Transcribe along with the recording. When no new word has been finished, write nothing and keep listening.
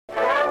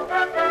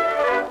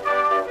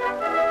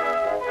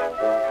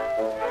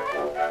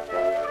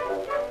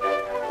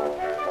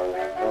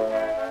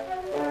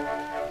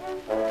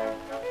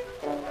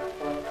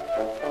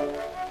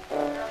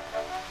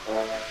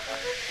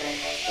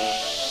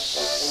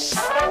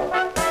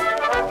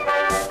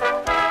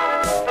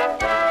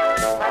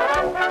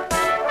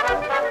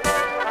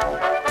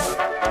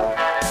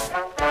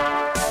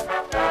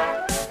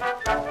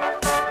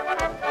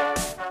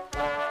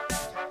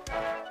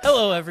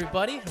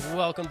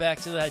welcome back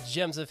to the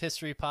Gems of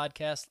History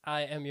podcast.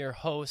 I am your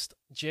host,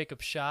 Jacob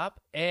Schopp,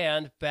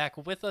 and back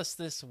with us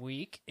this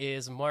week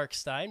is Mark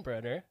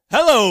Steinbrenner.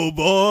 Hello,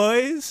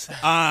 boys.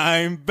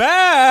 I'm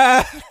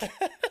back.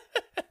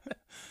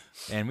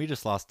 And we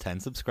just lost 10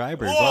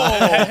 subscribers.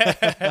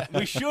 Whoa.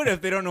 We should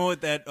if they don't know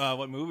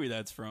what movie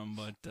that's from.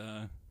 But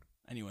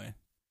anyway,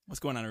 what's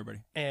going on,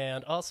 everybody?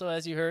 And also,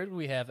 as you heard,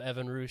 we have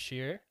Evan Roosh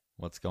here.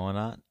 What's going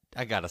on?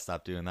 I got to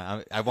stop doing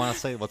that. I want to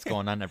say what's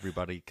going on,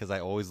 everybody, because I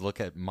always look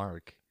at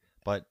Mark.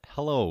 But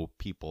hello,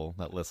 people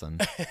that listen.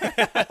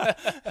 I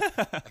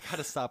got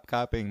to stop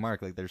copying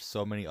Mark. Like, there's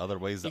so many other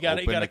ways to open the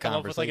conversation. You got to come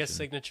up with, like, a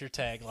signature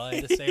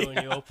tagline to say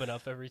when you open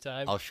up every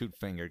time. I'll shoot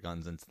finger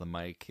guns into the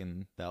mic,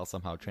 and that'll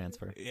somehow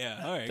transfer.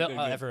 Yeah, all right. Good.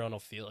 Everyone will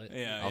feel it.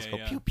 Yeah, I'll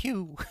go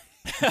pew-pew.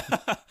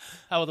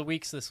 How are the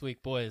weeks this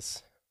week,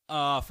 boys?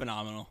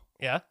 Phenomenal.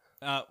 Yeah?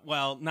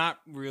 Well, not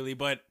really,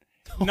 but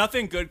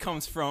nothing good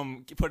comes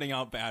from putting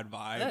out bad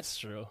vibes. That's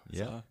true.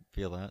 Yeah,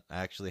 feel that.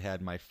 I actually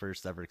had my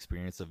first ever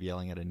experience of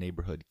yelling at a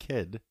neighborhood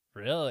kid.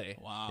 Really?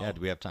 Wow. Yeah,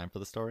 do we have time for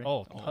the story?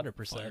 Oh,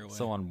 100%.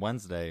 So on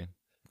Wednesday,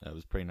 it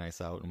was pretty nice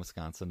out in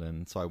Wisconsin,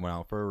 and so I went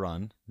out for a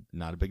run.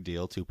 Not a big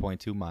deal,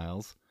 2.2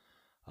 miles.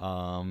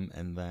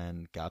 And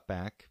then got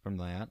back from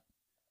that,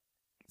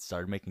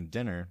 started making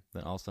dinner.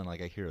 Then all of a sudden,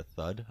 like, I hear a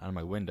thud out of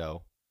my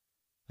window.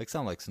 Like,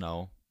 sound like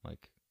snow.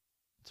 Like,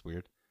 it's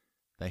weird.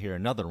 Then I hear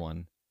another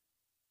one.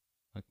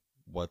 Like,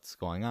 what's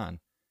going on?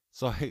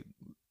 So I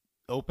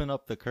open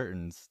up the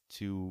curtains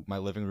to my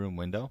living room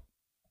window.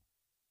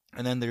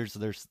 And then there's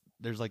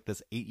like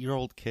this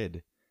 8-year-old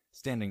kid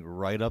standing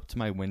right up to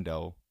my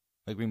window.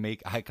 Like, we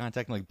make eye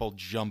contact and like both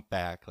jump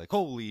back. Like,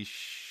 holy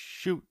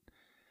shoot.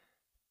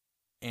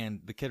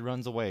 And the kid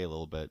runs away a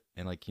little bit.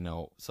 And like, you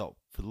know, so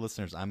for the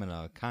listeners, I'm in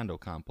a condo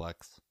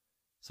complex.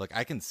 So like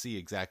I can see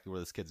exactly where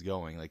this kid's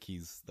going. Like,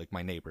 he's like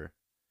my neighbor.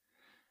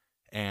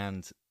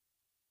 And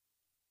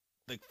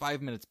like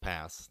 5 minutes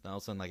pass. Then all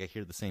of a sudden, like, I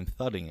hear the same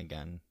thudding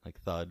again. Like,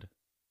 thud,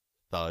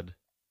 thud.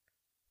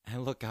 And I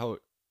look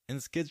out, and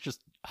this kid's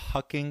just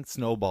hucking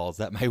snowballs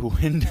at my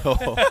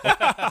window.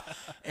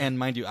 And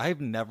mind you,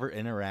 I've never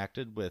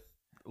interacted with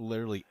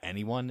literally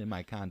anyone in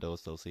my condo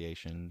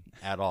association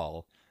at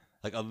all.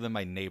 Like, other than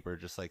my neighbor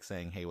just like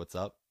saying, hey, what's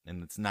up?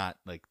 And it's not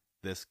like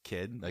this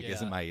kid, like,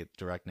 isn't my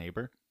direct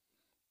neighbor.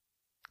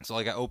 So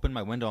like I open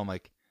my window, I'm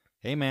like,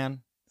 hey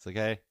man. It's like,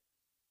 hey.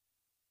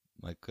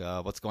 I'm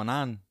like, what's going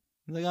on?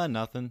 He's like, oh,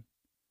 nothing.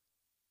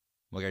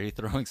 I'm like, are you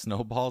throwing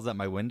snowballs at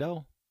my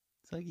window?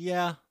 It's like,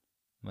 yeah.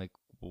 I'm like,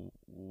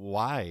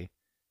 why?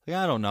 Like,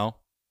 I don't know.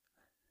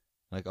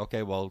 I'm like,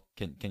 okay, well,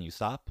 can you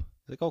stop?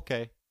 He's like,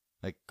 okay.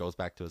 Like, goes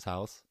back to his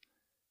house.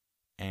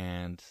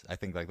 And I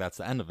think like that's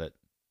the end of it.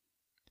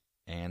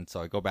 And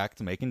so I go back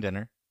to making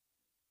dinner.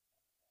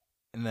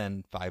 And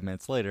then 5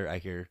 minutes later, I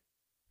hear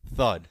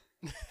thud,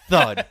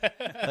 thud,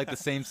 like the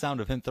same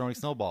sound of him throwing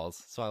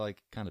snowballs. So I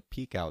like kind of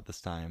peek out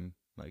this time,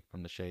 like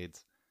from the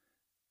shades.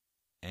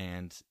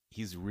 And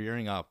he's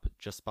rearing up,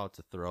 just about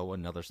to throw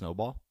another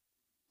snowball.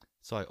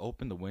 So I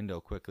open the window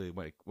quickly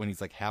when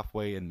he's like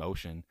halfway in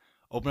motion.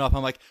 Open up,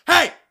 I'm like,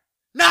 hey,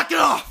 knock it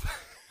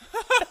off!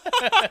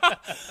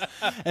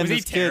 And was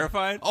he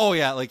terrified? Oh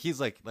yeah, like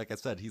he's like I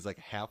said, he's like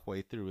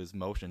halfway through his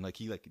motion. Like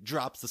he like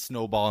drops the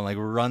snowball and like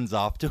runs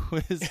off to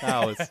his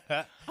house.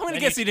 I'm gonna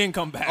guess he didn't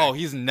come back. Oh,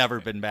 he's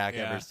never been back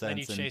ever since. And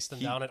he chased him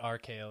down and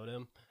RKO'd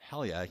him.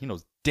 Hell yeah, he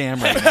knows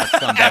damn right not to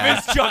come back.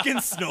 Evan's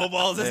chucking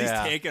snowballs as he's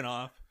taking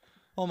off.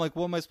 Oh, I'm like,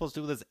 what am I supposed to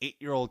do with this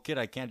 8-year-old kid?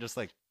 I can't just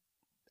like,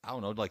 I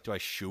don't know, like, do I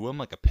shoo him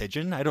like a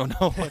pigeon? I don't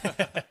know.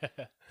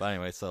 But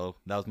anyway, so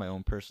that was my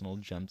own personal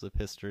gems of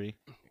history.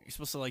 You're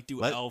supposed to like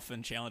do Elf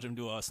and challenge him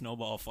to a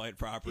snowball fight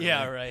properly.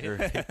 Yeah,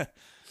 right.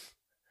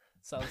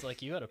 Sounds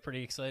like you had a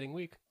pretty exciting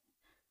week.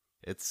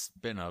 It's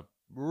been a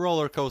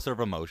roller coaster of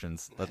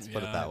emotions. Let's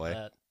put it that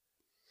way.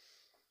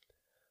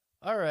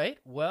 All right.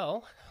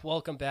 Well,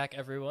 welcome back,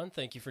 everyone.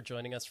 Thank you for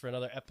joining us for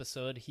another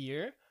episode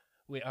here.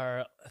 We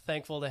are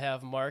thankful to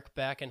have Mark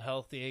back and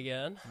healthy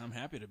again. I'm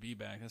happy to be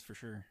back, that's for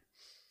sure.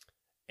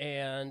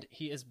 And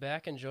he is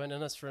back and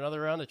joining us for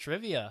another round of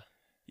trivia.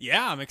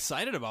 Yeah, I'm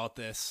excited about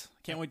this.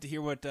 Can't wait to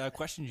hear what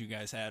questions you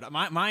guys had.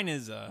 Mine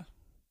is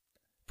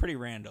pretty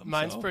random.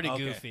 Mine's pretty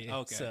goofy.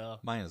 Okay. So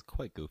mine is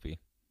quite goofy.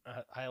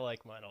 I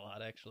like mine a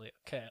lot, actually.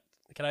 Okay,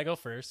 can I go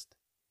first?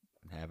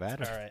 Have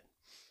at it. All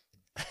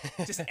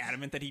right. Just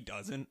adamant that he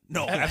doesn't?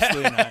 No,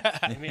 absolutely not.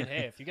 I mean,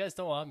 hey, if you guys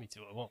don't want me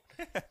to, I won't.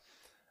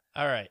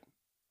 All right.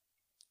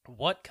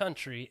 What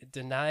country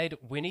denied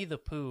Winnie the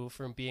Pooh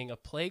from being a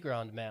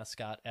playground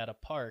mascot at a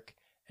park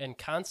and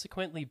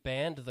consequently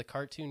banned the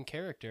cartoon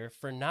character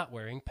for not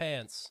wearing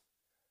pants?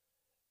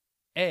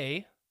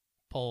 A.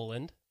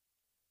 Poland,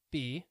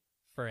 B.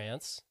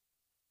 France,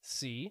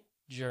 C.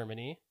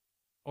 Germany,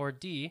 or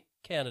D.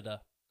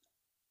 Canada?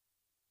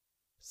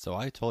 So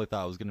I totally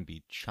thought it was going to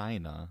be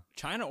China.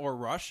 China or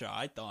Russia,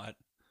 I thought.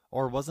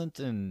 Or wasn't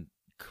in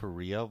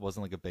Korea,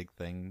 wasn't like a big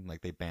thing.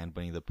 Like they banned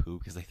Winnie the Pooh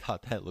because they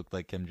thought that looked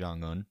like Kim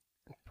Jong-un.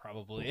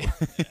 Probably.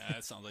 Yeah,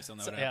 it sounds like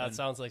something that would happen. Yeah, it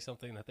sounds like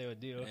something that they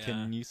would do. Yeah.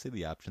 Can you say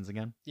the options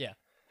again? Yeah.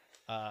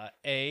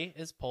 A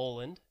is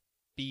Poland,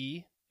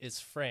 B is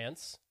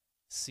France,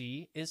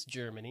 C is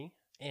Germany,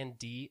 and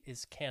D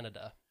is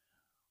Canada.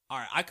 All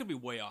right, I could be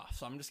way off,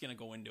 so I'm just going to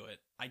go into it.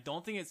 I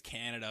don't think it's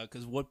Canada,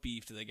 because what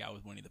beef do they got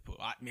with Winnie the Pooh?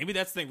 Maybe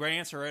that's the right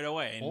answer right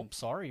away. And, Oh,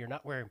 sorry, you're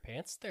not wearing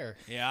pants there.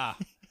 yeah.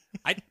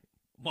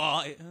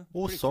 Oh,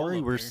 pretty sorry,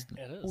 cold up we're. here.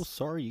 It is. Oh,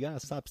 sorry, you gotta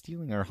stop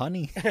stealing our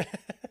honey.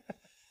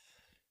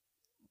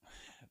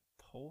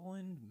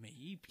 Poland,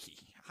 maybe.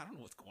 I don't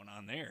know what's going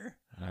on there.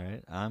 All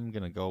right, I'm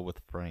gonna go with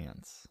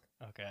France.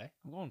 Okay.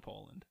 I'm going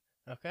Poland.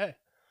 Okay.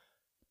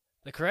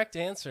 The correct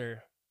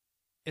answer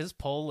is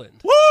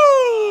Poland. Woo!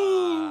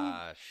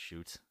 Ah,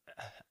 shoot.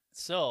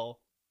 So,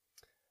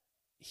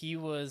 he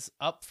was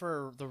up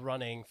for the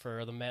running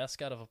for the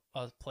mascot of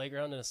a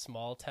playground in a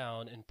small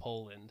town in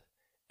Poland.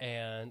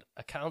 And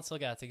a council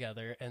got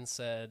together and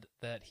said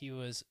that he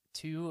was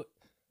too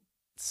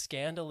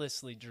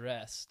scandalously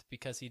dressed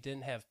because he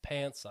didn't have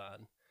pants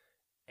on.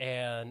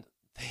 And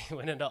they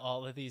went into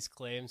all of these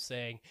claims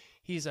saying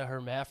he's a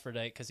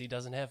hermaphrodite because he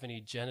doesn't have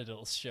any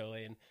genitals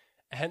showing.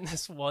 And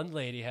this one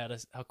lady had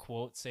a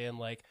quote saying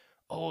like,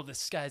 oh,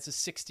 this guy's a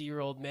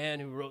 60-year-old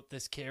man who wrote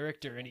this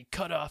character and he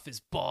cut off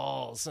his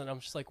balls. And I'm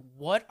just like,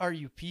 what are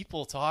you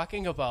people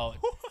talking about?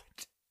 What?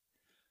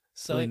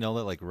 So you know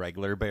that like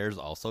regular bears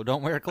also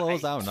don't wear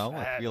clothes? I don't know.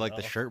 I I feel like don't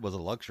the know. shirt was a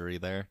luxury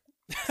there.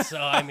 So,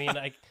 I mean,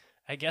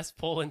 I guess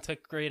Poland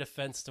took great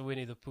offense to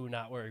Winnie the Pooh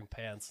not wearing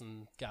pants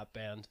and got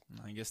banned.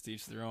 I guess to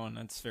each their own.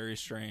 That's very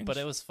strange. But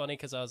it was funny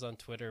because I was on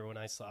Twitter when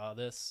I saw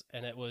this,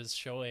 and it was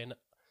showing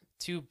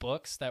 2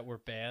 books that were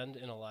banned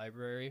in a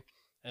library.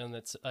 And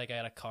it's like I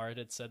had a card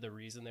that said the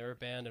reason they were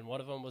banned. And one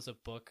of them was a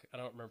book. I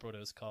don't remember what it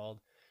was called.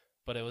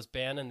 But it was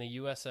banned in the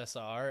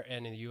USSR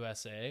and in the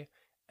USA.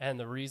 And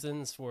the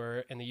reasons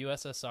were, in the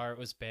USSR, it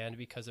was banned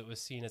because it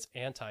was seen as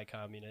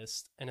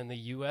anti-communist. And in the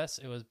US,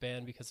 it was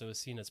banned because it was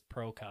seen as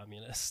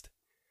pro-communist.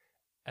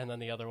 And then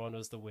the other one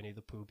was the Winnie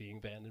the Pooh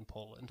being banned in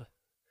Poland.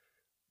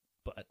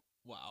 But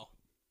wow.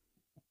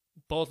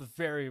 both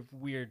very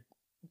weird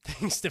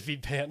things to be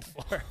banned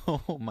for.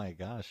 Oh my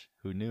gosh,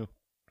 who knew?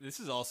 This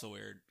is also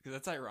weird because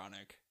that's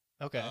ironic.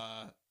 Okay.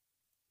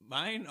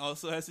 Mine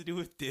also has to do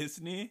with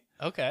Disney.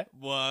 Okay.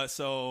 Well,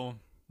 so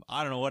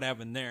I don't know what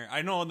happened there.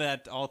 I know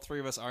that all 3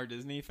 of us are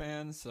Disney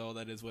fans, so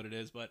that is what it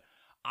is. But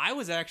I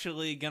was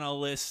actually gonna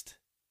list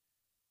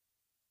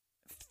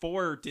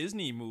 4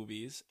 Disney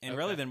movies, and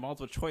rather than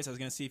multiple choice, I was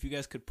gonna see if you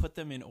guys could put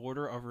them in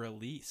order of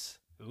release.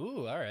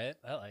 Ooh, all right.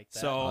 I like that.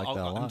 So I like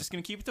that a I'm lot. just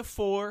gonna keep it to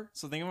 4.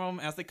 So think of them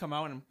as they come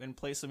out and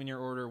place them in your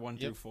order 1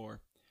 through 4.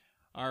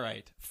 All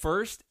right.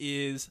 First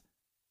is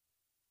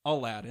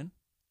Aladdin.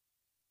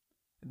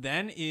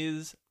 Then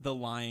is The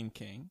Lion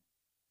King.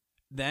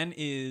 Then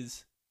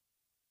is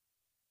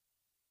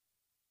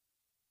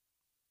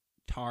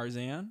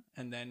Tarzan,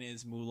 and then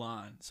is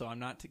Mulan. So I'm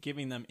not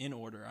giving them in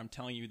order. I'm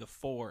telling you the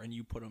 4, and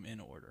you put them in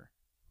order.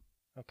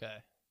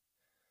 Okay.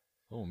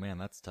 Oh man,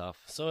 that's tough.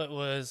 So it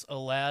was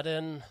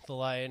Aladdin, The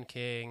Lion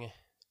King,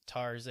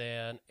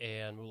 Tarzan,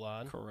 and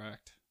Mulan.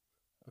 Correct.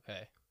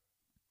 Okay.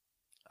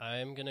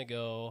 I'm going to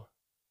go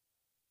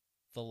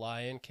The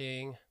Lion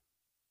King.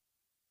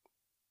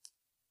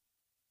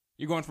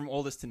 You're going from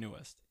oldest to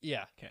newest.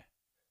 Yeah. Okay.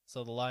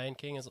 So The Lion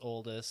King is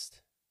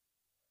oldest.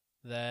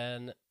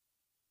 Then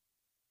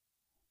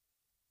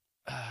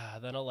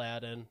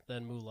Aladdin,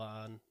 then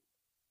Mulan,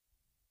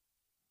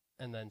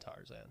 and then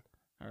Tarzan.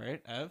 All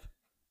right, Ev.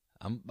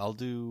 I'll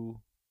do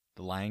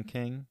The Lion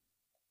King,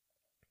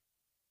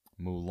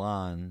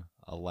 Mulan,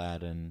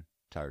 Aladdin,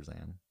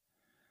 Tarzan.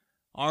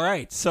 All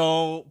right,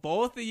 so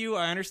both of you,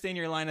 I understand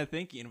your line of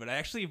thinking, but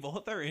actually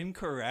both are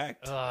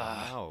incorrect.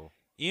 Wow.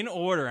 In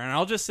order, and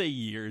I'll just say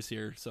years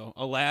here. So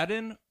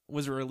Aladdin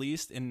was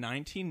released in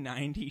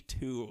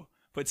 1992,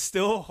 but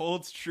still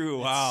holds true.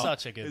 It's Wow.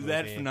 such a good Is movie.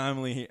 that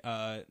phenomenally,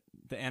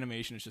 the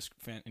animation is just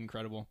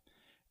incredible.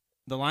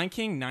 The Lion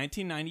King,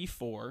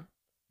 1994.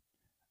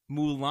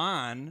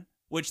 Mulan,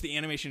 which the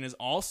animation is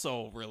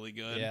also really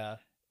good. Yeah.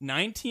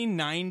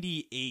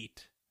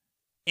 1998.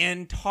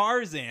 And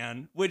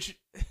Tarzan, which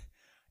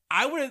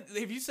I would have,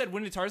 if you said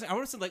when did Tarzan, I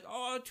would have said like,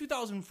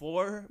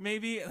 2004,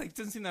 maybe. Like, it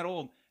doesn't seem that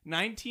old.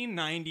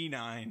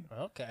 1999.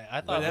 Okay.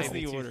 I thought that's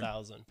maybe the order.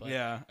 2000. But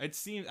Yeah, it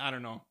seems, I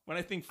don't know. When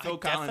I think I Phil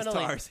Collins,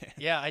 definitely- Tarzan.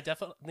 Yeah, I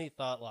definitely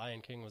thought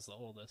Lion King was the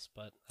oldest,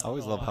 but I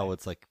always love why. how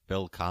it's like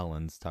Bill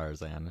Collins,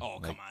 Tarzan. Oh,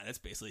 Like, come on. That's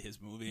basically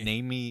his movie.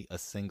 Name me a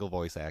single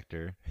voice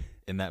actor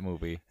in that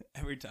movie.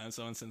 Every time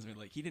someone sends me,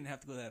 like, he didn't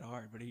have to go that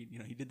hard, but he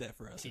did that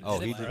for us. He Oh,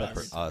 did he it did for that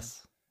for us.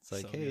 us. It's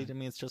like, So hey, good. I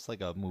mean, it's just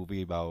like a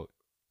movie about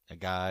a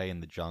guy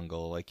in the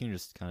jungle. Like, you can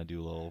just kind of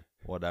do a little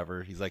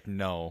whatever. He's like,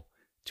 no,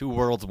 2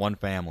 worlds, 1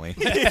 family.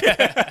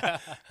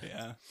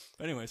 Yeah.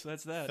 But anyway, so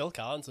that's that. Phil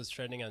Collins was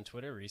trending on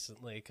Twitter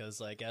recently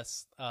because I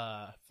guess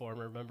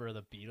former member of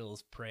the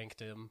Beatles pranked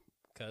him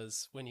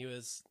because when he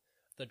was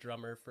the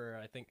drummer for,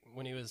 I think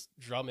when he was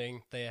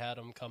drumming, they had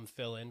him come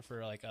fill in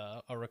for like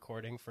a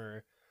recording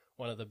for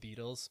one of the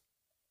Beatles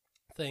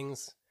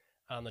things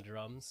on the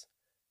drums,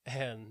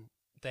 and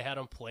they had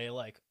him play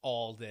like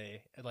all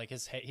day. And, like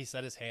he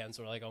said his hands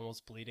were like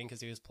almost bleeding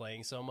because he was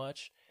playing so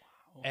much.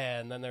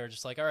 And then they were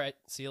just like, all right,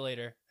 see you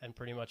later. And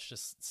pretty much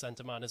just sent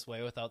him on his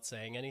way without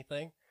saying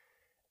anything.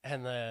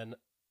 And then,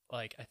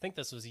 like, I think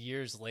this was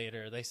years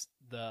later,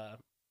 the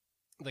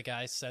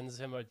guy sends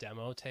him a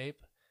demo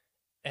tape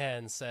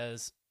and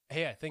says,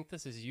 hey, I think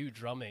this is you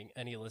drumming.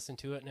 And he listened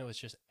to it, and it was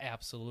just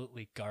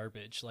absolutely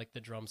garbage. Like,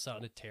 the drum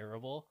sounded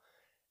terrible.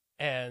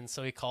 And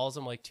so he calls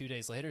him, like, 2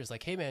 days later. He's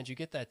like, hey, man, did you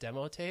get that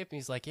demo tape? And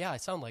he's like, yeah, I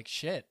sound like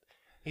shit.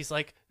 He's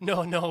like,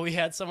 no, we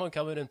had someone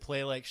come in and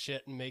play like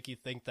shit and make you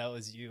think that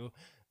was you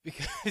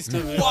because he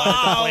wanted to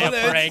play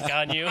a prank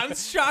on you. I'm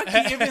shocked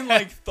he even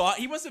thought.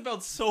 He must have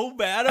felt so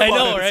bad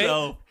about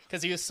himself. Right?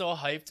 Because he was so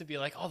hyped to be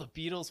like, oh, the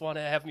Beatles want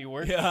to have me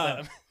work with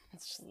them.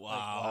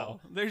 Wow.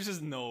 There's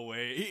just no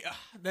way.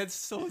 That's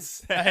so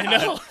sad. I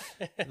know.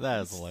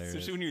 That is hilarious.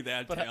 Especially when you're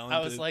that talented. I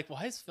was like,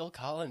 why is Phil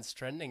Collins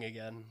trending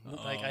again?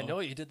 Like, I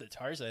know you did the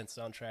Tarzan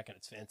soundtrack and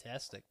it's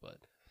fantastic, but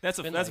that's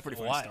a pretty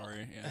funny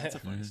story. Yeah, that's a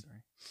funny story.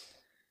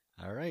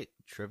 All right,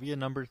 trivia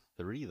number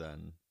 3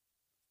 then.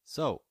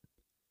 So,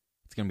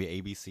 it's going to be A,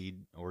 B, C,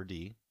 or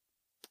D.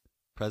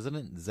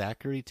 President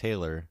Zachary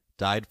Taylor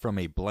died from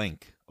a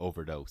blank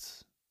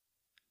overdose.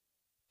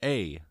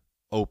 A,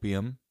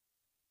 opium.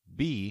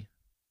 B,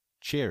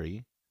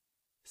 cherry.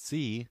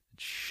 C,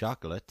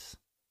 chocolate.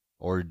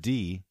 Or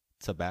D,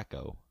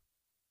 tobacco.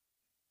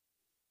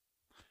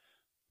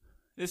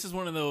 This is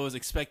one of those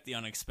expect the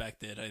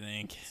unexpected, I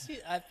think. See,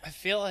 I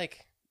feel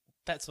like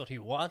that's what he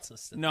wants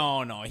us to do.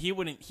 No, he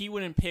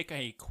wouldn't pick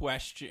a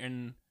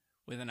question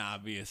with an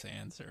obvious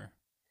answer.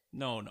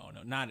 No,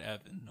 not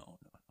Evan. No.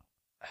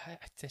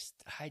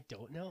 I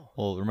don't know.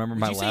 Well, remember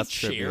my last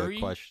trivia cherry?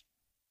 question?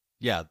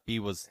 Yeah, B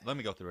was, let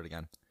me go through it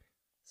again.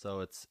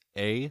 So it's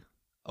A,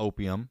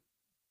 opium.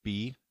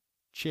 B,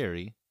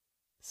 cherry.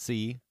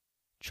 C,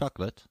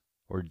 chocolate.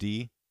 Or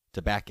D,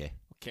 tobacco.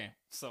 Okay,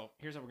 so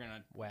here's how we're going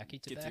to Wacky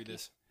get tobacco. through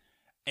this.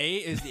 A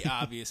is the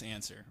obvious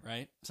answer,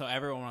 right? So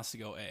everyone wants to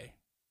go A.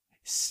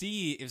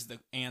 C is the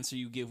answer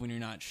you give when you're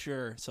not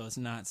sure, so it's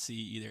not C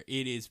either.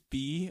 It is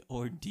B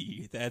or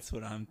D. That's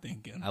what I'm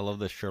thinking. I love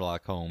this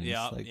Sherlock Holmes.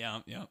 Yeah.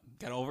 Got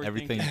to overthink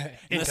everything. it.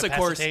 Unless, of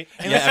course,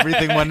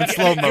 everything went in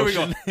slow Here we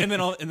go. motion. And then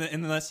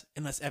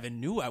unless Evan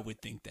knew I would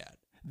think that.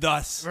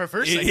 Thus,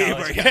 reverse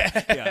psychology.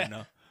 Yeah,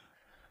 no.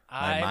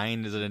 My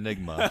mind is an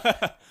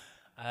enigma.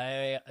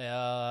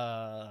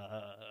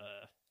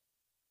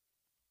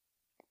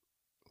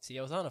 See,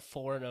 I was on a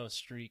 4-0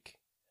 streak,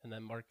 and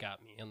then Mark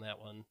got me on that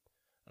one.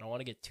 I don't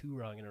want to get 2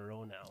 wrong in a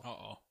row now.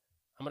 Uh-oh.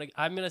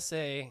 I'm gonna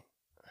say.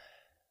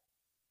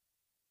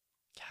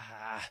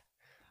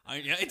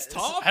 It's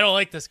tough. I don't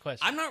like this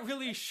question. I'm not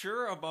really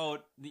sure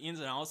about the ins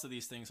and outs of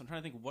these things. I'm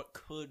trying to think what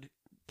could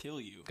kill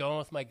you. Going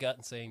with my gut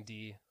and saying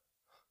D.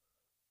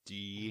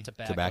 D.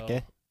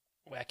 Tobacco.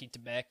 Wacky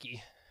tobacco.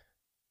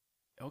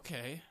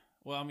 Okay.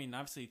 Well, I mean,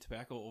 obviously,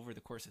 tobacco over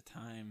the course of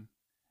time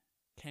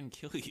can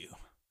kill you.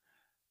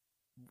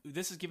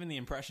 This is given the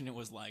impression it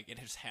was like it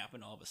just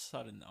happened all of a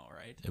sudden, though,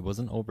 right? It was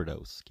an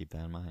overdose. Keep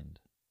that in mind.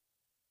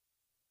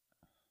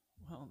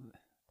 Well,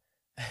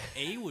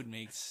 A would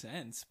make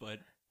sense, but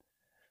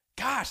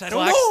gosh, I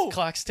don't know.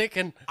 Clock's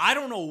ticking. I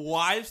don't know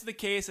why it's the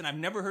case, and I've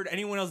never heard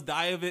anyone else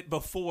die of it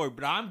before,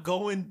 but I'm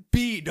going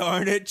B,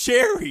 darn it,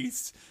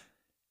 cherries.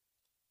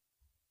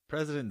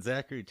 President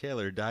Zachary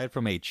Taylor died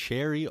from a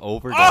cherry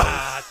overdose.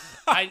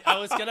 I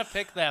was going to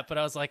pick that, but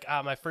I was like,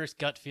 my first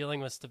gut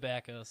feeling was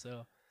tobacco,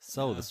 So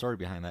the story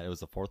behind that, it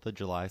was a 4th of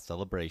July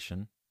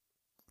celebration,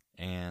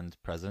 and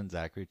President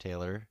Zachary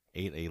Taylor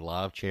ate a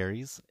lot of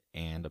cherries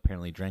and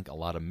apparently drank a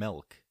lot of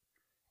milk.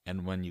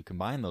 And when you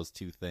combine those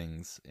two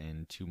things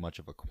in too much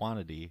of a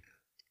quantity,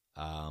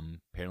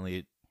 apparently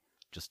it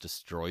just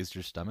destroys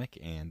your stomach,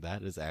 and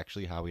that is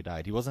actually how he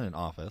died. He wasn't in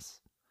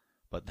office,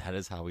 but that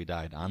is how he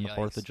died on the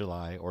 4th of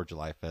July or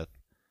July 5th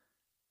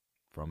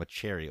from a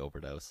cherry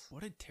overdose.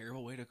 What a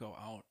terrible way to go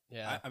out.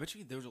 Yeah. I bet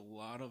you there was a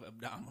lot of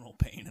abdominal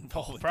pain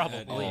involved with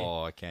probably. that.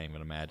 Oh, I can't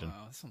even imagine.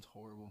 Wow, that sounds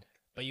horrible.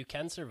 But you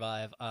can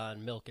survive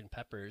on milk and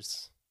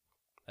peppers.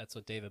 That's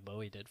what David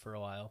Bowie did for a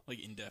while. Like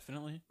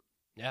indefinitely?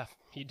 Yeah,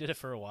 he did it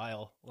for a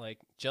while. Like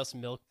just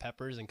milk,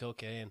 peppers, and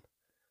cocaine.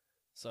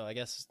 So I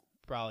guess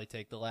probably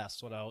take the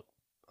last one out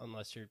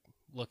unless you're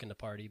looking to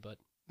party, but...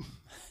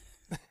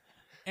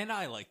 And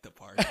I like the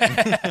party.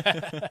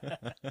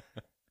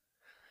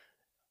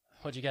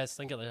 What'd you guys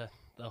think of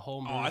the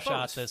whole moon I shot thought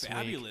it was this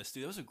fabulous, week?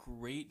 dude. That was a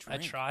great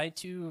drink. I tried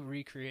to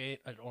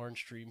recreate an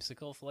orange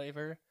dreamsicle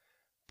flavor,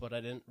 but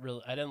I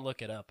didn't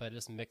look it up. I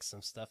just mixed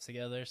some stuff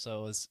together.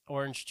 So it was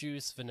orange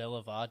juice,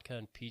 vanilla vodka,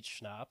 and peach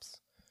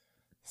schnapps.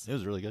 It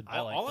was really good.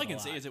 All I can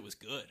say is it was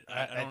good.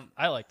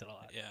 I liked it a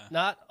lot. Yeah.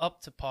 Not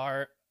up to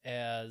par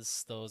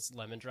as those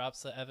lemon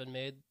drops that Evan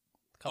made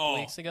a couple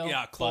weeks ago.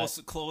 Yeah,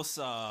 close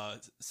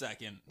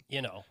second.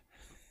 You know,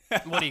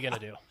 what are you going to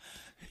do?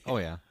 Oh,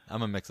 yeah.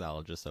 I'm a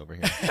mixologist over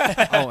here.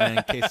 Oh, and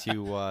in case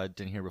you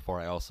didn't hear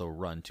before, I also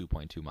run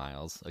 2.2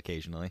 miles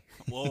occasionally.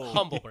 Whoa.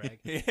 Humble brag.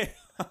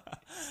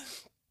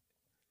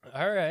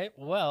 All right.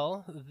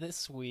 Well,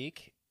 this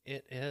week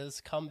it has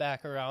come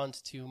back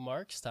around to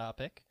Mark's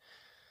topic.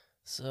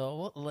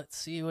 So let's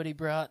see what he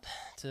brought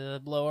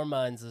to blow our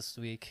minds this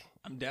week.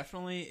 I'm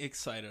definitely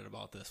excited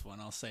about this one.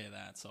 I'll say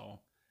that. So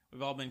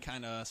we've all been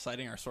kind of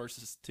citing our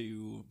sources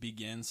to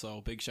begin.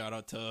 So big shout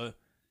out to,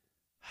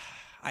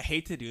 I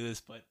hate to do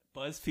this, but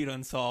BuzzFeed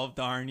Unsolved,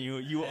 darn you.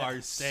 You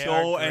are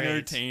so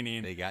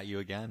entertaining. They got you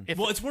again.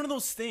 Well, it's one of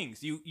those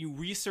things. You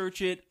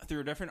research it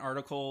through different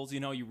articles.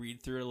 You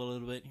read through it a little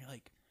bit, and you're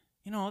like,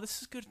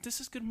 this is good. This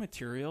is good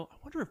material. I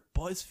wonder if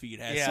BuzzFeed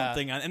has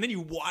something on. And then you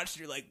watch,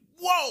 and you're like,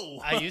 whoa!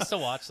 I used to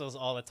watch those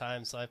all the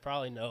time, so I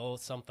probably know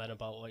something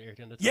about what you're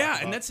going to talk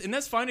about. Yeah, and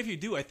that's fine if you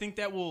do. I think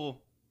that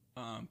will,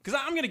 because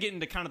I'm going to get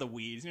into kind of the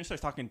weeds. Start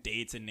talking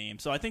dates and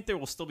names. So I think there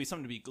will still be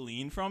something to be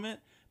gleaned from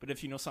it. But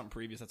if you know something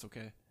previous, that's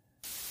okay.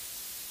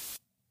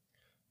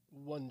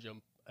 One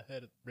jump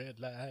ahead of the red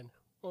line,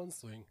 one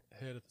swing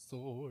ahead of the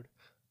sword.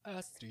 I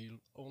steal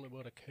only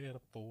what I can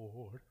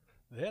afford.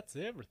 That's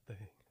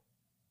everything.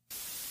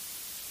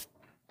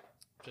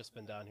 Just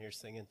been down here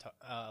singing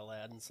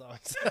Aladdin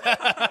songs.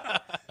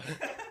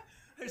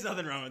 There's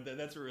nothing wrong with that.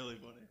 That's really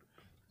funny.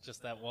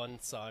 Just that one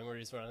song where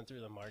he's running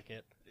through the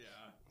market. Yeah.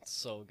 It's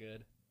so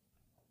good.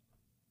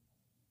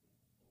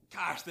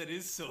 Gosh, that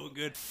is so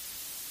good.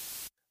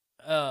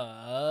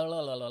 La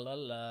la la la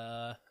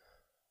la. All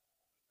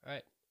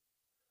right.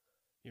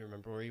 You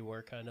remember where you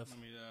were, kind of? Let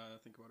me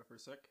think about it for a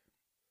sec.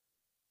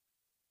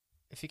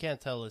 If you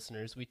can't tell,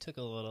 listeners, we took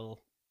a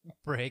little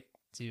break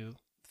to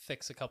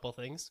fix a couple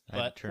things, I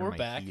had but to turn we're my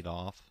back. heat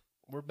off.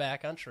 We're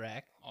back on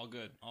track. All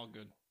good. Ready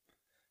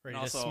And to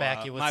also,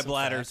 smack you with my some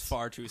bladder's facts.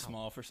 far too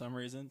small for some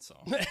reason. So,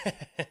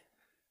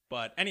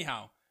 but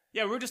anyhow,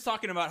 yeah, we were just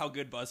talking about how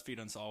good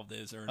BuzzFeed Unsolved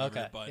is, or whatever.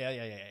 Okay. But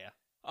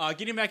Yeah.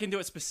 getting back into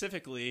it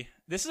specifically,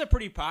 this is a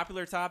pretty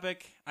popular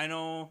topic. I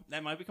know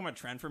that might become a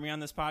trend for me on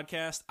this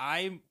podcast.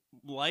 I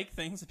like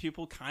things that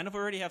people kind of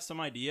already have some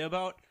idea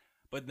about,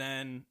 but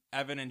then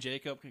Evan and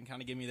Jacob can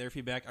kind of give me their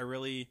feedback. I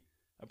really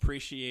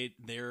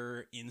appreciate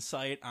their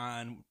insight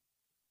on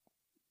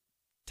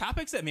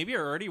topics that maybe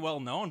are already well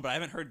known, but I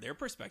haven't heard their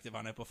perspective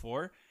on it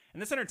before, and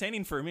that's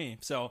entertaining for me.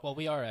 So, Well,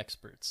 we are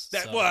experts.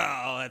 So.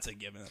 well, that's a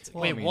given.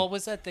 Wait, what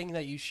was that thing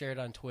that you shared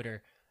on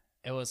Twitter?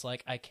 It was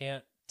like, I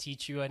can't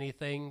teach you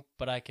anything,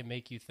 but I can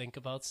make you think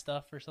about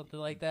stuff or something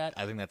like that.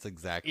 I think that's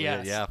exactly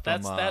Yes, it. Yeah,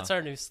 that's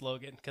our new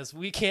slogan, because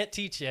we can't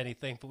teach you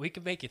anything, but we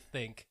can make you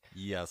think.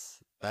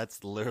 Yes,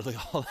 that's literally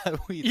all that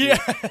we do.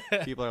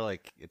 Yeah. People are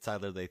like, it's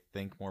either they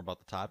think more about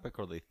the topic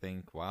or they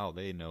think, wow,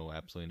 they know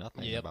absolutely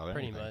nothing about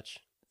pretty anything. much.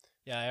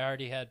 Yeah, I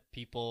already had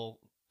people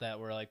that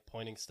were like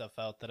pointing stuff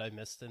out that I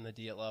missed in the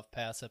Dietlov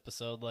Pass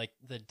episode, like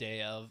the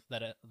day of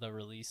the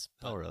release.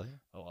 Oh, really?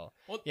 Oh,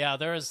 Well, yeah,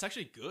 there was. It's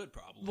actually good,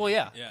 probably. Well,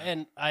 yeah,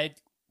 and I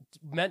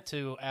meant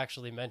to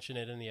actually mention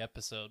it in the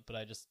episode, but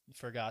I just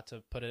forgot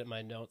to put it in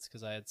my notes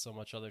because I had so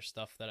much other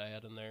stuff that I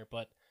had in there.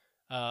 But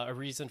a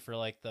reason for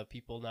like the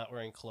people not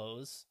wearing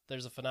clothes,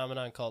 there's a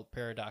phenomenon called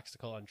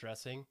paradoxical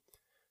undressing,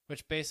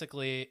 which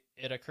basically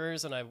it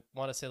occurs in, I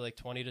want to say, like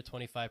 20 to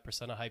 25%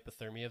 of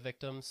hypothermia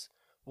victims,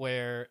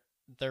 where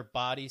their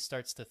body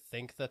starts to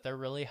think that they're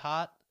really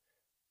hot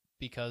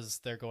because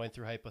they're going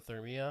through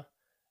hypothermia,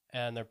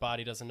 and their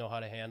body doesn't know how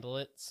to handle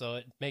it. So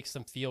it makes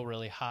them feel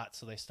really hot,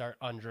 so they start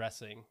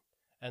undressing.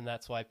 And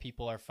that's why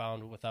people are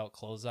found without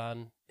clothes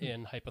on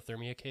in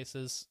hypothermia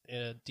cases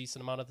a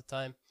decent amount of the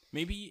time.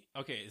 Maybe,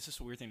 okay, it's just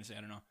a weird thing to say,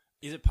 I don't know.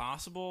 Is it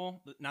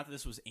possible, not that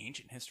this was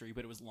ancient history,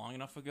 but it was long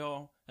enough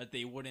ago that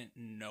they wouldn't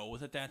know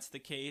that that's the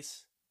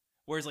case?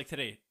 Whereas, like,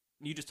 today,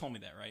 you just told me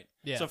that, right?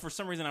 Yeah. So, for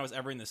some reason, I was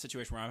ever in this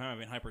situation where I'm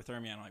having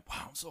hyperthermia, and I'm like,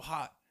 wow, I'm so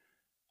hot.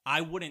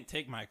 I wouldn't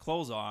take my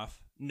clothes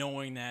off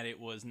knowing that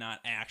it was not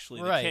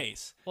actually the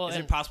case. Well, is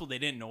it possible they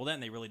didn't know that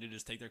and they really did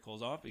just take their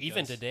clothes off? Because...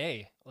 Even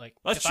today, like,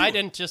 That's if true. I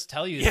didn't just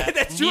tell you Yeah, that,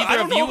 that's true. I neither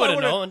don't of know you if I would have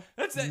would've- known.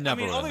 That's it. I Never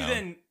mean, would've other known.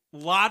 than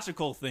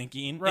logical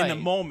thinking, in the Right.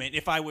 moment,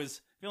 if I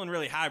was feeling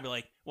really hot, I'd be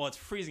like, well, it's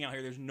freezing out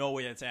here. There's no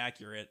way that's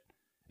accurate.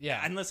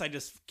 Yeah. Unless I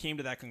just came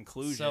to that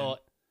conclusion. So,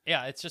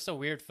 yeah, it's just a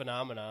weird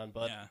phenomenon,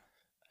 but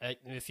yeah.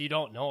 if you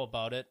don't know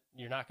about it,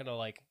 you're not going to,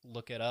 like,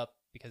 look it up,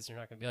 because you're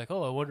not going to be like,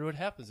 oh, I wonder what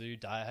happens if you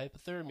die of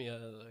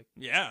hypothermia. Like,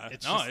 Yeah.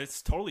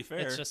 It's totally fair.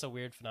 it's just a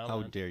weird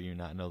phenomenon. How dare you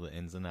not know the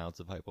ins and outs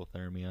of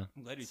hypothermia?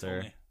 I'm glad you sir.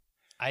 told me.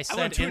 I I learned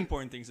said two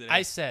important things today.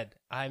 I said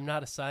I'm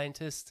not a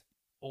scientist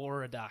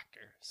or a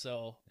doctor,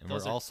 so And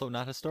those we're also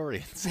not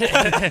historians.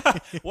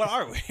 What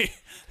are we?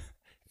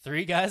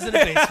 three guys in a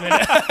basement.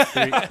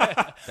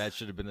 That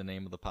should have been the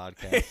name of the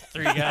podcast.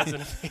 Three guys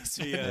in a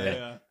basement.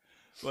 Yeah.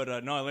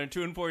 But no, I learned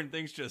two important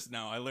things just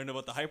now. I learned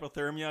about the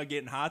hypothermia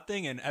getting hot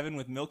thing, and Evan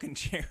with milk and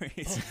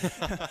cherries.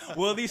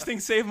 Will these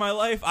things save my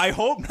life? I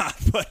hope not,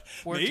 but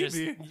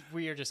maybe.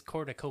 We are just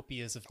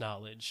cornucopias of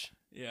knowledge.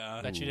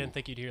 Yeah. Bet you didn't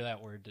think you'd hear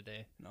that word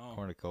today. No.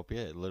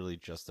 Cornucopia, it literally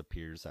just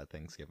appears at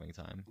Thanksgiving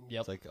time. Yep.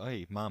 It's like,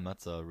 hey, Mom,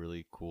 that's a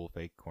really cool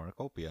fake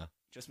cornucopia.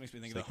 Just makes me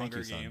think It's of the like,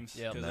 Hunger thank you, son. Games.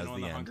 Yep. Because I That's know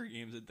in the the end. Hunger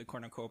Games, the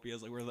cornucopia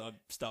is like where the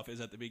stuff is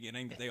at the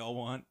beginning that they all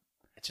want.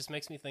 It just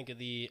makes me think of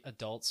the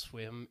Adult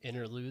Swim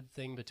interlude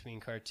thing between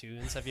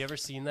cartoons. Have you ever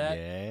seen that?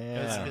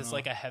 Yeah. It's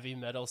like a heavy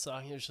metal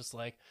song. It's just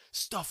like,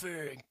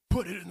 stuffing,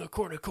 put it in the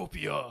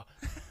cornucopia.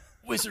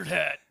 Wizard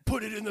hat,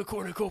 put it in the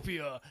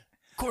cornucopia.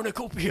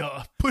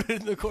 cornucopia. Put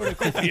it in the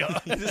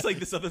cornucopia. Is this like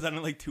this stuff is on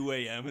at like 2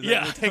 a.m.? Is that Yeah,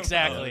 what you're talking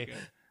exactly. about?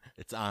 Okay.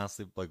 It's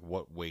honestly like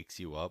what wakes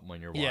you up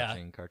when you're Yeah.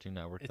 watching Cartoon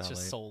Network. It's that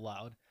just late. so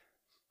loud.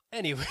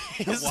 Anyways.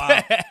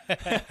 Wow.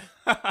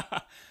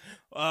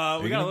 Are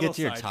We you got a gonna little get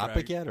to your sidetracked.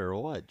 topic yet, or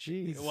what?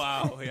 Jeez.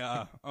 Wow,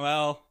 yeah.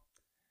 Well,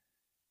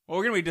 what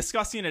we're going to be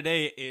discussing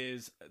today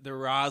is the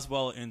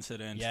Roswell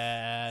Incident.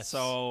 Yes.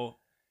 So,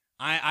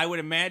 I would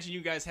imagine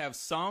you guys have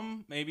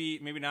some, maybe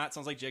not.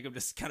 Sounds like Jacob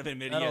just kind of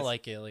admitted I he don't has.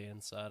 like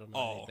aliens, so I don't know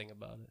Oh. anything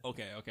about it.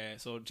 Okay.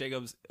 So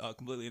Jacob's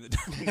completely in the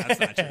dark. That's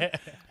not true.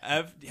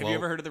 Have you Well-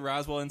 ever heard of the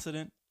Roswell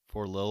Incident?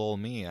 For little old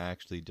me, I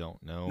actually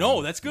don't know.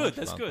 No, that's good. much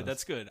That's about good. this.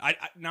 That's good. I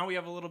now we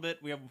have a little bit.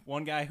 We have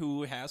one guy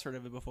who has heard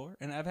of it before,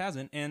 and Ev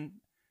hasn't, and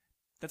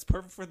that's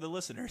perfect for the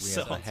listeners. We so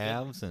have the it's good.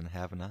 haves and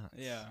have-nots.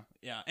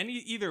 Yeah. And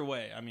either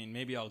way, I mean,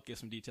 maybe I'll give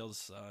some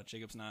details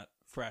Jacob's not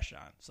fresh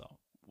on, so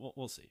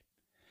we'll see.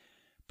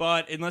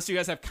 But unless you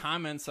guys have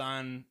comments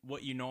on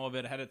what you know of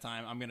it ahead of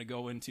time, I'm going to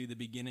go into the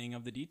beginning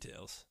of the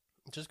details.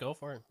 Just go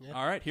for it. Yeah.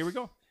 All right, here we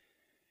go.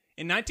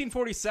 In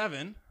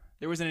 1947,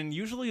 there was an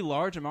unusually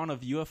large amount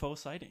of UFO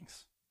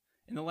sightings.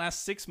 In the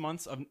last 6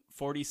 months of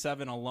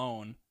 47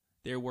 alone,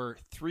 there were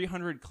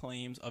 300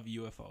 claims of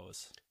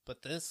UFOs.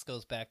 But this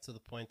goes back to the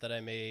point that I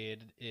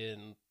made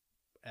in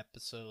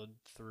episode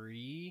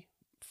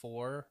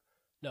 4,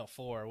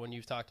 when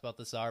you've talked about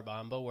the Tsar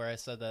Bomba, where I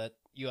said that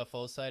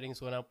UFO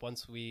sightings went up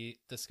once we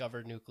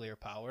discovered nuclear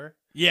power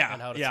Yeah,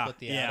 and how to yeah, split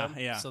the yeah, atom.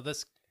 yeah. So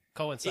this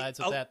coincides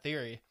with that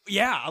theory.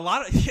 Yeah, a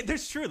lot of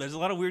there's true. There's a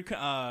lot of weird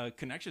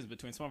connections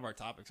between some of our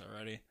topics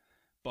already.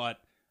 But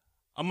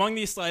among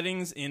these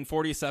sightings in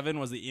 47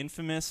 was the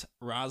infamous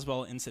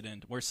Roswell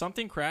Incident, where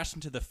something crashed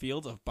into the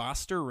fields of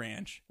Boster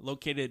Ranch,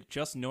 located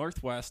just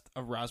northwest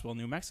of Roswell,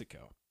 New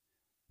Mexico.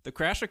 The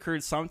crash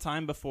occurred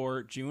sometime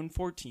before June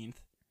 14th.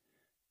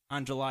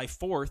 On July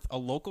 4th, a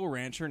local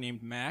rancher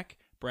named Mac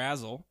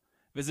Brazel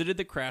visited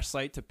the crash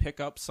site to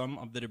pick up some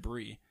of the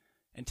debris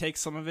and take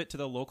some of it to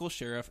the local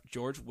sheriff,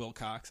 George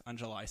Wilcox, on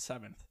July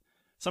 7th.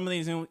 Some of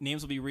these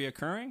names will be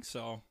reoccurring,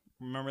 so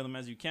remember them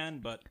as you can,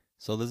 but...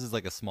 So this is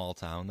like a small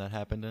town that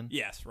happened in?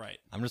 Yes, right.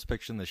 I'm just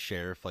picturing the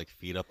sheriff like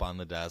feet up on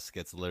the desk.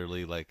 It's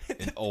literally like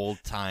an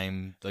old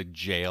time like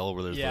jail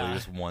where there's literally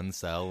just one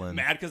cell and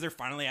Mad because they're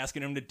finally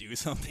asking him to do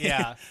something.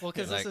 Yeah, well,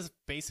 because Like- this is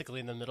basically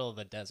in the middle of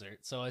the desert.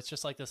 So it's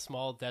just like this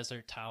small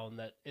desert town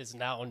that is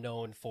now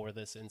known for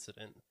this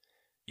incident.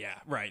 Yeah,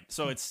 right.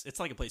 So it's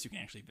like a place you can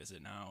actually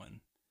visit now,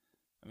 and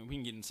I mean we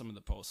can get in some of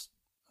the posts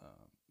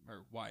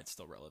or why it's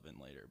still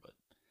relevant later. But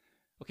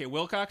okay,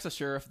 Wilcox, the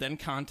sheriff, then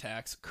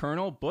contacts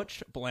Colonel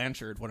Butch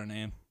Blanchard, what a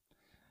name,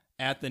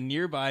 at the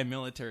nearby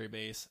military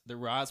base, the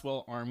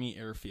Roswell Army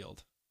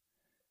Airfield.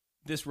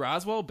 This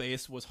Roswell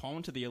base was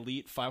home to the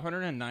elite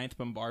 509th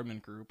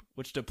Bombardment Group,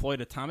 which deployed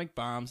atomic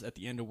bombs at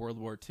the end of World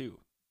War II.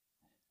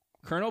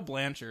 Colonel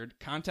Blanchard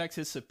contacts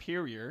his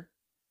superior,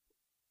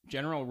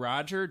 General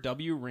Roger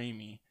W.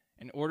 Ramey,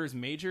 and orders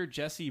Major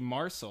Jesse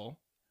Marcel,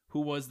 who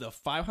was the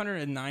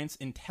 509th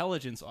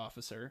intelligence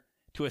officer,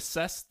 to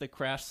assess the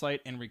crash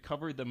site and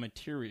recover the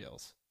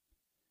materials.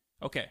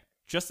 Okay,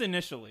 just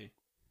initially,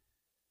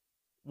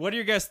 what are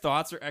your guys'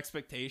 thoughts or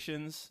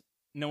expectations,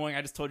 knowing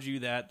I just told you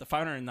that the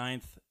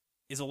 509th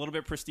is a little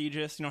bit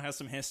prestigious, has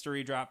some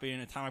history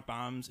dropping atomic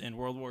bombs in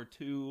World War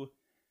II,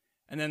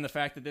 and then the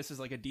fact that this is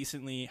like a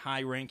decently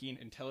high-ranking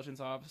intelligence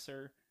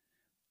officer?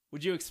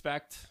 Would you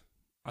expect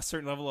a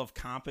certain level of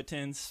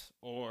competence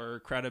or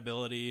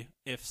credibility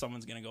if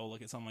someone's going to go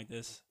look at something like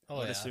this? Oh, I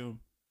would yeah. assume.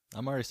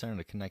 I'm already starting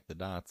to connect the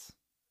dots.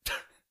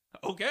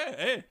 Okay,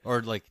 hey.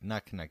 Or like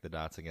not connect the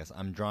dots, I guess.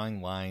 I'm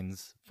drawing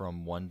lines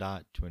from one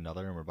dot to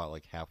another and we're about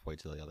like halfway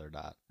to the other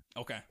dot.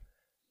 Okay.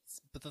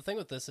 But the thing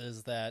with this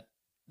is that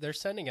they're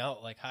sending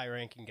out like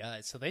high-ranking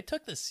guys, so they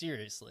took this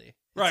seriously.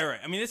 Right.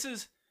 I mean, this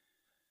is...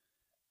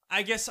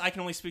 I guess I can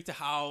only speak to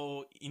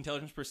how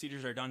intelligence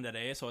procedures are done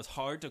today, so it's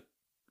hard to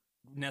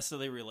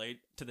necessarily relate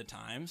to the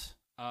times.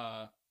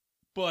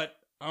 But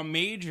a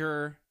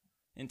major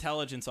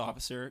intelligence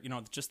officer,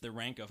 just the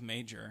rank of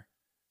major,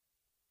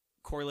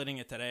 correlating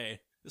it today,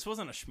 this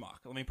wasn't a schmuck.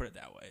 Let me put it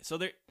that way. So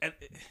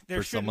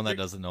For someone that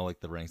doesn't know like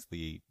the ranks of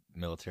the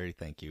military,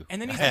 thank you. And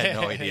then I he's had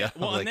no idea.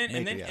 Well, Like,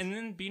 and maybe, yes.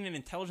 then being an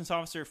intelligence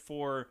officer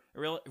for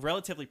a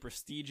relatively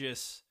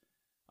prestigious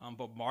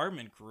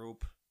bombardment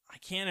group, I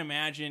can't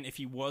imagine if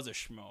he was a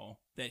schmo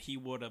that he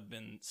would have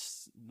been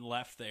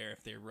left there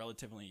if they're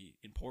relatively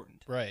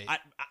important. Right.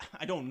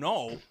 I don't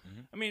know. Mm-hmm.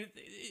 I mean,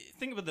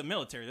 think about the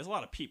military. There's a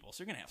lot of people,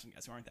 so you're gonna have some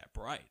guys who aren't that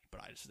bright.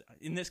 But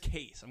in this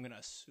case, I'm gonna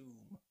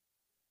assume.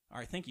 All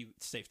right, think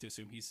it's safe to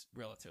assume he's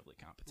relatively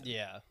competent.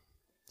 Yeah.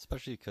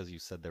 Especially because you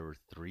said there were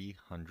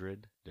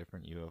 300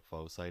 different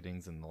UFO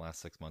sightings in the last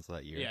 6 months of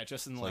that year. Yeah,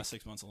 just in the It's last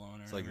like- 6 months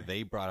alone. It's like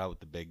they brought out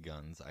the big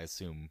guns, I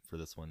assume, for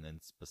this one in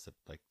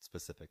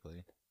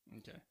specifically.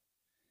 Okay.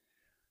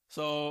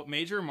 So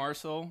Major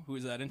Marcel, who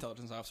is that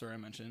intelligence officer I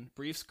mentioned,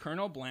 briefs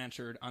Colonel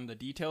Blanchard on the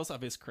details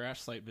of his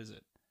crash site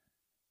visit.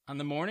 On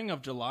the morning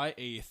of July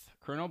 8th,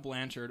 Colonel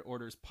Blanchard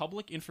orders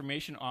Public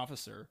Information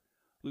Officer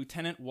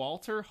Lieutenant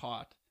Walter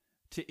Haught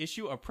to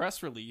issue a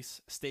press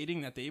release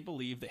stating that they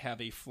believe they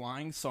have a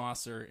flying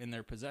saucer in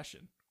their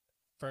possession.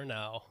 For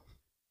now.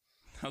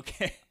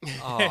 Okay.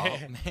 Oh,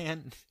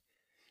 man.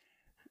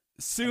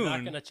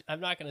 Soon. I'm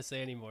not gonna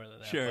say any more than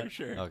that. Sure, but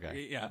sure.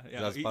 Okay. Yeah.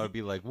 I was about to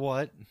be like,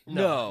 what?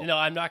 No,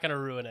 I'm not gonna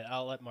ruin it.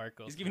 I'll let Mark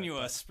go. He's through giving it, you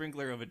a but-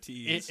 sprinkler of a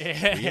tease. We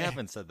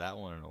haven't said that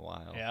one in a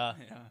while. Yeah.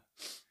 Yeah.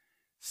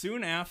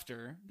 Soon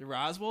after, the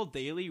Roswell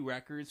Daily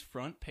Record's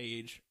front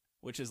page,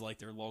 which is like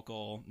their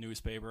local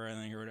newspaper, I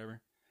think, or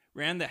whatever,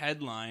 ran the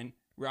headline,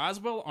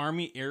 Roswell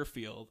Army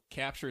Airfield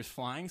captures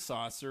flying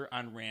saucer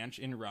on ranch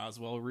in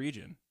Roswell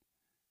region.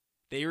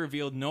 They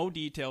revealed no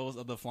details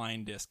of the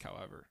flying disc,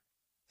 however.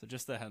 So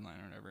just the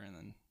headline or whatever, and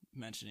then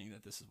mentioning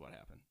that this is what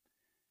happened.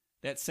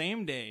 That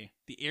same day,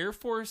 the Air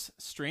Force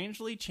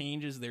strangely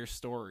changes their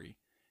story.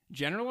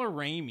 General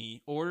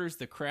Ramey orders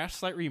the crash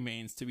site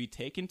remains to be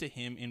taken to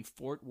him in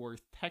Fort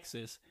Worth,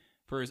 Texas,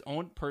 for his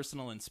own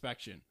personal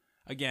inspection.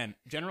 Again,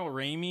 General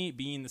Ramey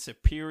being the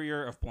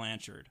superior of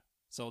Blanchard.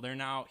 So they're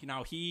now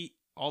he,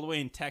 all the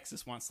way in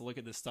Texas, wants to look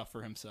at this stuff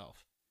for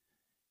himself.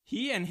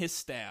 He and his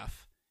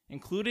staff,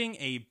 including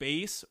a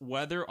base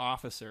weather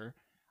officer,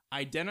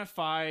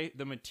 identify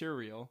the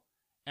material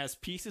as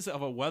pieces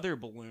of a weather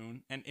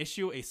balloon and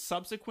issue a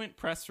subsequent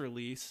press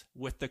release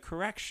with the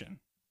correction.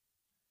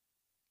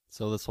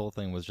 So this whole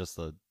thing was just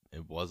it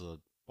was a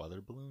weather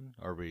balloon?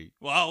 Or we...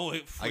 Well,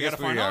 I we guess got to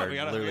find we out. are We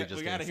literally got just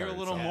to getting hear a started,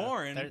 little so-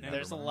 more.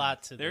 There's a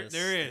lot to there.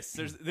 this.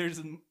 There is.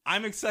 There's.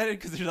 I'm excited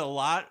because there's a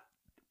lot.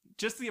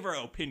 Just to give our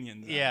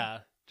opinions. Yeah.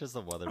 Just a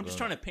weather balloon. I'm just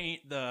trying to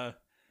paint the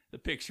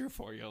picture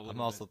for you a little I'm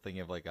bit. also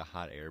thinking of like a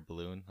hot air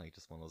balloon, like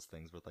just one of those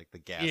things with like the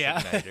gas Yeah.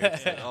 igniter.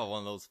 It's like, oh, one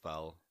of those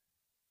fell.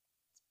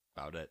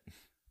 That's about it.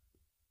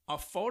 A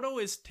photo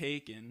is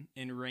taken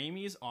in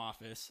Ramey's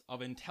office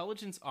of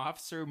Intelligence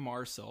Officer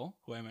Marcel,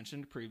 who I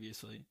mentioned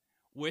previously,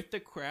 with the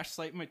crash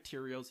site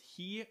materials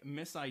he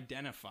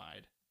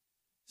misidentified.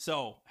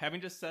 So,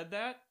 having just said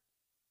that,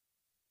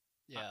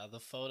 Yeah, the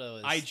photo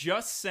is. I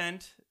just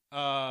sent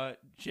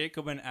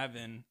Jacob and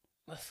Evan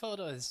The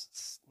photo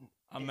is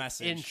a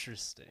message.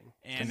 interesting.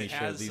 And Can they it share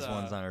has, these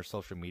ones on our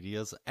social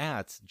medias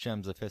at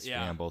Gems of History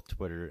Yeah. on both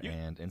Twitter You-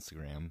 and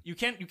Instagram? You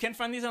can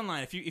find these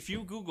online if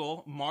you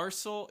Google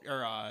Marcel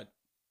or I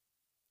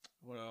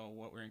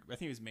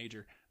think it was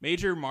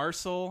Major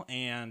Marcel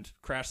and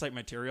crash site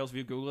materials. If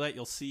you Google that,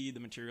 you'll see the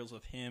materials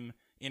of him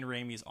in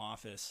Ramey's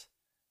office.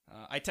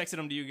 I texted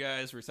them to you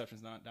guys.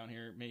 Reception's not down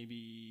here.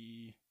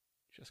 Maybe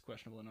just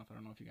questionable enough. I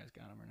don't know if you guys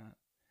got them or not.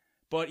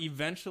 But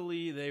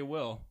eventually they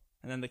will,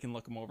 and then they can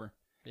look them over.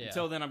 Yeah.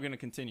 Until then, I'm going to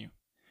continue.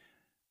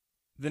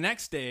 The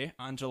next day,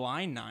 on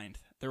July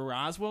 9th, the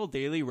Roswell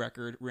Daily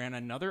Record ran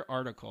another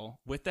article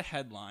with the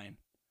headline,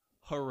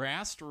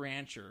 Harassed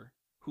Rancher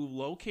Who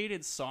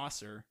Located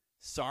Saucer,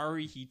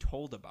 Sorry He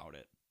Told About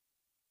It.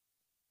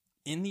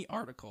 In the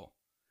article,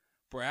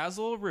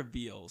 Brazel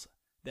reveals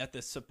that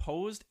the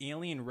supposed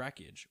alien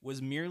wreckage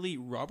was merely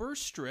rubber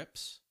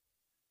strips,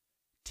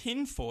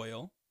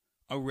 tinfoil,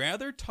 a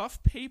rather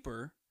tough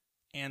paper,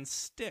 and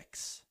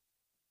sticks.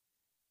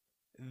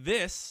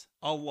 This,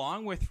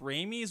 along with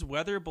Ramey's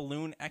weather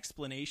balloon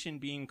explanation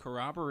being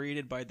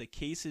corroborated by the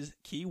case's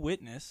key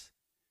witness,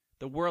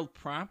 the world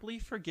promptly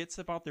forgets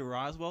about the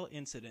Roswell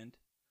incident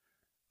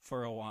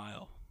for a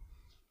while.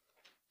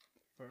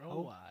 For a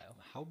while.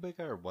 How big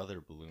are weather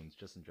balloons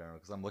just in general?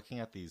 Because I'm looking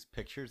at these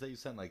pictures that you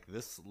sent. Like,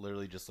 this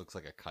literally just looks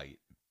like a kite.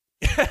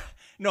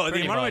 No, the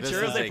Pretty amount of much.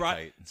 materials This is they a brought.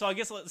 kite. So I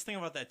guess let's think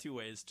about that two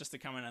ways, just to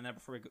comment on that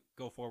before we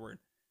go forward.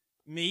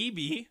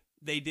 Maybe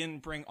they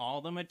didn't bring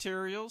all the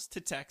materials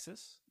to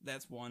Texas.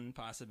 That's one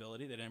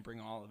possibility. They didn't bring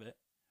all of it.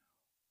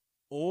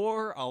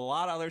 Or a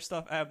lot of other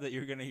stuff that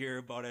you're going to hear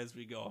about as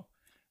we go.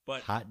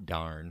 But Hot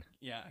darn.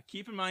 yeah,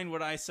 keep in mind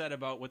what I said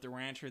about what the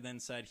rancher then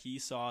said he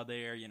saw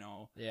there,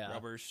 Yeah.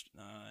 rubber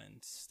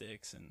and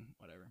sticks and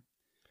whatever.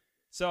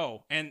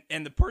 So, and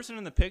the person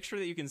in the picture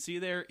that you can see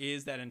there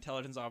is that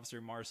intelligence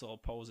officer Marcel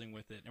posing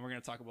with it. And we're going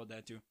to talk about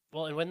that too.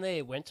 Well, and when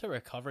they went to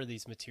recover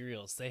these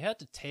materials, they had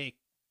to take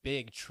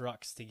big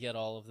trucks to get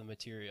all of the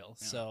materials.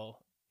 Yeah. So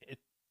it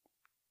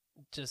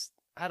just,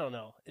 I don't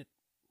know.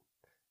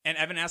 And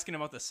Evan asking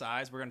about the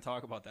size, we're going to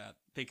talk about that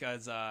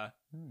because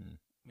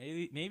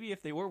maybe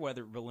if they were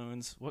weather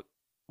balloons, what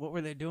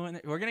were they doing?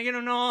 We're going to get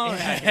into all of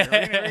that here.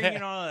 We're going to get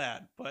into all of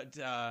that.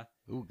 But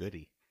Ooh,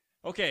 goody.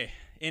 okay,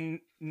 in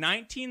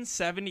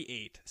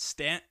 1978,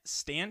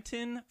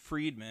 Stanton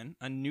Friedman,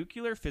 a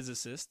nuclear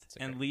physicist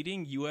and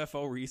leading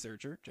UFO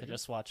researcher, I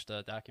just watched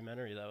a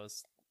documentary that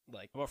was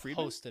like About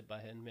Friedman? hosted by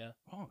him, yeah,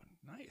 oh,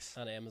 nice.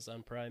 on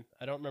Amazon Prime.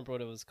 I don't remember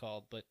what it was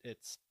called, but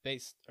it's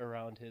based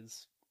around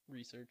his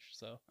research.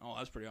 So Oh,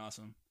 that's pretty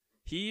awesome.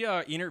 He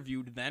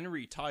interviewed then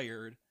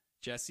retired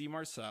Jesse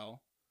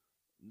Marcel,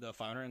 the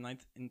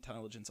 509th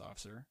intelligence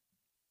officer,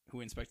 who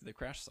inspected the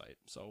crash site.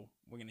 So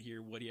we're going to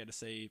hear what he had to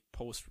say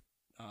post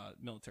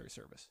military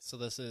service. So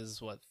this is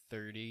what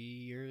 30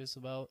 years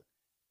about.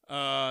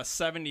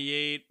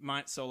 78,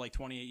 so like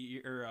 28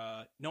 years,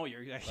 no,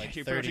 you're Like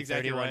you're 30,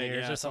 exactly 31 right.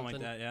 years Yeah, or something like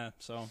something. that. Yeah.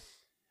 So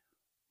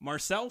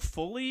Marcel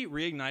fully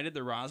reignited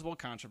the Roswell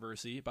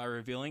controversy by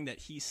revealing that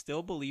he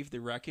still believed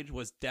the wreckage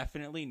was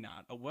definitely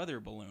not a weather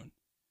balloon.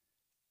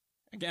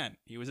 Again,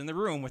 he was in the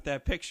room with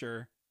that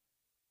picture.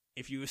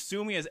 If you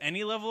assume he has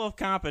any level of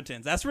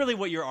competence, that's really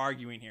what you're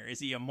arguing here. Is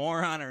he a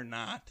moron or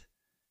not?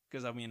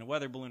 Because, I mean, a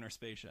weather balloon or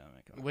spaceship.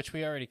 Which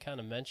we already kind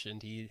of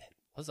mentioned. He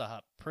was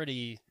a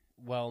pretty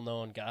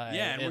well-known guy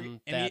in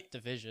that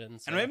division.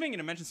 So. And I'm even going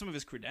to mention some of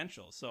his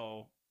credentials.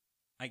 So,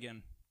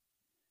 again,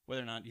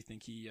 whether or not you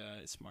think he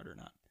is smart or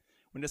not.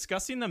 When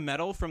discussing the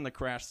metal from the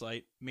crash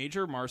site,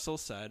 Major Marcel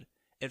said,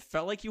 "It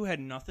felt like you had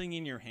nothing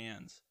in your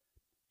hands.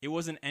 It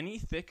wasn't any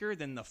thicker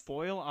than the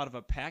foil out of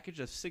a package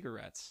of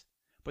cigarettes.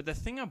 But the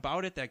thing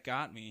about it that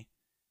got me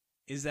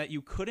is that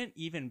you couldn't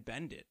even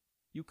bend it.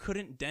 You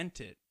couldn't dent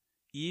it.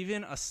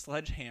 Even a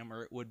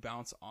sledgehammer would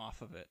bounce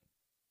off of it.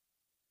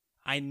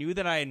 I knew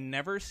that I had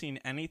never seen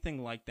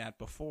anything like that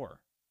before.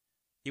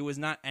 It was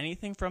not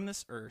anything from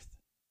this earth.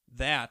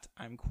 That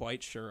I'm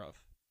quite sure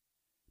of.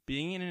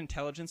 Being an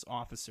intelligence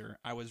officer,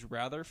 I was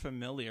rather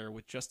familiar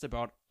with just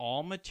about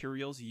all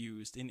materials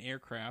used in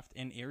aircraft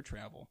and air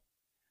travel.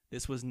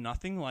 This was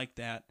nothing like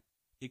that.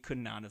 It could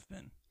not have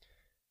been."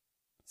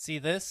 See,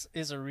 this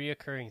is a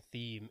reoccurring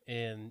theme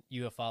in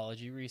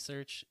ufology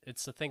research.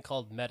 It's a thing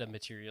called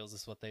metamaterials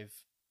is what they've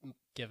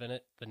given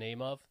it the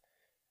name of.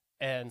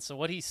 And so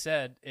what he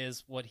said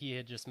is what he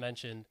had just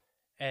mentioned.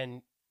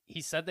 And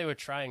he said they would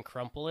try and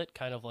crumple it,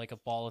 kind of like a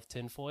ball of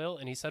tinfoil.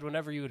 And he said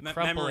whenever you would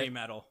crumple memory it,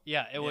 metal.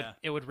 Yeah,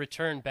 it would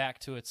return back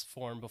to its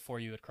form before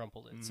you had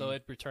crumpled it. Mm-hmm. So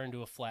it returned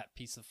to a flat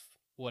piece of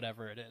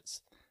whatever it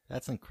is.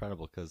 That's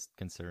incredible because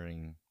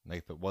considering like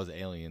if it was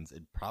aliens,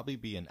 it'd probably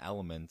be an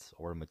element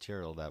or a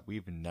material that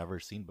we've never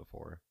seen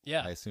before.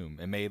 Yeah. I assume.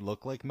 It may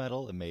look like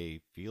metal, it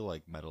may feel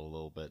like metal a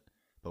little bit,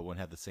 but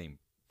wouldn't have the same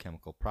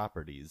chemical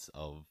properties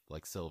of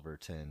like silver,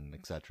 tin,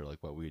 etc.,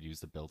 like what we would use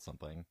to build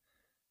something.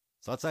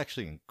 So that's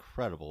actually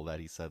incredible that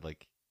he said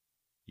like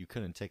you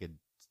couldn't take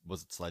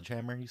was it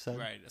sledgehammer you said?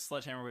 Right, a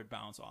sledgehammer would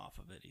bounce off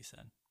of it, he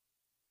said.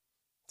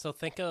 So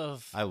think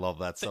of... I love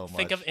that so much.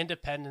 Think of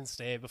Independence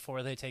Day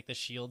before they take the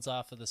shields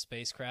off of the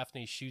spacecraft and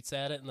he shoots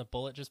at it and the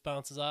bullet just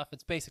bounces off.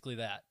 It's basically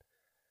that.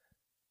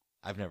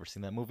 I've never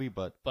seen that movie,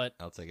 but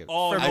I'll take it.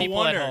 Oh, for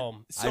people at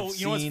home. So,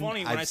 you know what's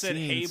funny? When I said,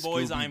 "Hey,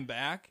 boys, I'm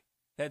back,"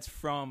 that's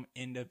from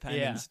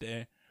Independence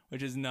Day,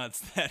 which is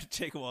nuts that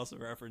Jacob also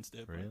referenced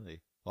it.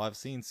 Really? Well, I've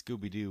seen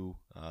Scooby-Doo,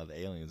 the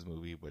Aliens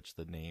movie, which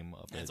the name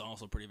of that's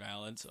also pretty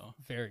valid. So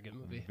very good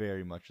movie.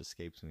 Very much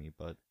escapes me,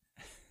 but...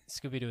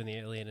 Scooby-Doo and the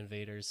Alien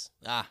Invaders.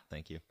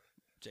 Thank you.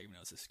 Jacob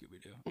knows his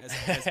Scooby-Doo,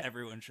 as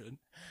everyone should.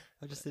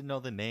 I just didn't know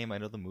the name. I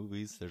know the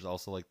movies. There's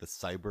also like the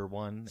Cyber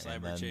one,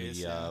 and then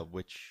Chase, the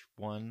Witch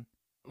one.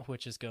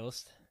 Witch's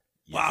Ghost.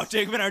 Yes. Wow,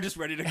 Jacob and I are just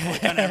ready to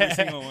click on every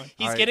single one.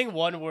 He's getting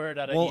one word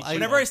out of each.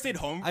 Whenever I stayed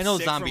home, I know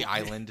Zombie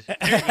Island.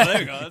 There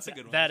you go. That's a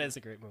good one. That is a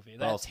great movie.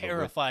 That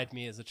terrified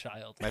me as a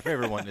child. My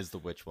favorite one is the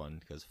Witch one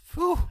because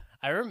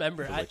I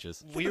remember the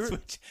witches.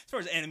 As far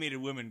as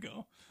animated women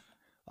go.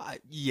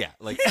 Yeah,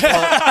 like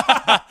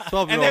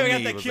 12 and then we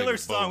got that killer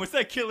song. What's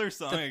that killer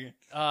song again?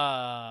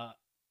 I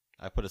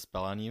Put a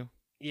Spell on You.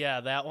 Yeah,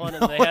 that one.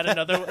 And they had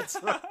another one.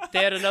 They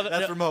had another.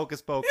 That's from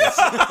Hocus Pocus.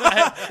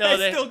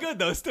 It's still good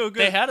though. Still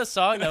good. They had a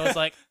song that was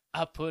like,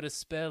 "I put a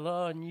spell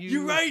on you."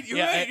 You're right. You're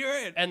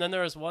right. And then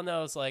there was one that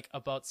was like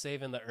about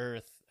saving the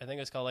Earth. I think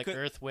it was called like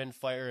Earth, Wind,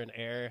 Fire, and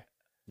Air.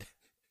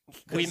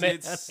 We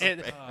made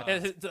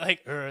it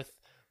like Earth,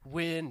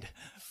 Wind,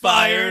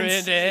 Fire,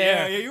 and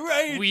Air. Yeah, you're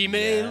right. We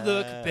may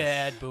look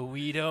bad, but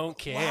we don't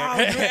care. Wow,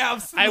 you're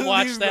absolutely I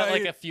watched that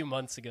right. like a few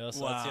months ago,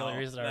 so that's the only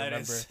reason I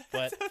remember.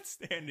 But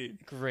outstanding.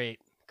 Great.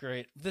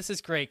 This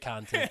is great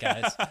content,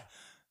 guys.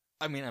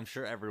 I mean, I'm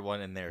sure everyone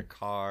in their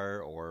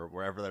car or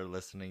wherever they're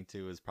listening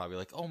to is probably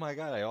like, "Oh my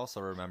god, I also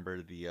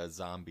remember the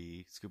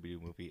zombie Scooby-Doo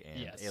movie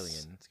and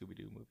Alien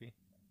Scooby-Doo movie."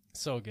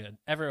 So good.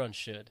 Everyone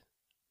should.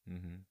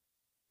 Mm-hmm.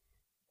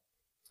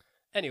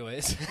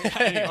 Anyways.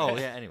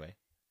 Anyway.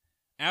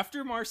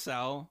 After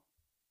Marcel,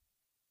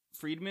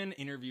 Friedman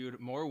interviewed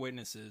more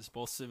witnesses,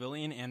 both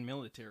civilian and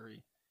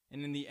military,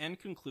 and in the end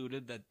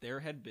concluded that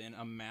there had been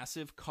a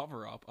massive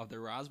cover-up of the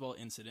Roswell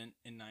incident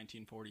in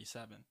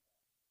 1947.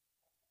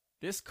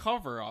 This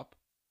cover-up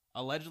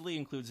allegedly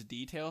includes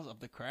details of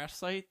the crash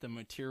site, the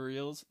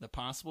materials, the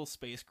possible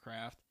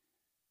spacecraft,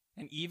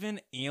 and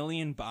even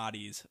alien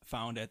bodies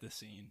found at the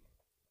scene.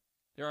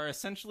 There are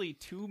essentially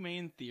two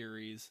main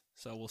theories,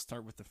 so we'll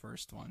start with the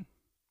first one.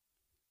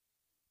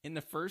 In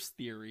the first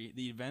theory,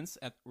 the events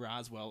at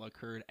Roswell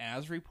occurred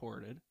as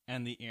reported,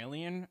 and the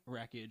alien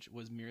wreckage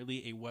was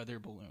merely a weather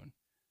balloon,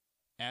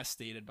 as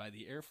stated by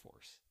the Air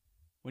Force.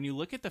 When you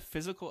look at the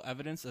physical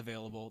evidence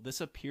available, this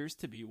appears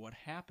to be what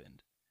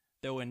happened,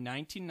 though in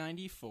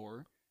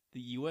 1994,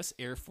 the U.S.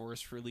 Air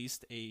Force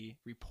released a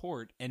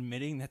report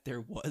admitting that there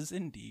was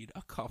indeed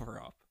a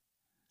cover-up.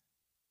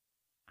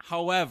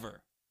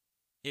 However,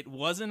 it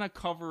wasn't a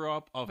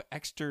cover-up of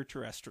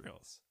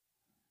extraterrestrials,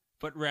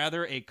 but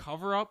rather a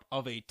cover-up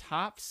of a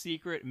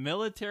top-secret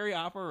military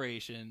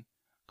operation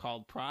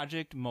called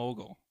Project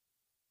Mogul.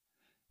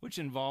 which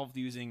involved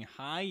using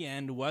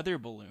high-end weather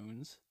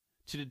balloons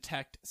to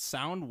detect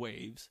sound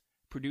waves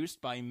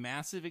produced by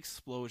massive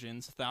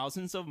explosions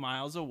thousands of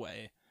miles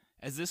away,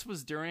 as this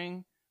was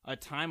during a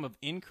time of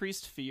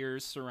increased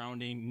fears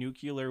surrounding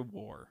nuclear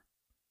war.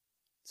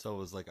 So it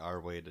was like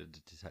our way to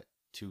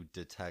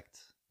detect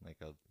like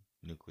a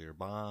nuclear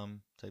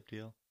bomb type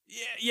deal.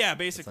 Yeah,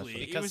 basically.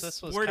 Because it was,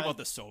 this was worried about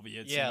the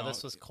Soviets. Yeah, you know,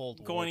 this was Cold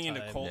War going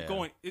into time.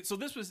 cold. Yeah. So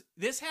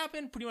this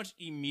happened pretty much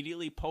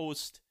immediately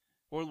post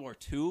World War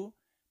II,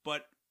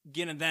 but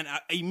again, then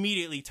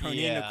immediately turned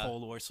into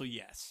Cold War. So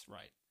yes,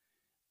 right.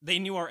 They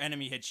knew our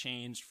enemy had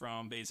changed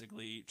from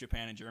basically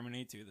Japan and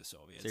Germany to the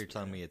Soviets. So you're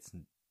telling me it's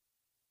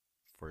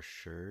for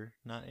sure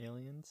not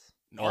aliens?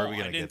 No, or are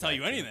we I didn't tell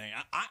you anything.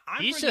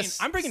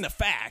 I'm bringing the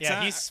facts.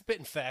 Yeah, he's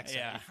spitting facts.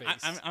 Yeah, at your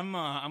face.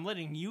 I'm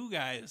letting you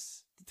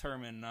guys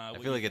determine. I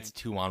feel like it's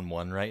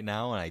 2-on-1 right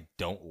now, and I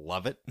don't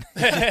love it.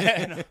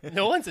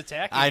 No one's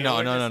attacking. I you. know,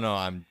 We're no.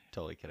 I'm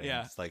totally kidding.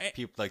 Yeah. It's like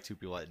two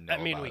people that know. I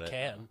mean, about we it.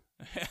 can.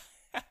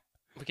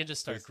 We can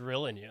just start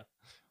grilling you.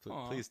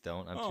 Please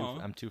don't.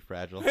 I'm too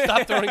fragile.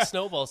 Stop throwing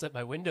snowballs at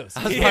my windows.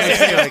 I was about to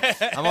say,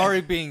 like, I'm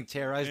already being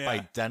terrorized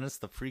by Dennis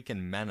the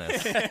freaking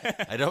Menace.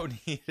 I don't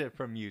need it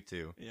from you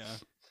two. Yeah.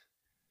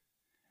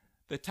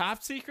 The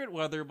top secret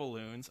weather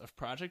balloons of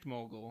Project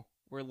Mogul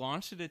were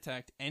launched to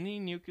detect any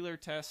nuclear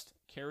test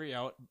carried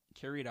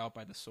out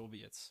by the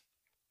Soviets.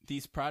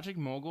 These Project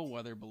Mogul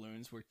weather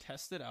balloons were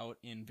tested out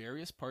in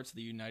various parts of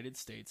the United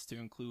States to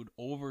include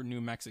over New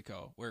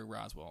Mexico, where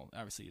Roswell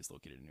obviously is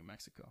located in New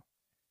Mexico,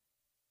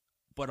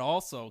 but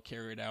also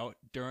carried out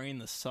during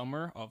the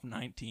summer of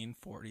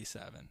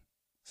 1947,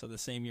 so the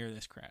same year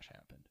this crash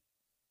happened.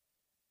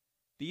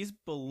 These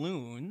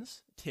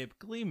balloons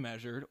typically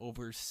measured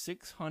over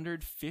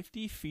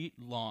 650 feet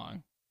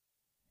long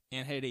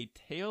and had a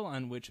tail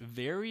on which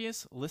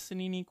various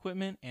listening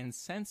equipment and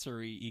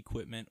sensory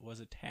equipment was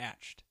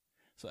attached.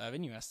 So,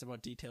 Evan, you asked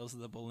about details of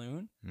the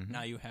balloon. Mm-hmm.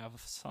 Now you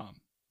have some.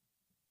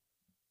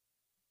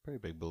 Pretty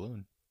big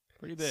balloon.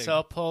 Pretty big.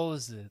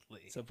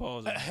 Supposedly.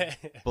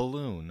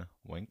 Balloon.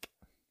 Wink.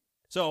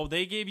 So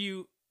they gave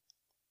you,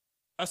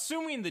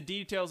 assuming the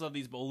details of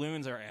these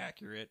balloons are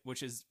accurate,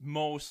 which is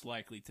most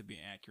likely to be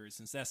accurate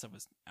since that stuff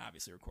was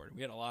obviously recorded.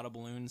 We had a lot of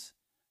balloons.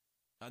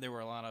 There were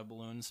a lot of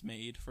balloons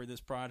made for this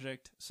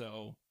project.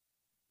 So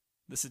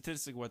the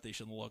statistic of what they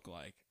should look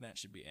like, that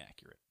should be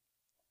accurate.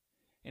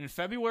 In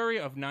February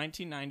of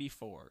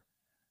 1994,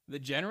 the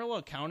General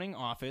Accounting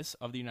Office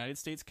of the United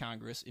States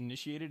Congress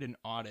initiated an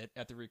audit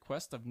at the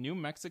request of New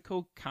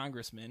Mexico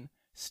Congressman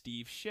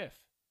Steve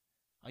Schiff,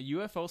 a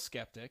UFO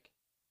skeptic,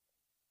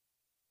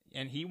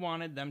 and he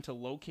wanted them to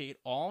locate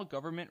all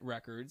government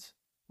records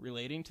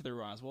relating to the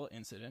Roswell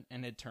incident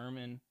and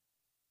determine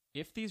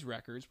if these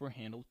records were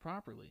handled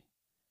properly.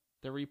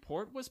 The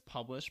report was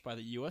published by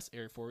the U.S.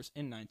 Air Force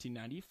in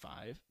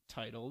 1995,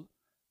 titled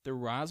The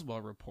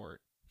Roswell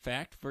Report,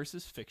 Fact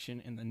versus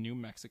Fiction in the New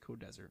Mexico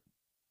Desert.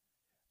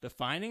 The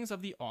findings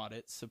of the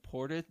audit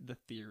supported the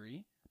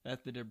theory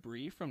that the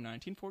debris from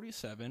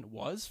 1947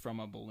 was from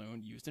a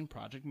balloon used in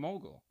Project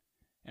Mogul,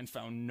 and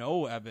found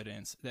no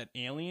evidence that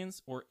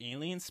aliens or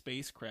alien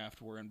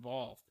spacecraft were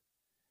involved.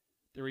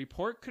 The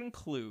report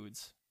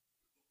concludes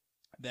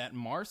that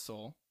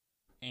Marcel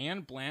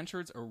and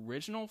Blanchard's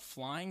original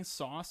flying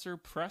saucer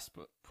press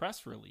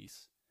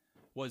release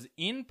was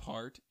in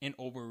part an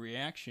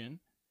overreaction,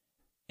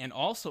 and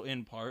also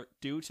in part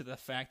due to the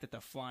fact that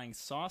the flying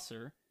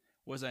saucer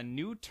was a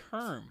new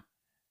term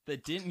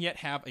that didn't yet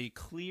have a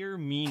clear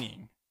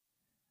meaning.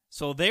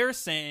 So they're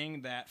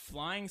saying that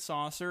flying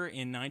saucer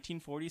in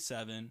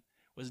 1947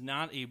 was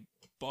not a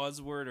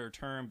buzzword or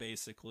term,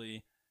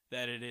 basically,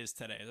 that it is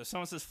today. So if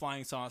someone says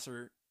flying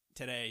saucer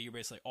today, you're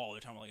basically like, oh,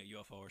 they're talking about like a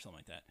UFO or something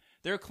like that.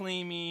 They're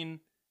claiming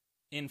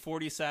in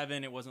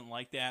 47 it wasn't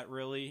like that,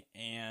 really,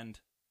 and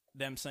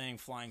them saying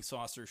flying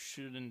saucer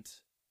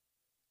shouldn't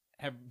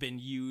have been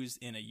used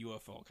in a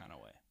UFO kind of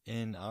way.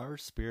 In our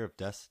Spear of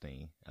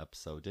Destiny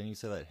episode, didn't you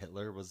say that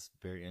Hitler was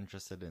very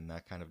interested in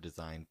that kind of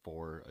design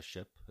for a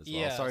ship as well?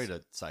 Yes. Sorry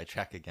to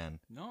sidetrack again.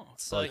 No.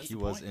 So he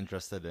was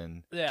interested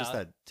in just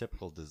that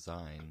typical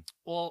design.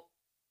 Well,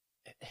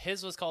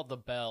 his was called the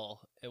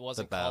Bell. It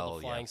wasn't called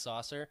the Flying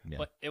Saucer,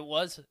 but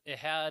it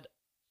had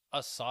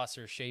a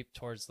saucer shape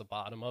towards the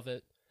bottom of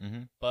it.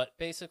 Mm-hmm. But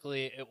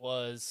basically, it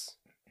was,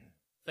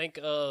 think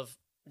of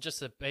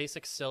just a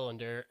basic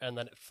cylinder, and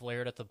then it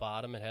flared at the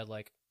bottom. It had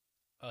like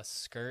a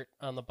skirt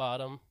on the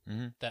bottom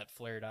that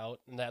flared out,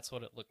 and that's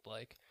what it looked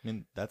like. I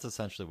mean, that's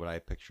essentially what I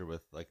picture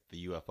with like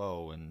the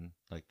UFO and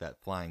like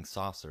that flying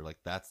saucer. Like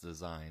that's the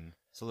design.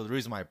 So the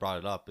reason why I brought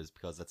it up is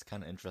because that's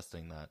kind of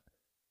interesting that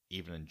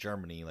even in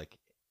Germany, like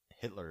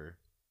Hitler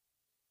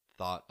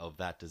thought of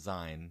that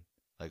design.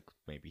 Like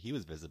maybe he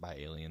was visited by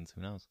aliens.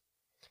 Who knows?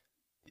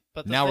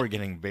 But now we're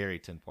getting very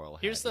tinfoil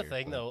hat. Here's the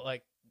thing, though.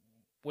 Like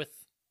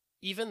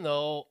even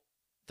though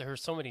there are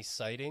so many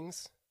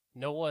sightings,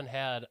 no one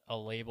had a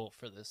label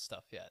for this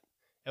stuff yet.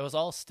 It was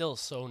all still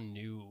so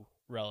new,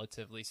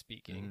 relatively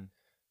speaking.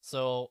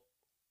 So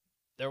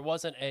there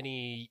wasn't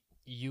any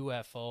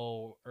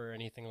UFO or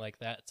anything like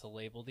that to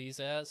label these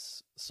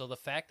as. So the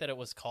fact that it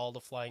was called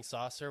a flying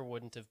saucer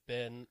would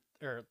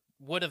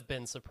have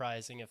been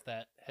surprising if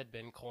that had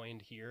been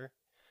coined here.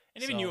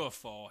 And even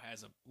UFO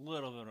has a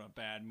little bit of a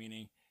bad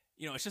meaning.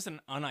 You know, it's just an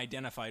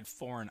unidentified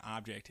foreign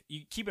object.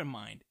 You keep in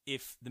mind,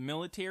 if the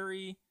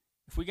military,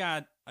 if we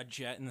got a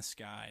jet in the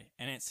sky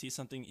and it sees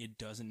something it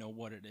doesn't know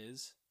what it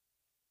is,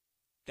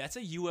 that's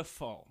a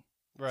UFO.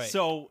 Right.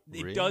 So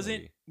it Really?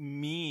 doesn't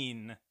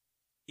mean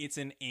it's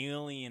an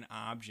alien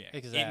object.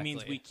 Exactly. It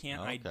means we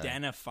can't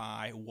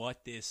identify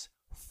what this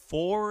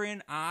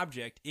foreign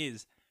object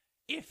is.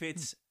 If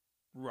it's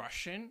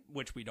Russian,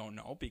 which we don't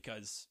know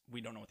because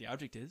we don't know what the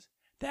object is,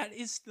 that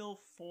is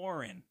still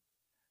foreign.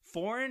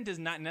 Foreign does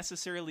not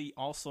necessarily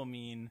also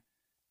mean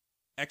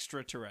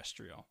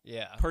extraterrestrial.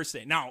 Yeah. Per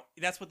se. Now,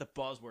 that's what the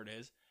buzzword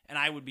is. And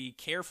I would be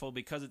careful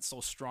because it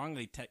so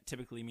strongly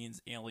typically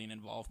means alien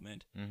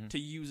involvement to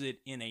use it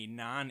in a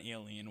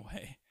non-alien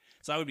way.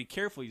 So I would be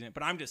careful using it.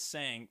 But I'm just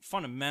saying,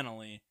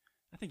 fundamentally,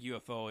 I think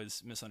UFO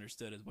is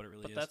misunderstood as what it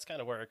really is. But that's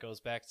kind of where it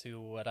goes back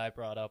to what I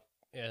brought up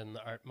in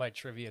my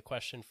trivia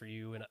question for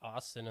you in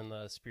Austin in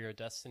the Spear of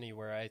Destiny,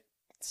 where I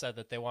said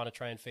that they want to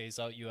try and phase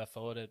out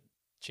UFO to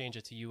change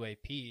it to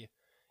UAP,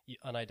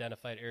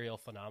 unidentified aerial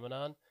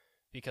phenomenon,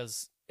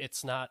 because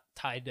it's not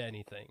tied to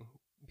anything.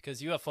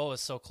 Because UFO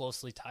is so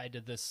closely tied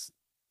to this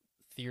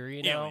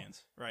theory now.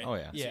 Aliens, right? Oh,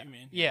 yeah. That's what you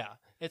mean. Yeah.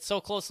 It's so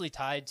closely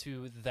tied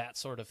to that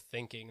sort of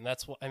thinking. And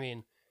that's what, I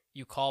mean,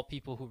 you call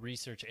people who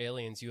research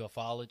aliens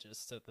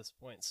ufologists at this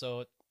point.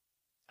 So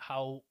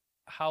how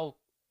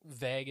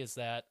vague is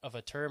that of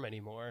a term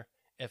anymore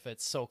if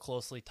it's so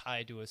closely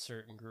tied to a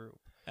certain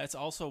group? That's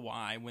also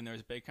why when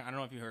there's big, I don't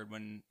know if you heard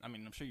when, I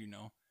mean, I'm sure you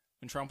know,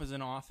 when Trump was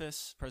in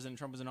office, President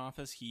Trump was in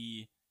office,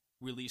 he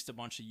released a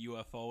bunch of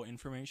UFO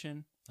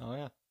information. Oh,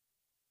 yeah.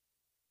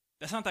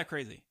 That's not that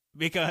crazy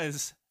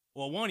because,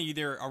 well, one, you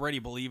either already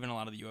believe in a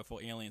lot of the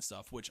UFO alien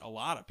stuff, which a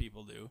lot of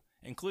people do,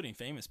 including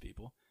famous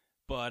people.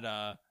 But,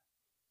 I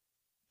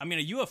mean,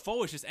 a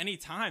UFO is just any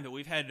time that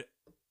we've had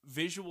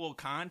visual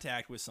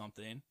contact with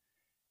something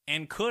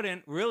and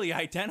couldn't really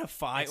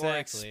identify or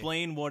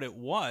explain what it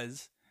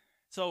was.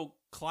 So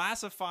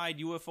classified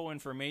UFO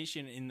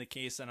information in the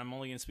case, and I'm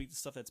only going to speak to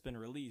stuff that's been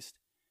released,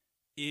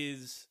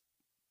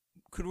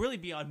 could really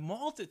be a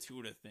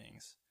multitude of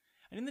things.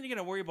 And then you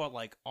got to worry about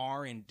like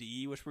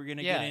R&D, which we're going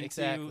to get into.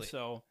 Exactly.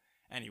 So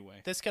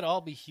anyway, this could all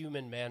be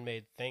human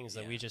man-made things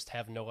that we just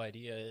have no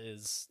idea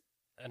is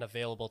an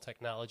available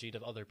technology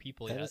to other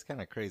people yet. That is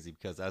kind of crazy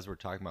because as we're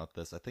talking about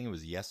this, I think it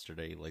was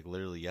yesterday, like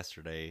literally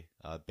yesterday,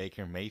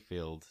 Baker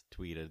Mayfield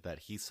tweeted that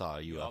he saw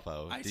a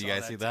UFO. Did you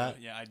guys see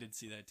that? Yeah, I did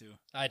see that too.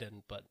 I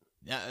didn't, but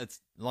yeah,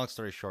 it's long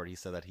story short. He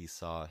said that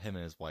him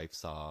and his wife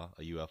saw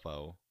a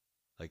UFO,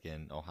 like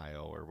in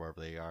Ohio or wherever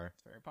they are.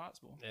 It's very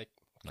possible.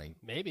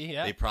 Maybe,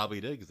 yeah. They probably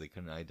did because they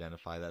couldn't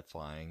identify that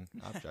flying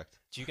object.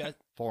 Did you guys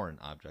foreign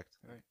object?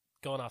 Right.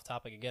 Going off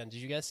topic again, did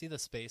you guys see the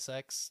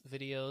SpaceX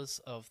videos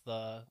of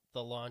the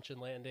launch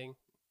and landing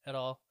at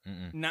all?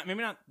 Maybe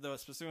not the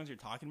specific ones you're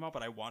talking about,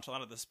 but I watch a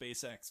lot of the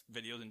SpaceX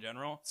videos in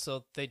general.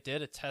 So they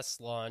did a test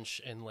launch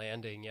and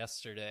landing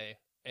yesterday,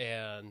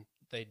 and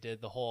they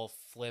did the whole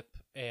flip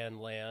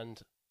and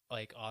land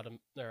like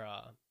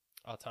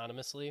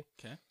autonomously.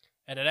 Okay.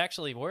 And it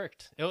actually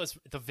worked.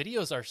 The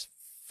videos are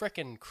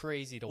freaking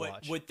crazy to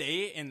watch. Would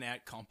they in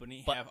that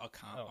company have a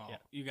yeah.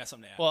 You got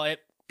something to add? Well,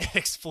 it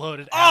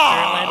exploded after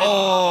it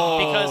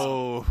landed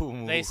because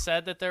they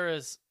said that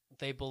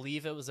they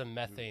believe it was a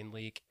methane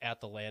leak at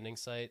the landing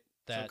site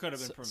that so it could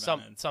have been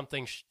prevented.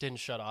 Something didn't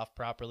shut off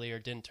properly or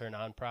didn't turn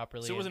on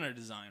properly. So it wasn't a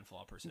design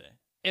flaw per se.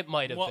 It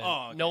might have been.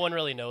 Okay. No one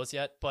really knows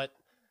yet, but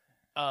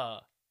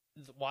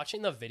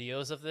watching the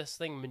videos of this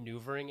thing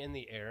maneuvering in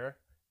the air,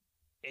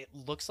 it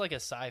looks like a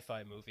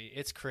sci-fi movie.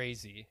 It's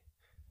crazy.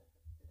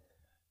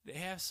 They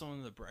have some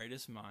of the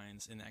brightest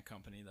minds in that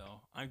company,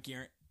 though. I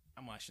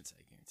shouldn't say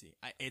guarantee.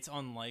 It's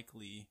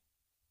unlikely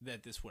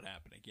that this would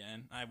happen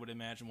again. I would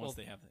imagine once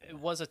they have it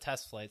was a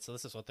test flight, so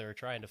this is what they were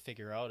trying to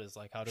figure out is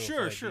like how to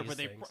sure, avoid but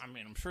these things.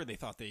 I'm sure they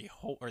thought they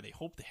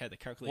hoped they had the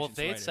calculations.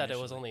 Well, they right said initially.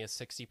 it was only a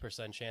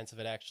 60% chance of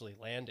it actually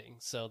landing,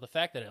 so the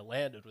fact that it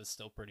landed was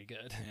still pretty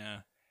good. Yeah,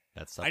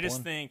 that's. I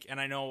just think,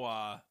 and I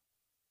know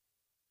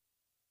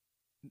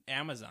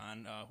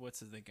Amazon.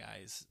 What's the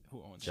guys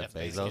who owns Jeff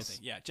Bezos?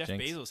 Yeah, Jeff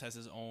Bezos has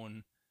his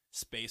own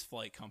space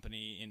flight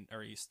company,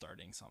 or he's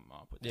starting something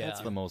up.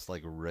 That's the most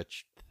like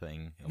rich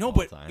thing. No,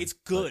 but it's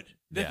good.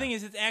 The thing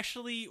is, it's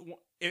actually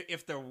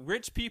if the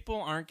rich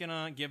people aren't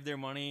gonna give their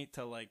money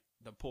to like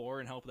the poor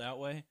and help that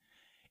way,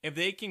 if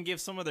they can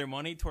give some of their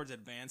money towards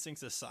advancing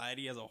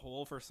society as a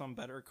whole for some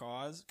better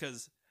cause,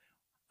 because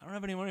I don't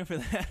have any money for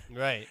that.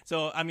 Right.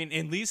 So, I mean,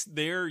 at least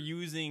they're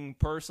using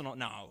personal.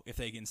 Now, if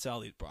they can sell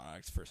these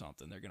products for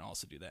something, they're going to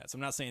also do that. So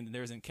I'm not saying that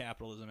there isn't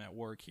capitalism at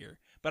work here.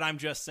 But I'm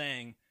just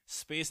saying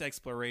space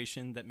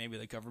exploration that maybe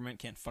the government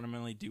can't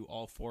fundamentally do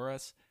all for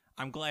us.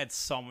 I'm glad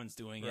someone's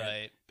doing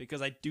it.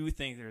 Because I do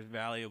think there's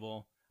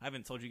valuable. I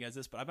haven't told you guys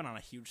this, but I've been on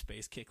a huge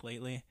space kick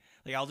lately.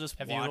 Like I'll just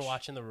Have you been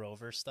watching the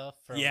rover stuff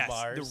from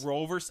Mars? The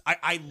rovers.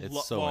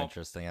 It's so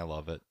interesting. I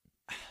love it.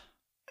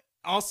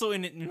 Also,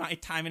 in my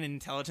time in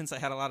intelligence, I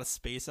had a lot of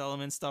space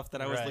element stuff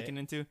that I was looking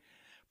into.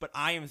 But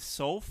I am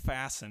so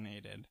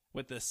fascinated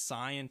with the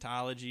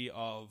Scientology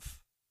of...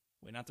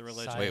 Wait, not the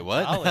religion. Wait,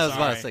 what? I was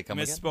about to say, come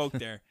again? Misspoke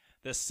there.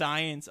 The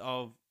science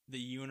of the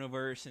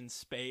universe and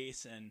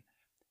space and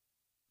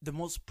the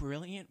most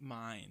brilliant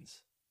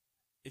minds.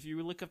 If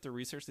you look up the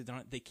research,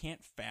 they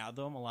can't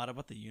fathom a lot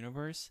about the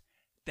universe.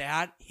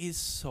 That is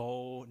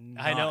so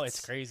nuts. I know,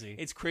 it's crazy.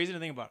 It's crazy to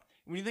think about.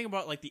 When you think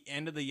about like the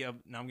end of the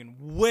now I'm getting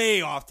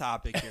way off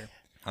topic here.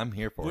 I'm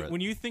here for it.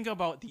 When you think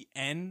about the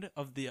end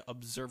of the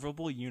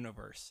observable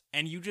universe,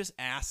 and you just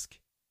ask,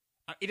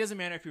 it doesn't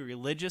matter if you're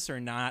religious or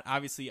not.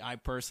 Obviously, I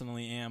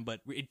personally am, but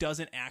it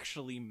doesn't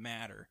actually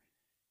matter.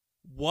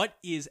 What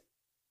is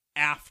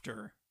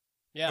after?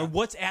 Yeah. Or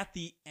what's at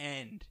the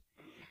end?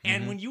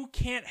 And when you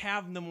can't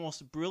have the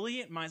most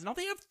brilliant minds, now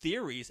they have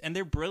theories, and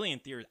they're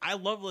brilliant theories. I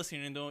love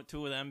listening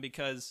to them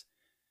because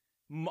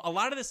a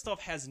lot of this stuff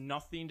has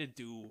nothing to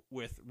do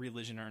with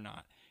religion or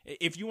not.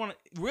 If you want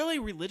to, really,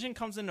 religion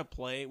comes into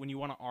play when you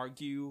want to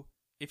argue,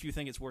 if you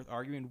think it's worth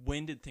arguing,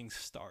 when did things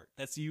start?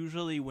 That's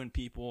usually when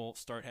people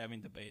start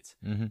having debates.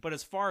 But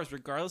as far as,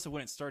 regardless of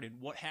when it started,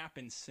 what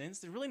happened since,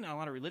 there's really not a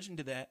lot of religion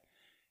to that.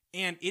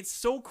 And it's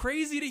so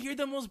crazy to hear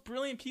the most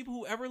brilliant people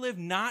who ever lived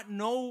not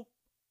know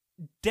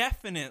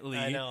definitely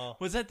I know.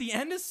 was at the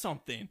end of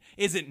something.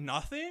 Is it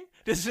nothing?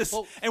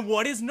 And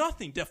what is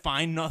nothing?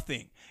 Define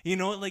nothing. You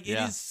know, like it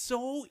is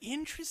so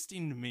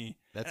interesting to me.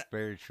 That's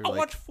very true. I'll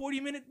watch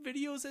 40-minute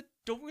videos that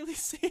don't really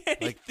say anything.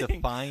 Like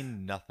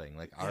define nothing.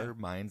 Like our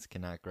minds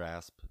cannot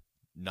grasp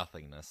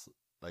nothingness.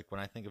 Like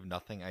when I think of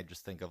nothing, I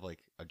just think of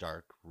like a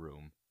dark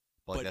room.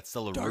 But like, that's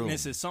still a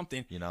darkness room, is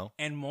something, you know.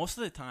 And most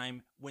of the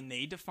time, when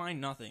they define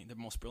nothing, the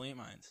most brilliant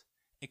minds,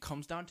 it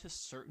comes down to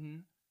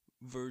certain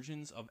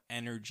versions of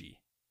energy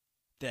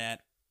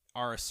that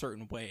are a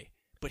certain way.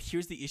 But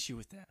here's the issue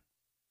with that.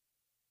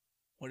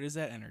 What is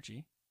that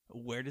energy?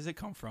 Where does it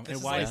come from? This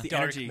and why like does the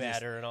dark energy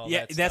matter and all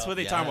that that that's stuff. what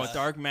they talk about,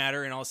 dark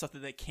matter and all stuff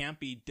that can't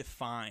be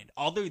defined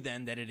other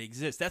than that it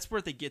exists. That's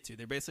where they get to.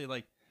 They're basically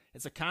like,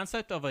 it's a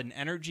concept of an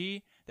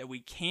energy that we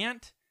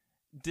can't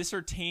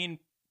discertain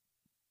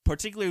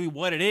particularly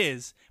what it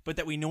is, but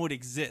that we know it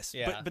exists.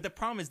 Yeah. But the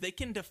problem is they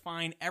can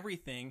define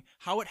everything,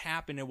 how it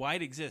happened and why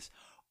it exists,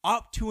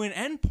 up to an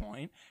end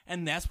point,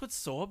 and that's what's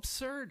so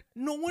absurd.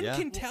 No one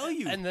can tell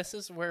you. And this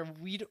is where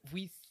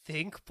we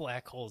think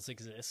black holes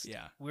exist.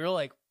 Yeah. We're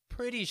like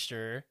pretty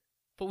sure,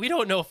 but we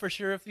don't know for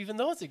sure if even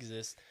those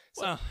exist.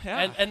 So, Well,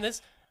 yeah. And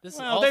this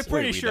well, also, they're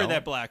pretty we sure don't.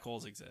 that black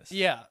holes exist.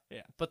 Yeah.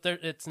 Yeah. But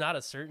it's not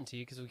a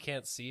certainty because we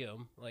can't see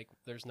them. Like,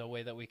 there's no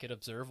way that we could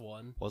observe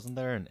one. Wasn't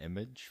there an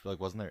image? Like,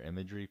 wasn't there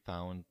imagery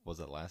found? Was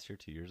it last year,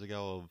 2 years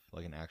ago, of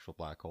like an actual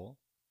black hole?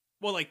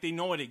 Well, like they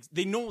know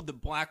they know the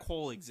black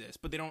hole exists,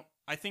 but they don't.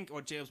 I think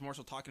what Jay was more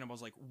so talking about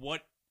was like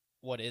what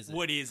is it?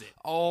 What is it?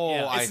 Oh,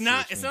 Yeah. I It's see not.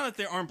 what you It's mean. not that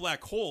there aren't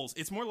black holes.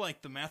 It's more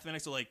like the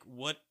mathematics of like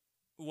what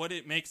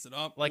it makes it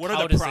up. Like, what how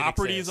are the does it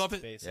properties exist, of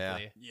it?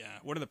 basically? Yeah.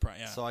 What are the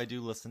yeah? So I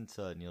do listen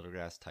to Neil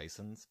deGrasse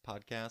Tyson's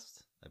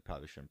podcast. I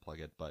probably shouldn't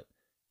plug it, but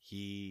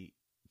he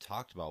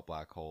talked about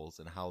black holes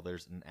and how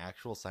there's an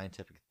actual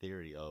scientific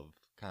theory of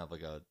kind of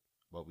like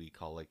what we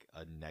call like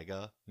a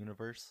nega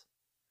universe.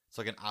 It's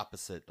like an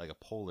opposite, like a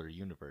polar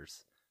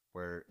universe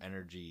where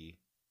energy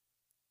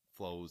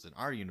flows in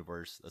our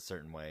universe a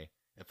certain way.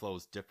 It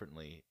flows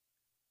differently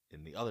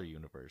in the other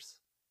universe.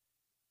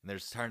 And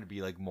there's starting to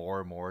be like more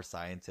and more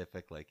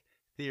scientific like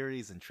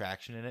theories and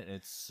traction in it, and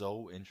it's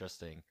so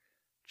interesting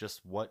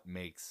just what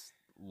makes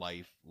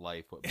life,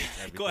 what makes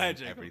everything, Go ahead,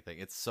 Jake. everything.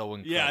 It's so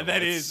incredible. Yeah,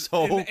 that it's is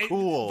so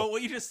cool. But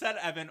what you just said,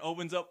 Evan,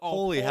 opens up a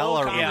Holy whole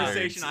hell, are we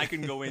conversation nerds. I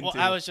can go into. Well,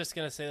 I was just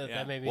going to say that Yeah.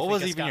 that made me What think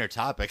was of even Scott. your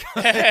topic?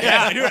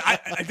 Yeah, dude.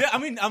 I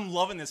mean, I'm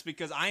loving this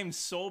because I am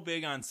so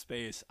big on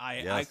space. I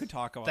Yes. could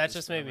talk about That this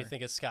just made me forever.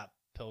 think of Scott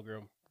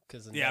Pilgrim.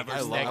 Because Yeah, I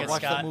Nega watched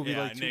Scott. that movie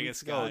Yeah, like 2 Nega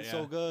weeks ago. Scott, It's yeah.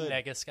 so good.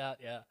 Nega Scott,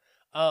 yeah.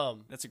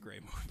 That's a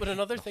great movie. But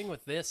another thing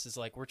with this is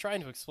like we're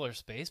trying to explore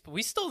space, but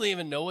we still don't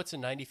even know what's in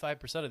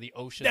 95% of the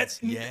oceans.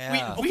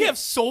 Yeah. We have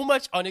so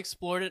much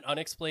unexplored and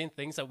unexplained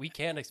things that we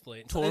can't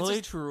explain. So it's Totally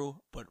just- true,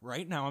 but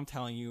right now I'm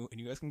telling you, and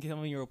you guys can tell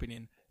me your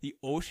opinion, the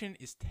ocean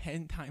is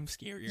 10 times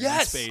scarier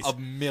Yes! than space. A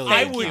million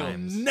I would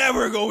times.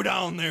 never go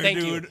down there, Thank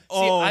dude. you. See,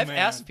 Oh, I've man.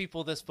 asked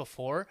people this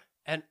before,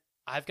 and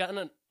I've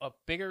gotten a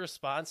bigger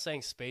response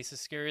saying space is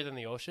scarier than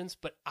the oceans,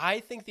 but I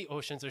think the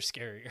oceans are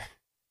scarier.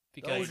 The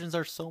Because, oceans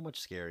are so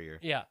much scarier.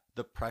 yeah,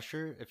 The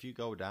pressure, if you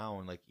go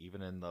down, like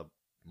even in the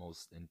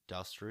most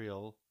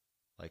industrial,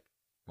 like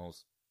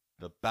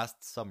the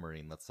best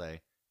submarine, let's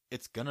say,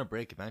 it's gonna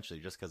break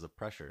eventually just because of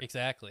pressure.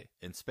 exactly.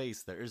 In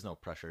space, there is no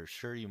pressure.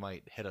 Sure, you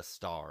might hit a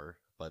star,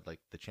 but like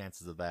the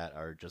chances of that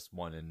are just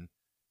one in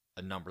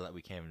a number that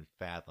we can't even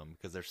fathom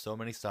because there's so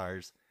many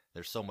stars.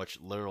 There's so much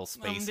literal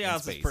space. yeah, in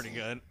this space. is pretty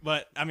good.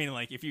 But I mean,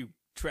 like, if you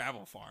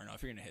travel far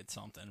enough, you're gonna hit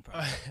something.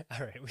 Probably. All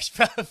right, we should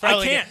probably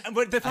I can't.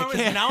 But the problem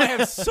is can't. now I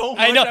have so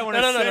much I know. I want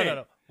to No. say.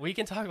 No. We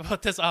can talk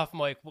about this off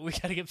mic, but we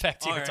got to get back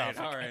to your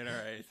topic. All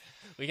right.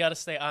 We got to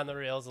stay on the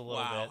rails a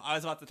little bit. I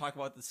was about to talk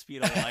about the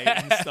speed of light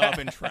and stuff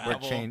and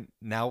travel.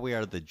 Now we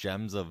are the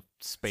gems of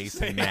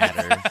space and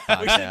matter.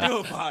 We should do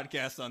a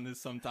podcast on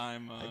this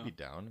sometime. I'd be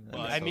down.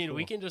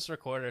 We can just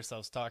record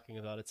ourselves talking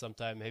about it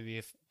sometime. Maybe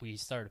if we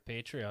start a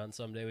Patreon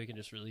someday, we can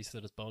just release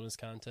it as bonus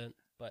content.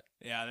 But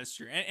yeah, that's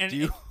true. And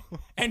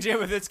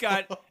Jim, if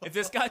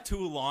this got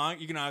too long,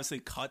 you can obviously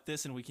cut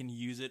this and we can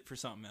use it for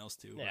something else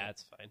too. Yeah,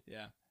 it's fine.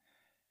 Yeah.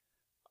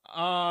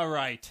 All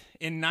right.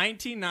 In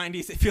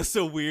 1990s, it feels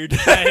so weird.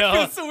 I know. It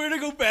feels so weird to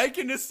go back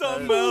into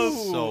something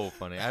else. So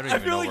funny. I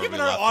feel like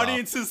even our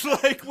audience is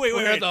like,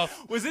 wait.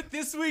 Was it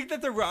this week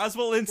that the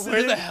Roswell Incident?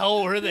 Where the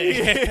hell were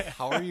they?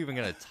 How are you even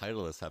going to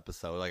title this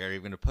episode? Like, are you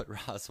going to put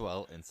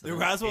Roswell Incident? The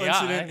Roswell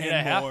Incident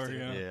and more.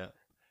 Yeah.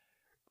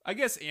 I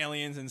guess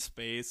aliens in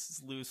space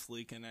is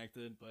loosely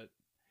connected, but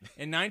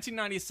in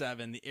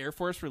 1997, the Air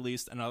Force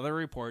released another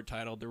report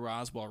titled The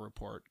Roswell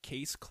Report,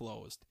 Case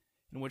Closed,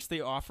 in which they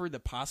offered the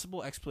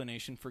possible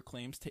explanation for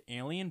claims to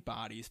alien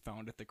bodies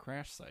found at the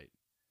crash site.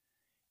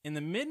 In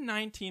the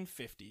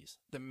mid-1950s,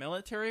 the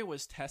military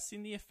was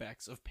testing the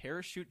effects of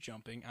parachute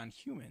jumping on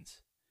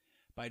humans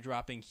by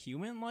dropping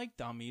human-like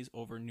dummies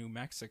over New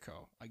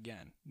Mexico.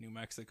 Again, New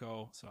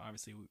Mexico, so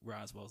obviously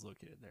Roswell is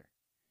located there.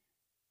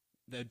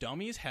 The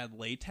dummies had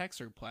latex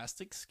or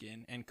plastic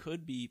skin and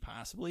could be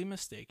possibly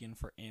mistaken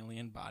for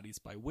alien bodies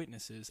by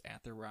witnesses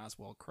at the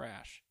Roswell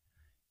crash.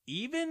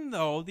 Even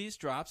though these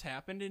drops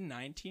happened in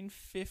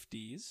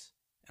 1950s,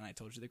 and I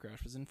told you the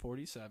crash was in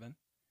 47,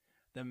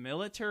 the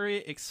military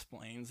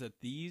explains that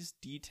these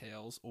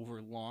details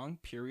over long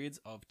periods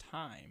of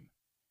time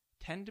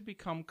tend to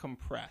become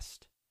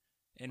compressed,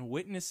 and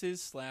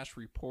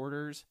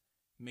witnesses/reporters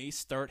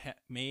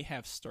may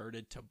have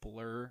started to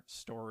blur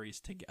stories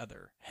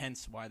together,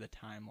 hence why the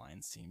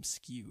timeline seems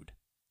skewed.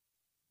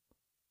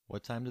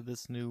 What time did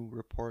this new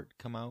report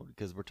come out?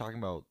 Because we're talking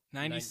about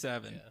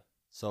 97. Yeah.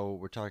 So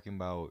we're talking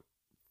about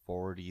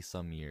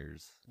 40-some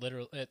years.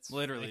 It's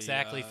literally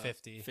exactly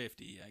 50.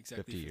 50, yeah,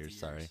 exactly 50 years,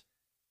 sorry.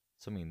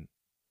 So, I mean,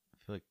 I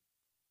feel like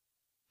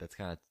that's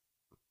kind of...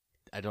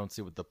 I don't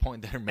see what the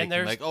point they're making.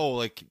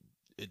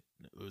 It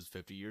was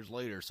 50 years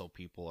later, so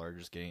people are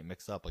just getting it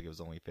mixed up. Like, it was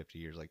only 50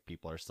 years. Like,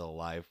 people are still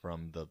alive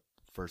from the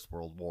First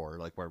World War.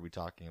 Like, what are we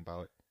talking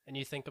about? And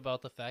you think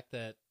about the fact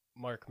that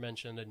Mark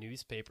mentioned a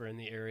newspaper in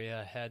the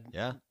area had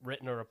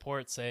written a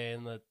report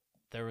saying that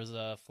there was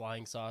a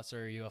flying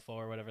saucer, UFO,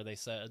 or whatever they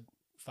said,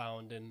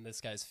 found in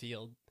this guy's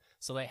field.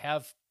 So they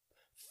have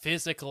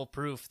physical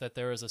proof that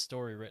there was a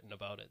story written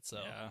about it. So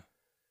yeah.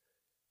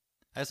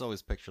 I just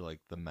always picture,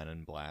 like, the Men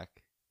in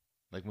Black,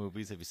 like,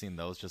 movies. Have you seen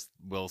those? Just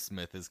Will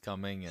Smith is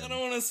coming. And... I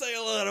don't want to say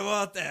a lot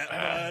about that,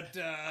 but...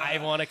 I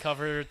want to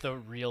cover the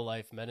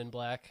real-life Men in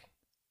Black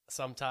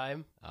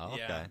sometime. Oh,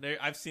 okay. Yeah,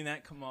 I've seen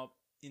that come up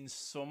in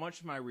so much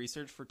of my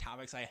research for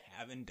topics I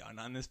haven't done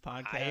on this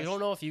podcast. I don't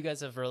know if you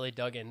guys have really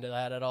dug into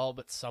that at all,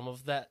 but some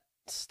of that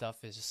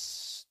stuff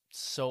is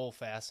so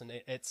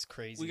fascinating. It's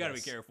crazy. We got to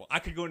be careful.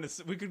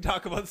 We could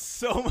talk about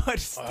so much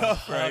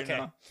stuff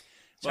now.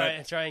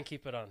 Try and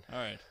keep it on. All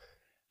right.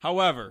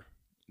 However,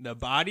 the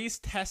bodies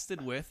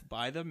tested with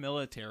by the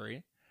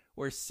military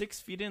were 6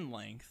 feet in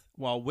length,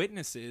 while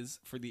witnesses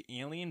for the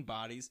alien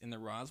bodies in the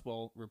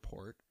Roswell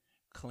report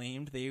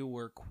claimed they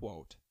were,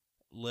 quote,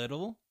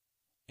 little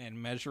and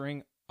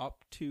measuring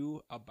up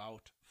to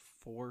about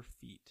 4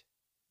 feet.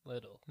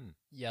 Little.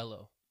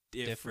 Yellow.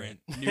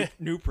 Different.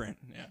 New print.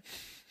 Yeah.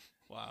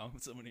 Wow.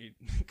 So many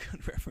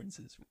good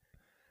references.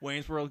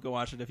 Wayne's World, go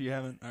watch it if you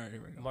haven't. All right,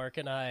 here we go. Mark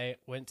and I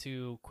went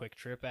to Quick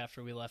Trip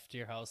after we left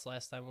your house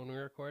last time when we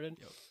recorded.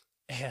 Yep.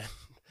 And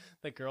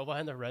the girl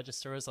behind the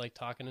register was like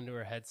talking into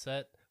her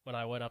headset when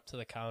I went up to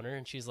the counter,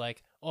 and she's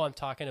like, "Oh, I'm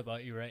talking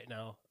about you right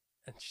now."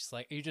 And she's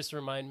like, "You just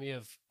remind me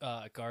of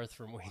Garth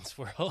from Wayne's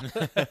World."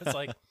 It's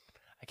like,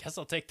 I guess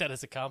I'll take that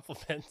as a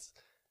compliment.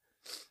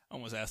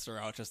 Almost asked her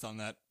out just on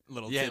that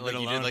little yeah, tidbit like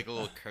you alone. did like a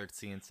little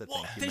curtsy and said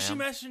thank you, then ma'am. she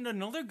mentioned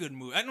another good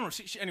movie. I don't know.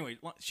 Anyway,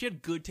 she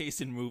had good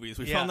taste in movies.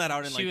 We found that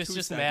out in like 2 seconds. She was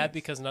just mad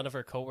because none of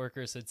her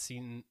coworkers had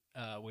seen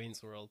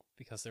Wayne's World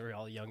because they were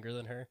all younger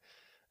than her.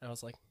 And I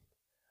was like,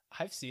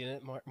 I've seen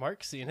it.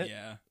 Mark's seen it.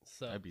 Yeah.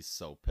 So I'd be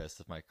so pissed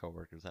if my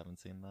coworkers haven't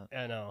seen that.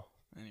 I know.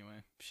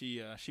 Anyway,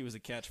 she was a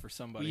catch for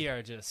somebody. We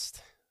are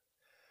just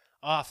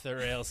off the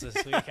rails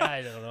this week.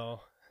 I don't know.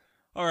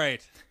 All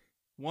right.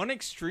 One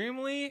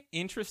extremely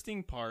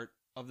interesting part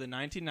of the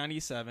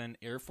 1997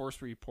 Air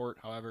Force report,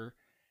 however,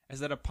 is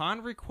that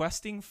upon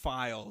requesting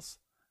files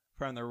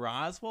from the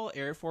Roswell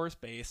Air Force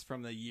Base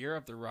from the year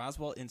of the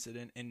Roswell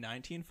Incident in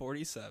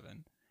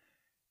 1947,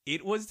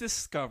 it was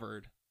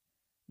discovered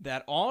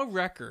that all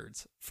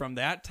records from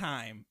that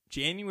time,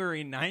 January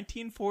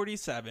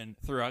 1947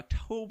 through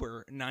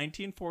October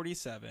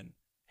 1947,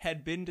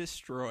 had been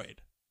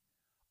destroyed.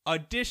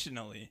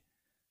 Additionally,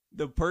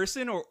 the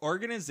person or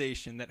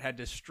organization that had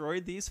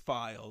destroyed these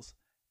files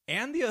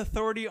and the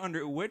authority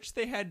under which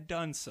they had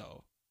done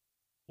so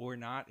were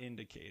not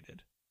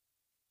indicated.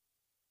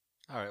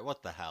 All right,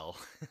 what the hell?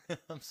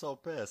 I'm so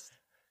pissed.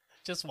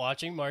 Just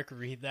watching Mark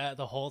read that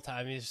the whole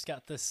time, he's just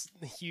got this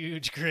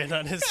huge grin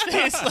on his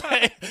face,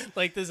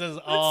 like this is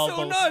all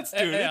so nuts,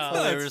 dude. Yeah. It's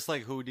Well, they nuts. were just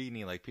like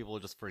Houdini, like people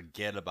just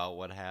forget about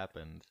what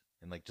happened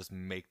and like just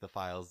make the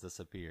files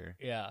disappear.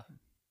 Yeah.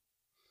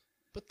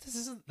 But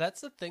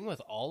that's the thing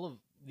with all of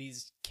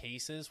these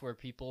cases where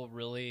people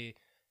really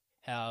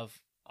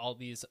have all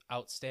these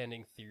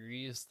outstanding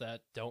theories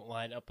that don't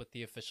line up with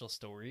the official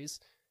stories.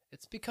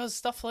 It's because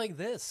stuff like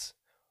this,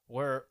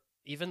 where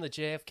even the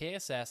JFK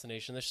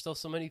assassination, there's still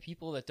so many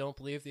people that don't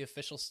believe the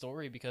official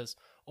story because,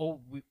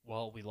 we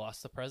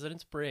lost the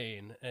president's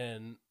brain.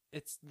 And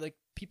it's like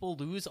people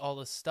lose all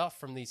this stuff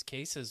from these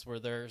cases where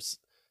there's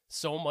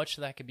so much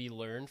that could be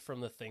learned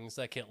from the things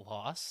that get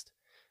lost.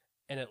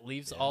 And it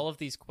leaves all of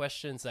these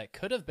questions that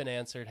could have been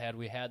answered had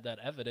we had that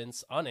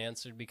evidence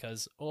unanswered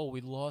because,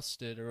 we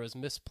lost it or it was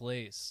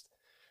misplaced.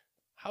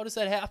 How does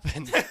that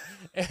happen?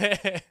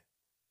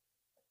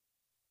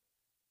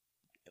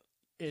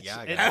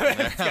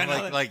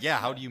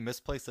 How do you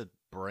misplace a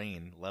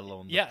brain, let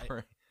alone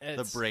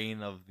the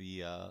brain of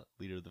the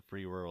leader of the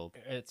free world?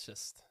 It's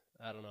just,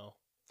 I don't know.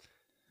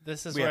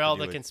 This is We where have to all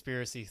do the it.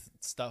 conspiracy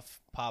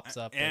stuff pops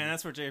up. And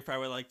that's where Jay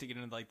probably would like to get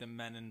into like the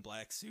men in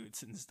black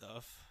suits and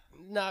stuff.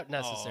 Not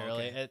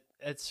necessarily. okay.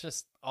 It's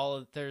just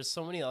there's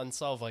so many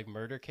unsolved like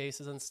murder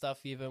cases and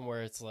stuff even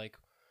where it's like,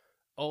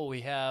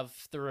 we have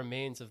the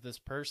remains of this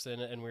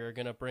person and we were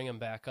going to bring him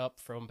back up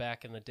from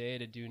back in the day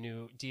to do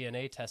new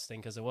DNA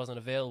testing because it wasn't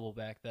available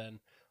back then.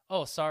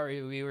 Oh,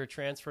 sorry, we were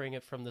transferring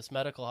it from this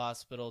medical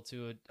hospital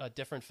to a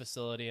different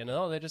facility and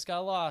they just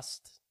got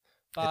lost.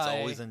 Bye. It's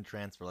always in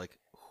transfer. Like,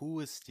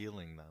 who is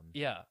stealing them?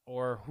 Yeah,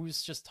 or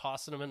who's just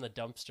tossing them in the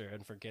dumpster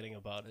and forgetting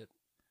about it.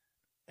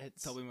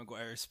 It's Tobey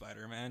Maguire's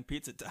Spider-Man.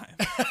 Pizza time.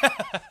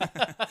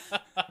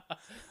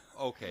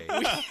 Okay.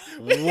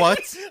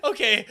 What?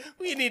 Okay,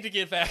 we need to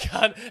get back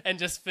on and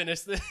just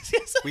finish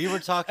this. We were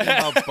talking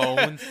about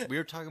bones. We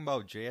were talking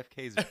about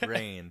JFK's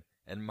brain.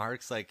 And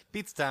Mark's like,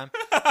 pizza time.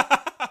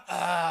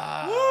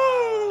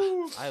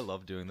 I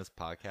love doing this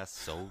podcast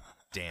so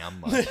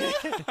damn much.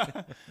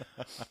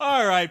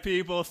 All right,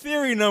 people.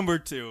 Theory number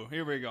 2.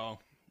 Here we go.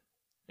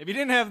 If you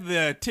didn't have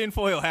the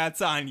tinfoil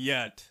hats on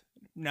yet,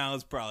 now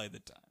is probably the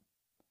time.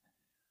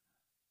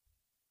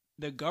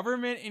 The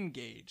government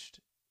engaged,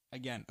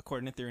 again,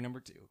 according to theory number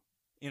 2,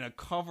 in a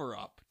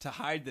cover-up to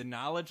hide the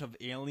knowledge of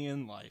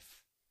alien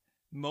life.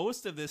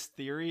 Most of this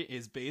theory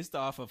is based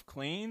off of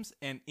claims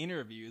and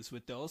interviews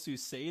with those who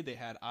say they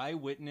had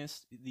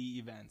eyewitnessed the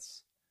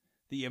events.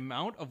 The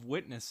amount of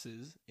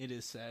witnesses, it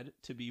is said,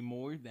 to be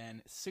more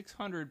than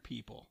 600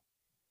 people,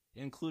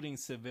 including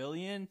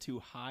civilian to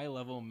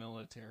high-level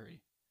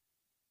military.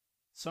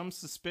 Some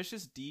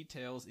suspicious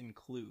details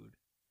include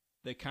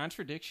the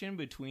contradiction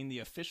between the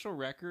official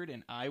record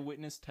and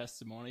eyewitness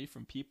testimony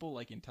from people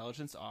like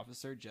intelligence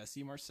officer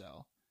Jesse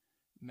Marcel.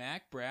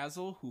 Mac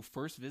Brazel, who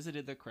first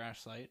visited the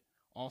crash site,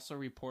 also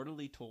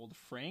reportedly told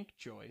Frank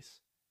Joyce,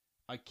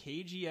 a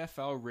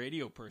KGFL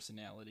radio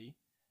personality,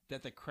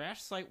 that the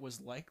crash site was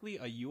likely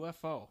a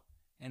UFO,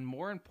 and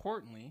more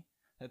importantly,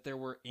 that there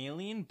were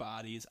alien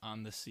bodies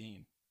on the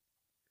scene.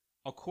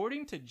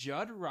 According to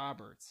Judd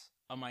Roberts,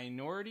 a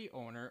minority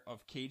owner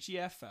of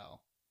KGFL,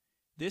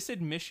 this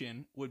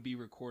admission would be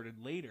recorded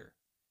later,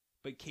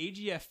 but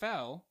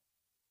KGFL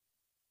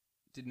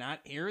did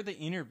not air the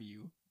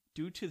interview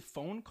due to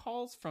phone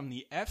calls from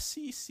the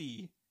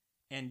FCC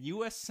and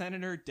U.S.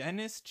 Senator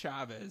Dennis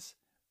Chavez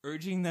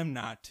urging them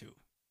not to.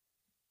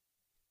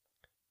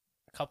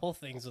 A couple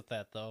things with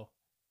that, though,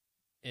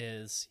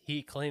 is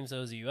he claims it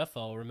was a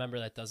UFO. Remember,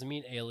 that doesn't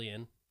mean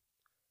alien.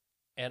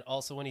 And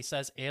also, when he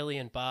says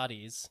alien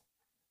bodies,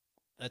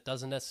 that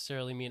doesn't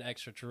necessarily mean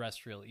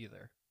extraterrestrial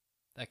either.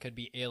 That could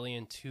be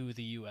alien to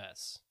the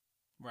U.S.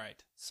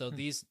 Right. So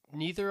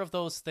neither of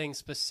those things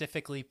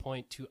specifically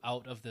point to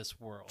out of this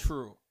world.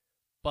 True.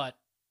 But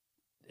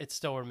it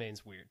still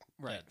remains weird.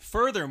 Right.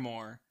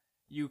 Furthermore,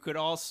 you could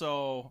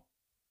also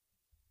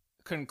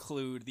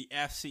conclude the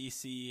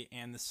FCC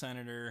and the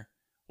senator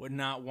would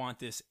not want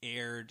this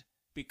aired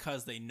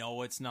because they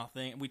know it's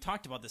nothing. We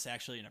talked about this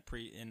actually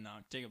in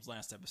Jacob's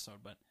last episode,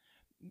 but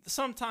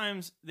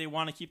sometimes they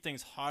want to keep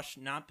things hush,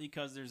 not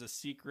because there's a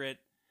secret,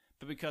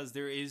 but because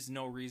there is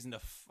no reason to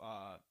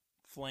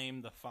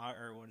flame the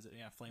fire. Or what is it?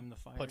 Yeah, flame the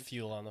fire. Put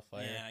fuel on the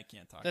fire. Yeah, I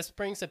can't talk. This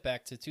brings it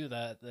back to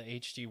the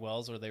H.G.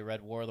 Wells where they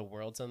read War of the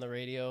Worlds on the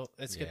radio.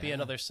 This could be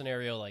another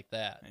scenario like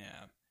that.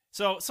 Yeah.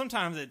 So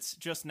sometimes it's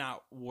just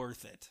not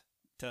worth it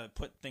to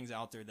put things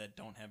out there that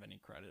don't have any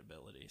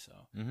credibility. So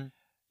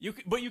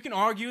but you can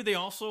argue they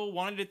also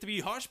wanted it to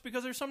be hushed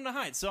because there's something to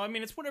hide. So I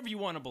mean, it's whatever you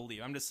want to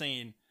believe. I'm just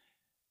saying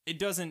it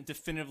doesn't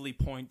definitively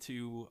point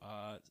to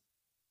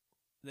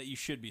that you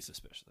should be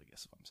suspicious, I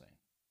guess is what I'm saying.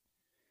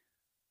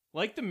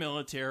 Like the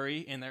military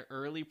in their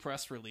early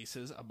press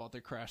releases about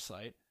the crash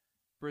site,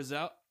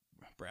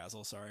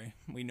 Brazel, sorry.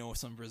 We know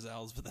some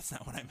Brazils, but that's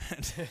not what I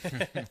meant.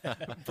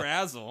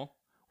 Brazel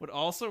would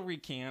also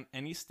recant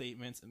any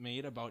statements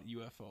made about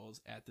UFOs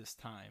at this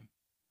time.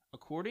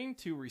 According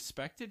to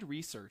respected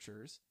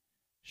researchers,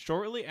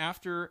 shortly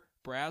after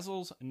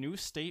Brazel's new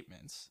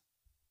statements,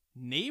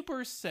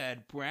 neighbors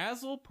said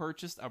Brazel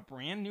purchased a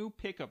brand new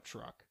pickup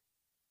truck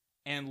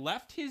and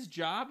left his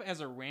job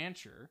as a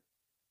rancher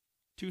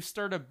to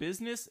start a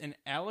business in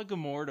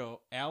Alamogordo,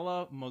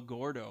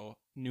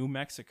 New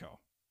Mexico.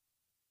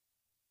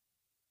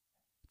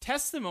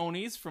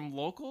 Testimonies from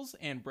locals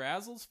and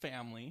Brazel's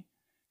family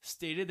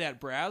stated that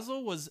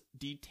Brazel was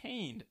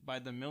detained by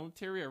the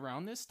military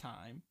around this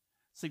time,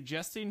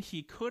 suggesting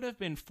he could have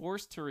been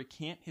forced to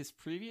recant his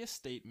previous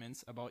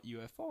statements about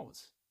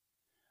UFOs.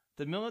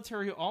 The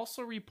military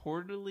also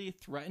reportedly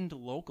threatened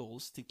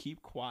locals to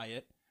keep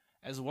quiet,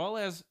 as well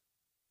as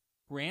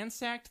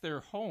ransacked their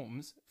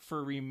homes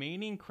for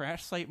remaining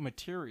crash site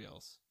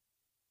materials.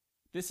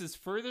 This is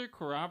further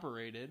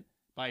corroborated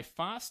by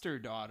foster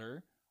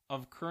daughter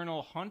of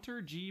Colonel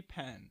Hunter G.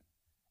 Penn,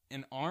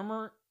 an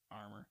Army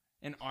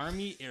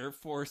Air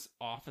Force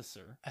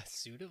officer. A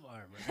suit of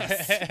armor.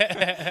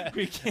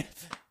 We can't.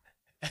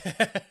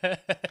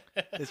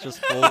 It's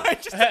just full.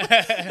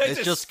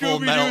 It's just Full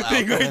Metal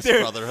Alchemist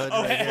Brotherhood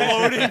right here.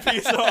 Floating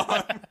piece of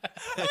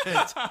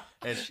armor.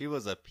 And she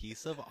was a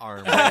piece of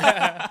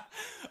armor.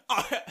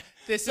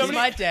 This is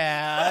my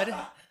dad.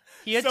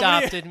 He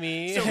adopted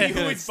me. Somebody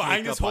who was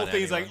buying this whole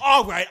thing is like,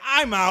 all right,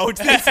 I'm out.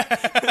 This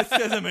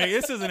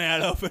doesn't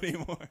add up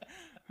anymore.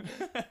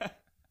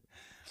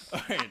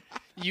 All right.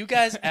 You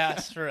guys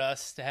asked for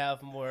us to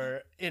have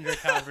more inner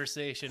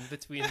conversation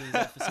between these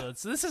episodes,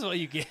 so this is what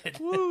you get.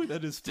 Woo,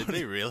 that is funny. Did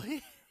they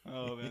really?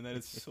 Oh, man, that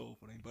is so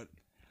funny. But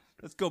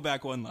let's go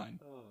back one line.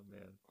 Oh,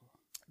 man.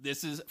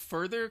 This is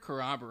further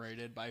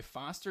corroborated by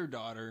foster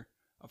daughter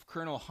of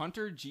Colonel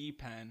Hunter G.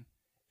 Penn,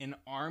 an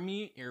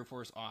Army Air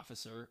Force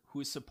officer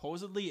who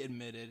supposedly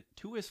admitted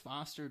to his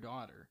foster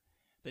daughter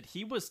that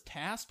he was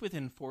tasked with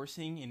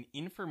enforcing an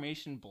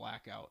information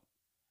blackout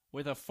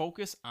with a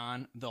focus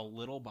on the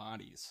little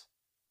bodies.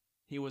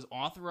 He was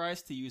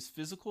authorized to use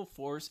physical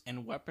force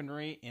and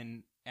weaponry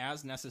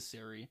as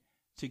necessary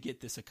to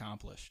get this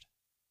accomplished.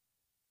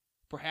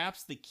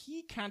 Perhaps the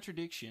key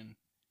contradiction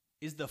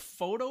is the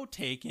photo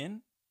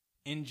taken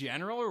in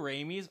General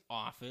Ramey's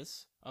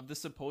office of the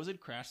supposed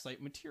crash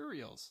site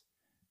materials.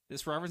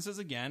 This references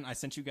again, I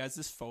sent you guys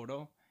this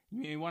photo.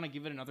 You may want to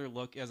give it another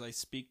look as I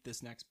speak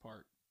this next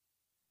part.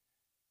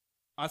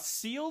 A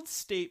sealed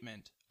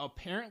statement,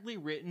 apparently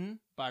written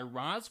by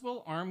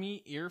Roswell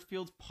Army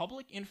Airfield's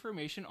Public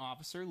Information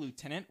Officer,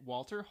 Lieutenant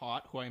Walter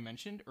Haut, who I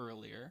mentioned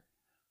earlier.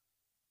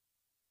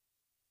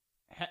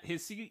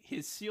 His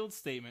sealed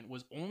statement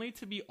was only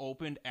to be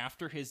opened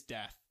after his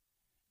death.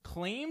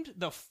 Claimed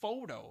the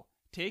photo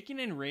taken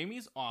in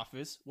Ramey's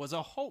office was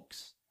a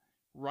hoax,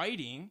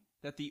 writing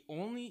that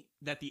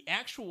the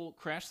actual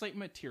crash site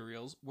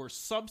materials were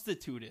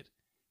substituted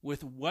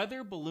with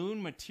weather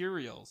balloon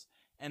materials,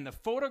 and the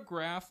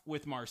photograph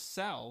with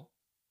Marcel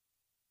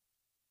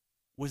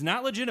was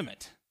not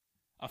legitimate,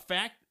 a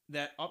fact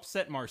that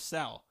upset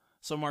Marcel.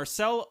 So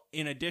Marcel,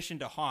 in addition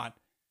to Haut,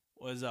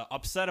 was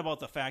upset about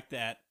the fact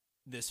that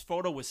this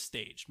photo was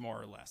staged, more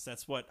or less.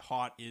 That's what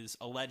Haut is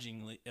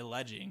alleging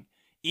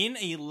in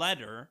a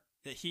letter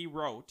that he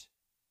wrote,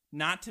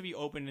 not to be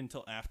opened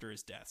until after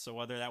his death. So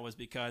whether that was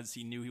because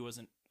he knew he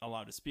wasn't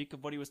allowed to speak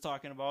of what he was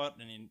talking about,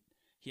 and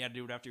he had to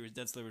do it after he was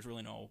dead, so there was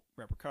really no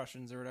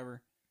repercussions or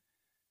whatever.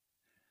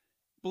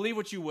 Believe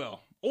what you will.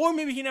 Or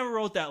maybe he never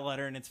wrote that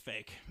letter and it's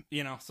fake.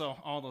 So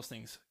all those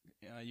things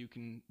you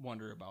can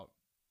wonder about.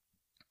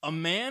 A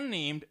man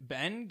named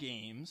Ben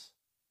Games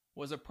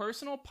was a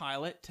personal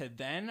pilot to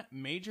then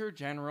Major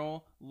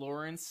General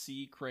Lawrence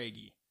C.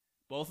 Craigie.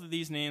 Both of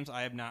these names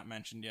I have not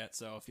mentioned yet,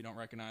 so if you don't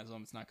recognize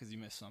them, it's not because you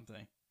missed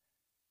something.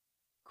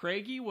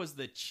 Craigie was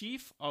the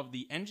chief of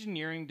the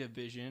engineering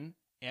division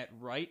at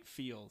Wright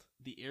Field,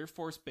 the Air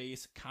Force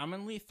base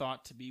commonly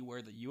thought to be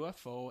where the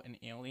UFO and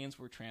aliens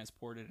were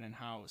transported and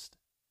housed.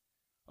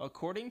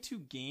 According to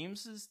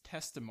Games's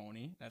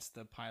testimony, that's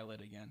the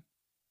pilot again,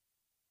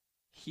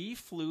 he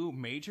flew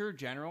Major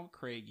General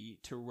Craigie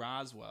to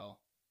Roswell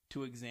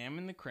to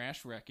examine the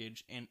crash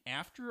wreckage, and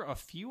after a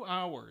few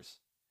hours,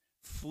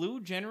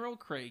 flew General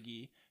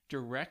Craigie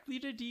directly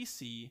to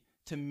D.C.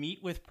 to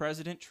meet with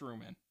President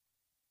Truman.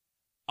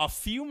 A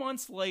few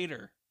months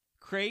later,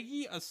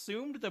 Craigie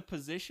assumed the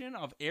position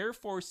of Air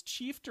Force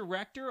Chief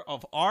Director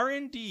of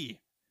R&D,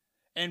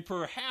 and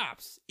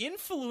perhaps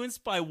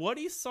influenced by what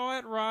he saw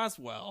at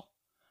Roswell,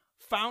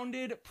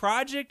 founded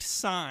Project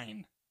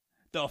Sign,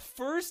 the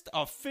first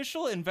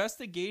official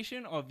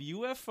investigation of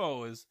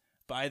UFOs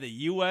by the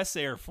U.S.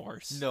 Air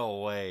Force. No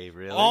way,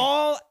 really?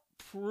 All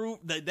proof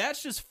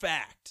that's just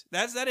fact.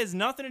 That has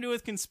nothing to do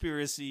with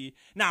conspiracy.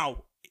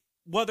 Now,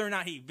 whether or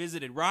not he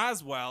visited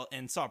Roswell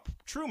and saw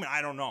Truman,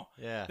 I don't know.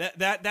 Yeah.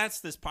 That's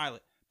this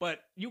pilot.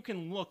 But you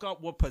can look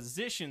up what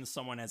positions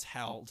someone has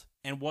held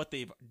and what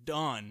they've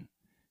done.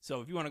 So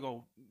if you want to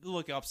go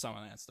look up some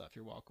of that stuff,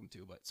 you're welcome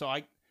to. But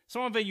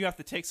some of it you have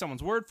to take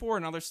someone's word for,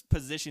 and other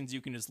positions you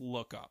can just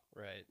look up.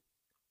 Right.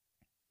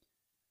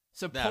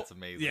 So that's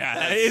amazing.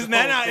 Yeah, isn't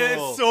that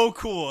cool? It's so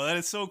cool. That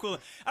is so cool.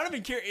 I don't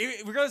even care,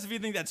 regardless if you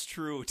think that's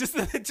true. Just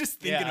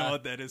thinking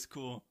about that is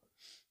cool.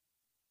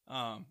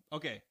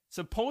 Okay.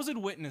 Supposed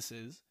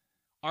witnesses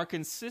are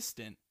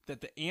consistent that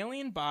the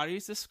alien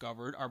bodies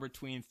discovered are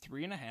between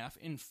 3.5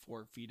 and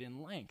 4 feet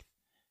in length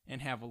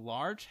and have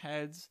large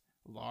heads,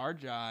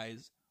 large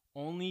eyes,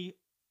 only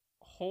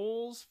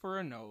holes for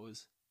a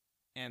nose,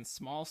 and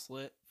small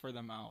slit for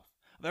the mouth.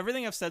 Of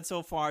everything I've said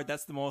so far,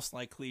 that's the most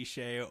like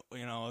cliche,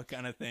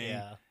 kind of thing.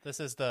 Yeah, this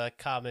is the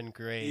common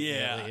grade.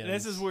 Yeah,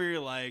 aliens. this is where you're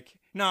like,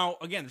 now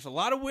again, there's a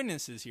lot of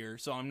witnesses here,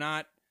 so I'm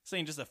not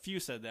saying just a few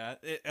said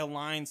that. It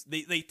aligns.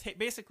 They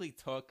basically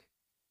took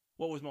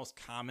what was most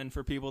common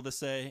for people to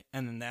say,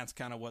 and then that's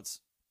kind of what's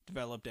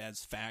developed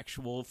as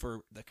factual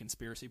for the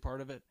conspiracy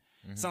part of it.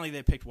 Mm-hmm. It's not like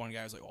they picked one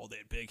guy who's like, oh, they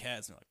had big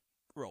heads, and they're like,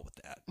 roll with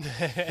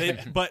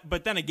that.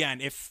 But then again,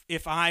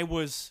 if I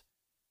was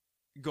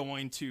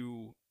going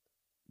to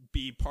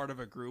be part of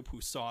a group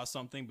who saw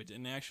something but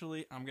didn't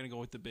actually, I'm gonna go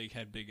with the big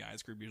head, big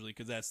eyes group usually,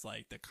 because that's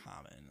like the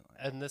common.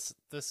 And this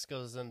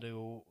goes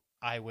into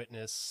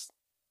eyewitness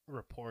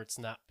reports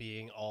not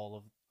being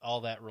all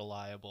that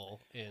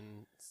reliable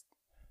in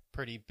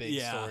pretty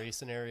big story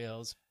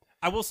scenarios.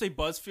 I will say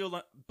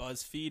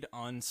BuzzFeed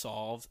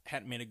Unsolved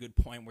had made a good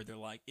point where they're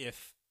like,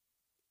 if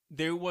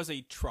there was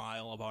a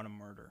trial about a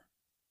murder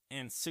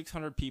and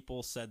 600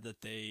 people said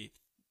that they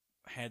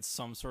had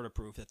some sort of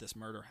proof that this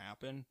murder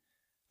happened,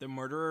 the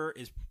murderer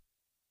is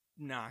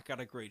not got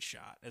a great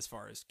shot as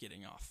far as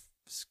getting off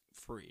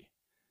free.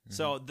 Mm-hmm.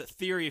 So the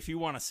theory, if you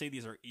want to say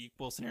these are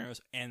equal scenarios,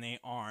 and they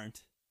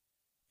aren't,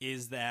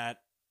 is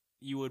that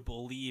you would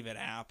believe it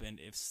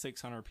happened if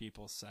 600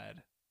 people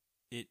said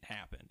it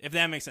happened. If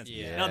that makes sense.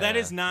 Yeah. Now, that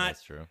is not...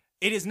 That's true.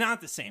 It is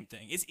not the same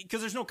thing. It's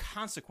because there's no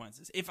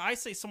consequences. If I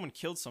say someone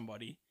killed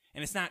somebody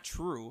and it's not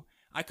true,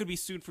 I could be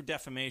sued for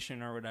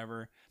defamation or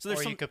whatever. So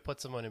there's you could put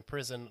someone in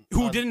prison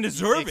who didn't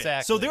deserve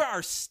it. So there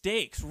are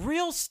stakes,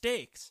 real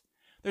stakes.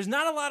 There's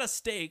not a lot of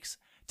stakes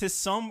to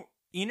some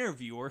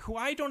interviewer who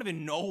I don't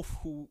even know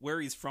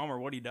where he's from or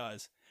what he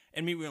does,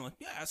 and me being like,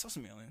 yeah, I saw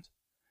some aliens.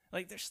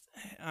 Like, there's,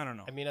 I don't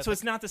know. I mean, so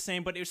it's not the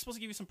same, but it was supposed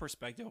to give you some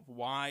perspective of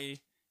why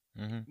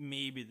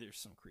maybe there's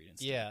some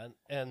credence. Yeah,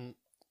 and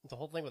the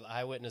whole thing with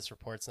eyewitness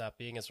reports not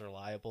being as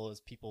reliable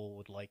as people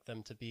would like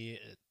them to be.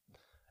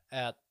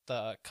 At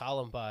the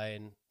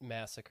Columbine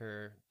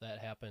massacre that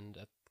happened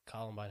at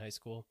Columbine High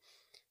School,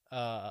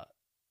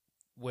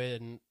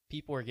 when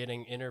people were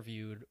getting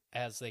interviewed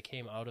as they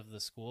came out of the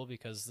school,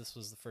 because this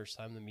was the first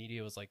time the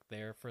media was like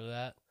there for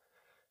that,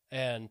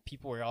 and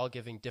people were all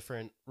giving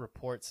different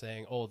reports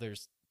saying, oh,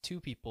 there's 2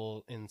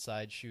 people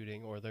inside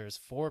shooting, or there's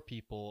 4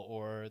 people,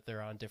 or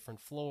they're on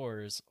different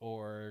floors,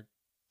 or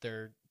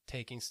they're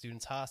taking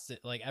students hostage.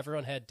 Like,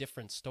 everyone had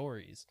different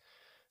stories.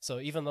 So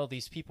even though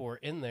these people were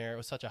in there, it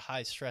was such a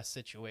high-stress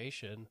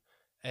situation,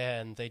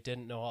 and they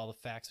didn't know all the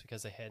facts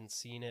because they hadn't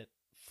seen it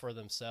for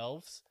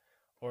themselves,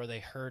 or they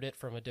heard it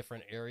from a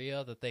different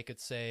area, that they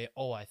could say,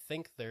 oh, I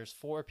think there's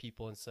 4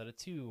 people instead of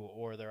 2,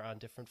 or they're on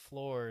different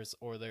floors,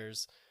 or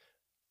there's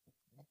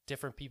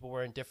different people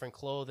wearing different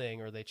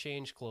clothing, or they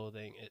change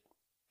clothing.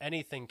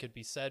 Anything could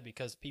be said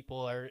because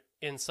people are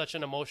in such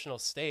an emotional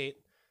state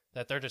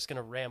that they're just going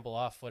to ramble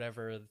off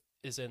whatever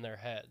is in their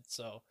head.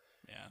 So...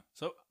 yeah.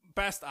 So,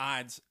 best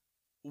odds,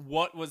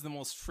 what was the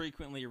most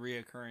frequently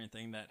reoccurring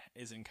thing that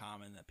is in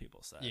common that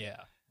people said? Yeah.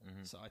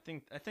 Mm-hmm. So, I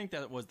think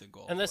that was the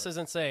goal. And this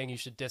isn't saying you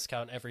should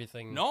discount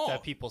everything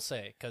that people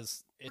say,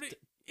 because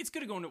it's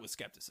good to go into it with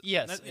skepticism.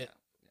 Yes.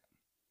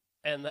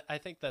 And I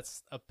think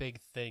that's a big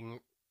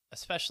thing,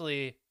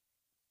 especially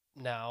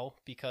now,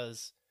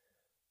 because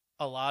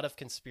a lot of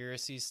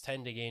conspiracies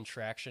tend to gain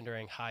traction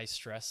during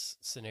high-stress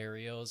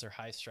scenarios or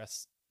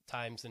high-stress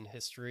times in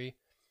history.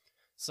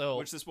 So,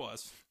 which this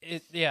was.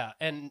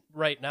 And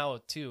right now,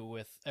 too,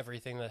 with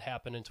everything that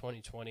happened in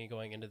 2020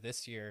 going into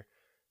this year,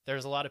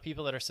 there's a lot of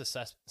people that are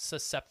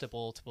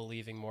susceptible to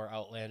believing more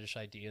outlandish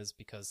ideas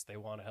because they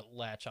want to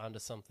latch onto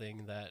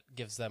something that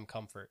gives them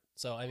comfort.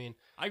 So, I mean...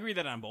 I agree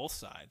that on both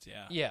sides,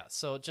 yeah. Yeah,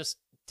 so just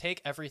take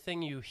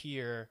everything you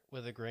hear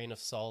with a grain of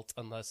salt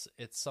unless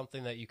it's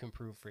something that you can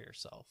prove for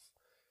yourself.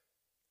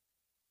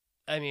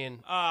 I mean,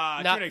 to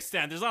an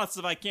extent, there's lots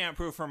of I can't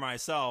prove for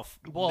myself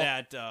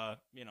that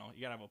you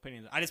gotta have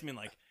opinions. I just mean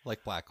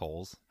like black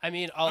holes. I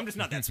mean, I'm just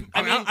not that.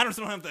 I just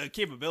don't have the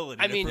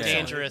capability. I mean,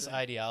 dangerous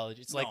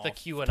ideology. It's like the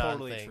QAnon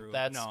totally thing. True.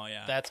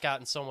 That's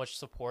gotten so much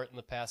support in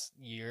the past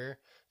year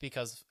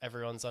because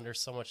everyone's under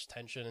so much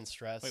tension and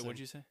stress. Wait, what'd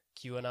you say?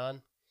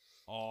 QAnon.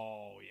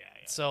 Oh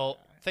yeah. So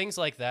things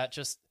like that,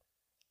 just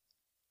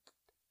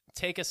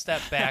take a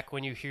step back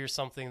when you hear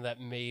something that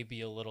may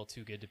be a little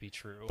too good to be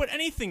true. But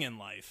anything in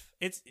life,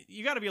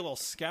 you got to be a little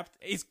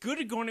It's good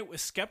to go into it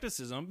with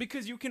skepticism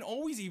because you can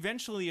always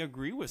eventually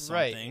agree with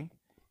something. Right.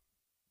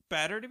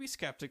 Better to be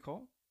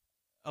skeptical.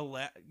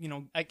 Flush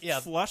things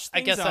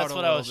I guess out that's a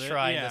what I was bit.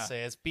 trying to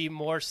say, is be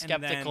more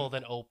skeptical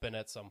than open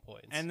at some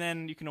points. And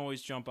then you can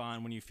always jump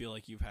on when you feel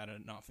like you've had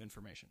enough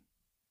information.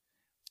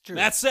 True.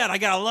 That said, I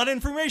got a lot of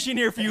information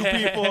here for you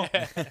people.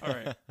 All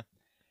right.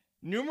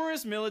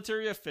 Numerous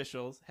military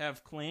officials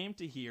have claimed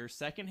to hear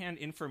secondhand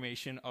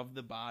information of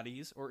the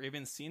bodies or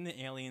even seen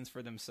the aliens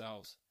for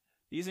themselves.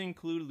 These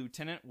include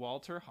Lieutenant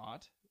Walter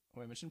Haut,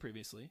 who I mentioned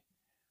previously,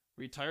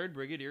 Retired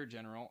Brigadier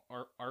General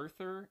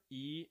Arthur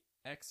E.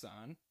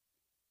 Exon,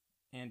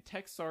 and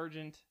Tech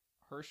Sergeant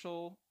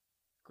Herschel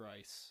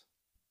Grice.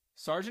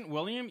 Sergeant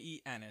William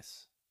E.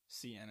 Ennis,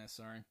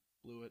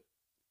 blew it,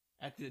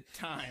 at the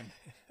time,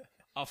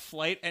 a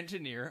flight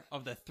engineer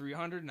of the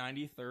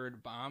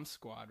 393rd Bomb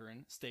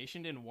Squadron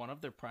stationed in one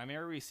of the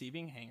primary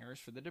receiving hangars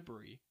for the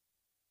debris,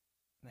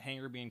 the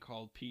hangar being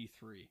called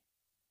P3.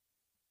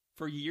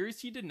 For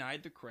years, he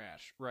denied the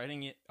crash,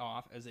 writing it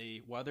off as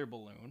a weather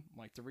balloon,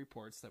 like the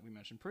reports that we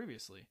mentioned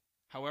previously.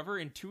 However,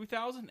 in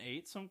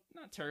 2008, so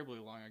not terribly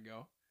long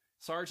ago,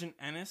 Sergeant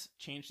Ennis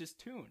changed his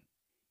tune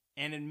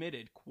and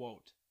admitted,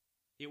 quote,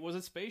 "It was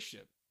a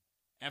spaceship.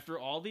 After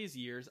all these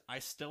years, I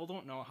still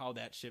don't know how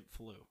that ship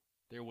flew.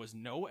 There was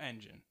no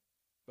engine.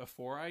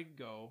 Before I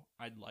go,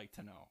 I'd like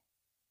to know."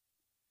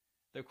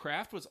 The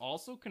craft was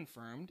also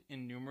confirmed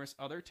in numerous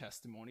other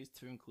testimonies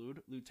to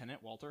include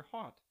Lieutenant Walter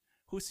Haut,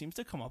 who seems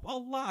to come up a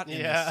lot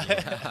in this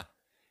series,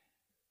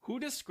 who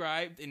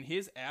described in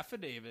his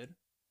affidavit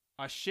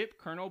a ship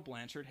Colonel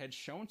Blanchard had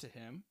shown to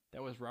him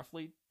that was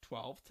roughly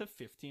 12 to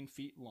 15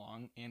 feet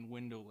long and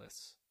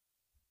windowless.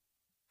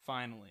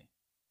 Finally,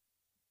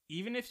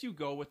 even if you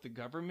go with the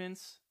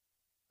government's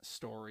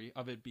story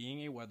of it being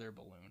a weather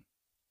balloon,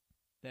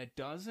 that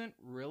doesn't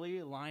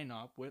really line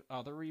up with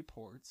other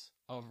reports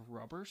of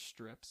rubber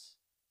strips,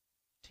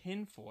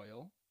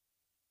 tinfoil,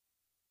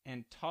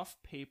 and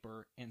tough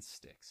paper and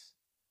sticks,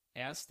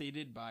 as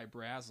stated by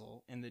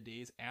Brazel in the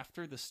days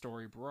after the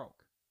story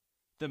broke.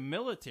 The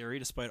military,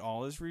 despite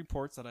all his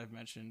reports that I've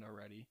mentioned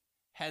already,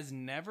 has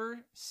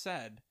never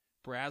said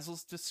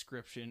Brazel's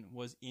description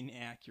was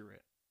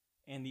inaccurate,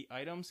 and the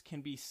items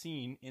can be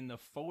seen in the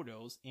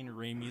photos in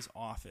Ramey's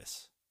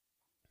office.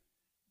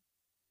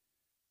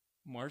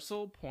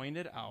 Marcel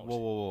pointed out...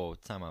 Whoa,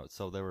 time out.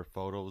 So there were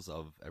photos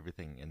of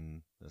everything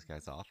in this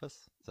guy's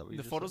office? Is that what you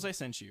The just photos said? I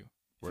sent you.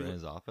 Were in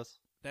his office?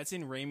 That's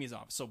in Ramey's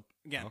office. So,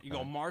 again, you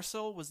go,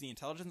 Marcel was the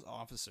intelligence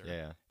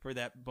officer for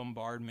that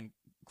bombardment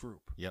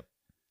group. Yep.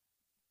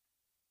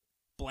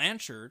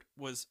 Blanchard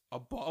was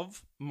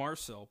above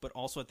Marcel, but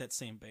also at that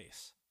same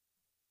base.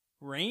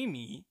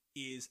 Ramey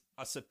is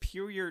a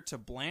superior to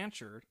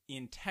Blanchard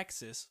in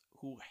Texas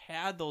who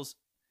had those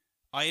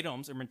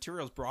items or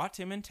materials brought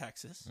to him in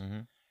Texas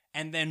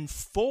and then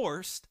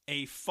forced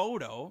a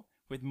photo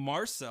with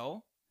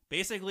Marcel.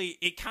 Basically,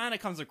 it kind of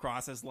comes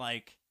across as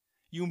like,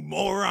 "You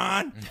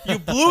moron, you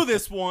blew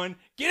this one,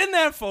 get in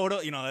that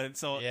photo." You know,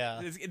 so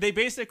they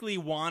basically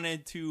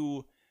wanted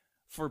to,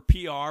 for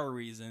PR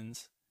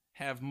reasons,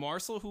 have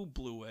Marcel, who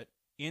blew it,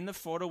 in the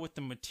photo with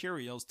the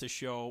materials to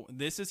show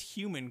this is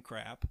human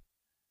crap.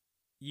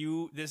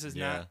 This is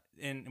not,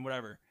 and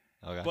whatever.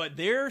 Okay. But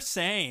they're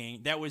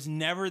saying that was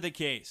never the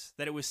case,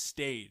 that it was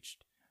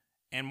staged.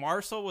 And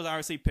Marcel was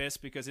obviously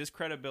pissed because his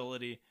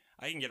credibility,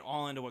 I can get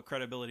all into what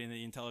credibility in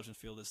the intelligence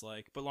field is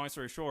like, but long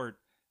story short,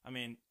 I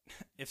mean,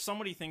 if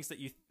somebody thinks that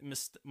you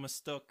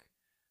mistook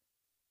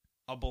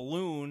a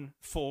balloon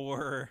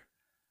for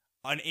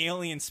an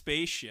alien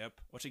spaceship,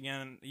 which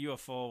again,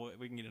 UFO,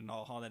 we can get into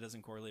how that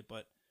doesn't correlate,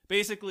 but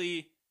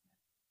basically,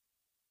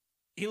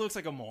 he looks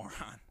like a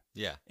moron.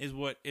 Yeah. Is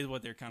what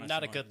they're kind of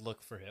Not showing. a good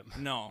look for him.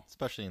 No.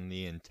 Especially in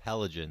the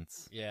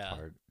intelligence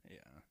part. Yeah.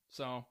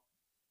 So,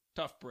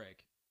 tough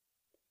break.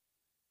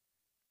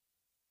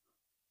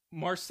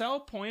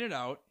 Marcel pointed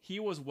out he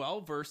was well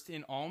versed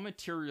in all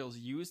materials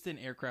used in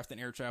aircraft and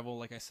air travel,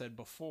 like I said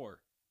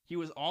before. He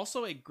was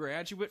also a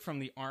graduate from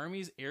the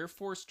Army's Air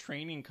Force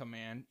Training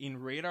Command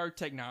in radar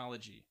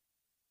technology.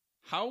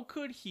 How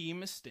could he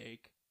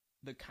mistake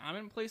the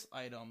commonplace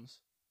items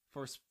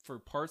for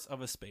parts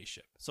of a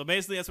spaceship? So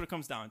basically that's what it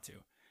comes down to.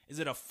 Is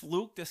it a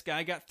fluke this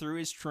guy got through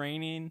his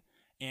training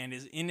and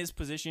is in his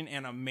position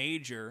and a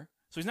major?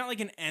 So he's not like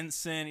an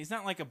ensign. He's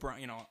not like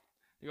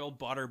the old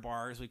butter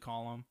bar, as we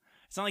call him.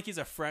 It's not like he's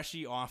a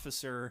freshie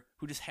officer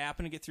who just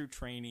happened to get through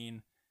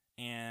training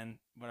and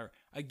whatever.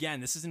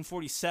 Again, this is in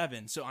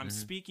 47, so I'm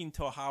speaking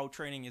to how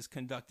training is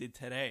conducted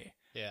today.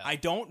 Yeah. I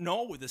don't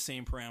know the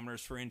same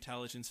parameters for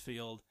intelligence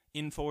field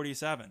in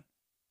 47.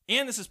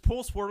 And this is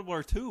post-World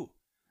War II.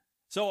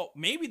 So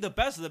maybe the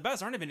best of the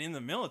best aren't even in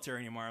the military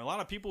anymore. A lot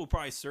of people who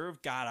probably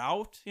served got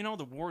out. You know,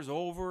 the war's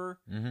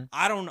over.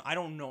 I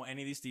don't know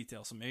any of these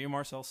details. So maybe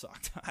Marcel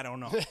sucked. I don't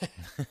know.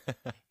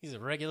 He's a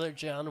regular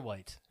John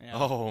White. Yeah.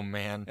 Oh,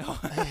 man.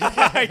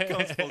 It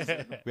goes full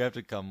circle. We have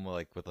to come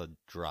like with a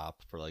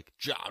drop for like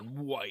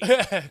John White.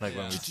 Like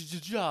when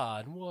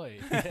John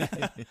White.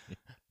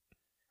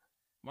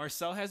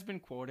 Marcel has been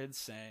quoted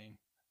saying,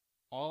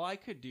 "All I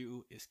could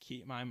do is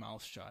keep my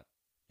mouth shut.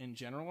 And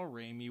General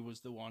Ramey was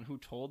the one who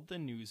told the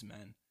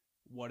newsmen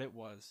what it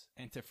was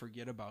and to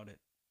forget about it.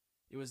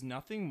 It was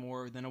nothing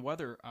more than a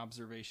weather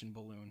observation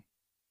balloon.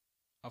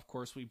 Of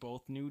course, we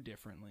both knew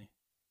differently."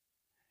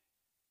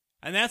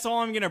 And that's all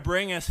I'm going to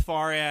bring as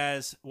far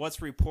as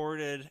what's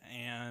reported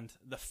and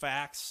the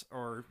facts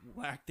or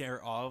lack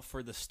thereof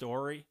for the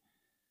story.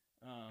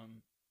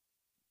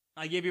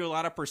 I gave you a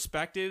lot of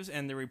perspectives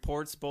and the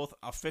reports both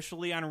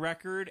officially on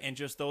record and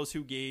just those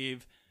who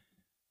gave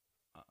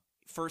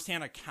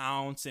firsthand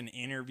accounts and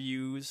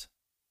interviews.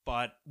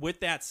 But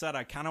with that said,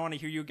 I kind of want to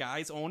hear you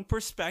guys' own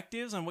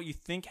perspectives on what you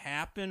think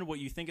happened, what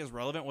you think is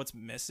relevant, what's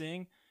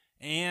missing,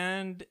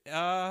 and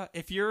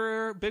if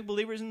you're big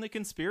believers in the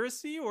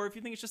conspiracy or if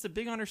you think it's just a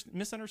big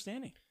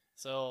misunderstanding.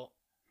 So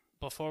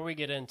before we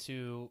get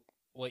into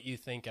what you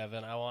think,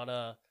 Evan,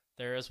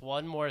 there is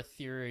one more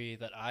theory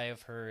that I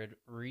have heard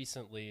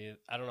recently.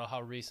 I don't know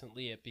how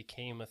recently it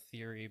became a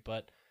theory,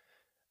 but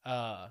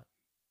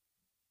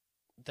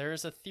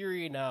there's a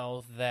theory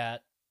now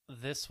that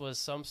this was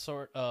some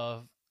sort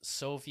of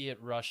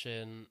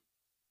Soviet-Russian,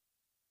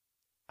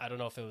 I don't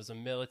know if it was a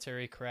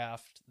military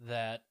craft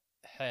that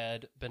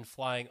had been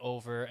flying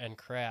over and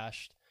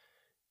crashed,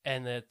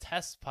 and the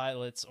test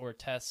pilots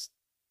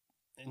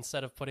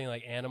instead of putting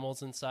like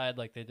animals inside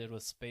like they did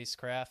with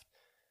spacecraft,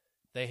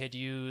 they had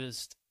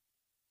used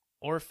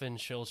orphan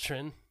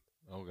children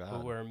who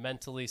were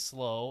mentally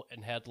slow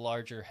and had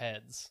larger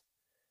heads.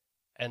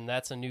 And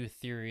that's a new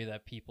theory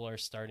that people are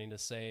starting to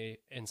say,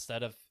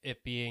 instead of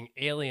it being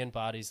alien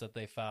bodies that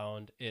they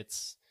found,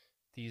 it's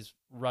these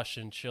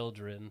Russian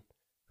children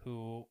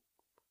who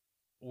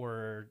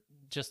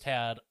just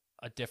had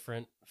a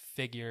different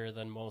figure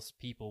than most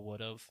people would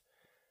have.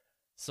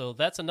 So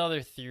that's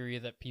another theory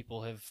that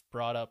people have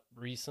brought up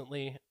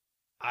recently.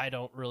 I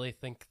don't really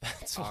think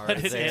that's what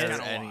it is.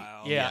 And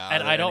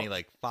I don't any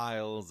like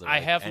files. Or I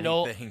have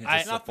anything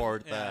to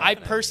support that. I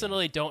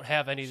personally don't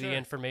have any of the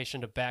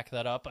information to back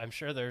that up. I'm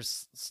sure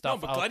there's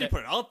stuff. But out glad there. you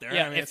put it out there.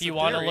 Yeah, I mean, if you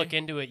want to look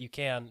into it, you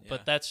can. Yeah.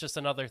 But that's just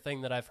another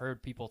thing that I've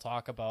heard people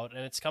talk about,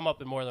 and it's come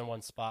up in more than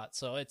one spot.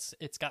 So it's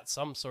got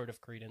some sort of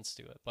credence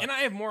to it. But, and I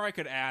have more I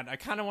could add. I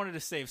kind of wanted to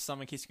save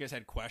some in case you guys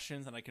had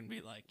questions, and I can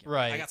be like,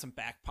 right. I got some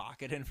back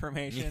pocket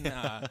information,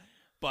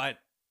 but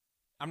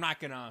I'm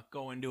not going to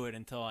go into it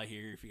until I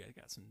hear if you guys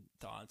got some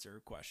thoughts or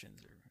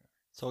questions.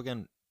 So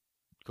again,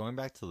 going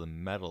back to the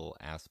metal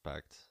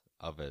aspect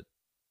of it,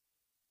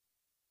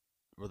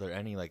 is there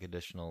any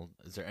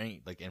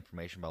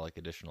information about like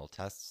additional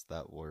tests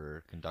that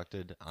were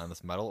conducted on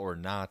this metal or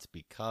not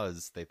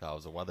because they thought it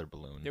was a weather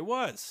balloon? There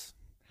was.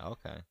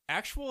 Okay.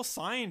 Actual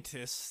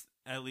scientists,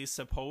 at least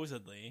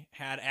supposedly,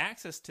 had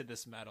access to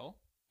this metal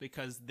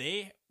because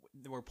they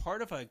were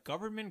part of a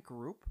government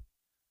group.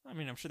 I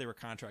mean, I'm sure they were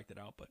contracted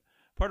out, but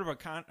part of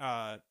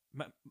a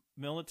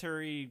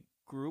military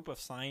group of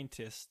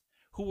scientists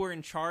who were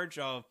in charge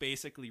of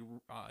basically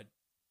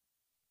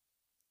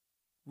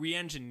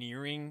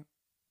re-engineering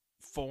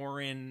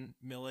foreign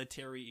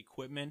military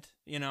equipment.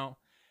 You know,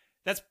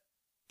 that's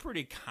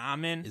pretty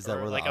common. Is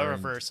that like a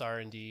reverse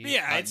R&D?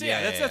 Yeah,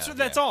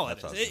 that's all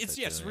it is.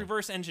 It's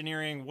reverse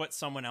engineering what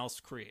someone else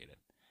created.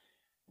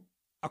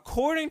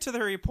 According to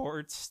the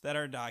reports that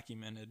are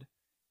documented,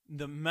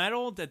 the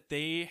metal that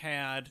they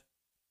had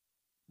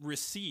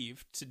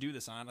received to do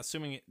this on,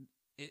 assuming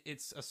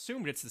it's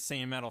assumed it's the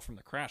same metal from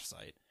the crash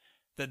site,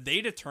 that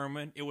they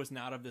determined it was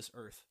not of this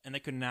earth and they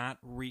could not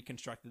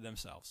reconstruct it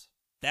themselves.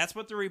 That's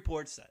what the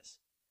report says.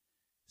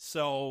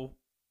 So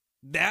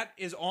that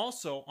is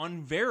also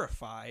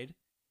unverified.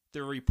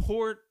 The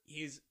report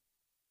is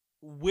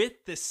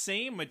with the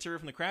same material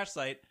from the crash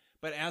site,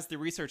 but as the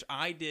research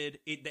I did,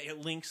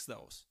 it links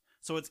those.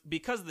 So it's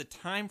because of the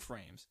time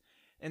frames.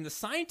 And the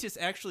scientists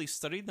actually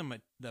studied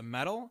the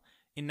metal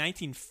in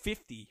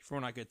 1950,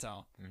 from what I could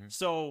tell. Mm-hmm.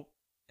 So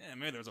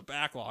maybe there's a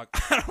backlog.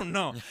 I don't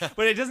know.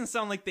 But it doesn't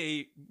sound like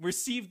they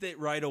received it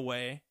right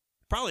away.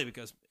 Probably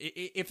because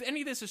if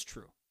any of this is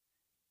true,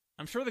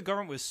 I'm sure the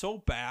government was so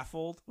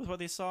baffled with what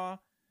they saw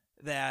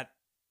that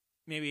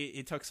maybe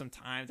it took some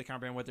time to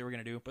comprehend what they were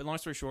going to do. But long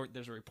story short,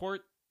 there's a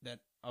report that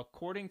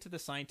according to the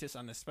scientists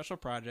on this special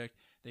project,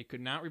 they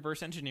could not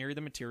reverse engineer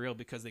the material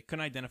because they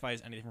couldn't identify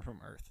as anything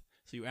from Earth.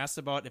 So you asked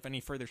about if any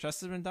further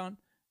tests have been done.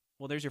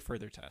 Well, there's your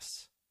further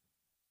tests.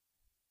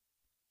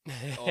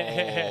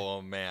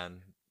 Oh,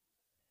 man.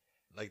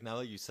 Like, now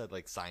that you said,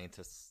 like,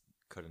 scientists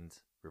couldn't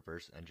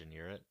reverse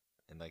engineer it,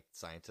 and, like,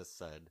 scientists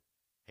said,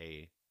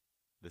 hey,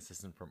 this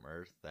isn't from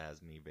Earth, that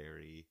has me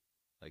very,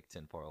 like,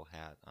 tinfoil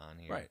hat on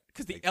here. Right.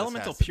 Because the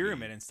elemental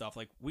pyramid and stuff,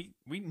 like, we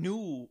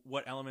knew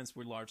what elements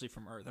were largely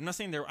from Earth. I'm not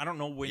saying I don't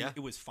know when it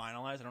was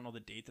finalized. I don't know the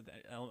date that the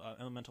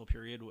elemental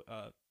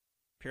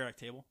periodic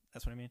table,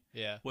 that's what I mean,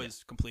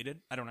 was completed.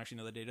 I don't actually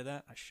know the date of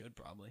that. I should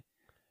probably.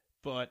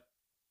 But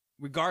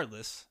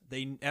regardless,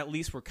 they at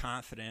least were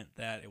confident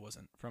that it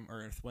wasn't from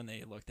Earth when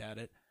they looked at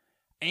it.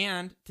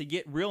 And to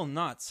get real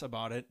nuts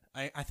about it,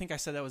 I think I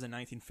said that was in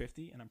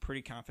 1950, and I'm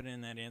pretty confident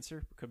in that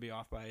answer. Could be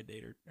off by a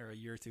date or a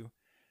year or two.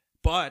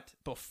 But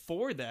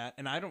before that,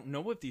 and I don't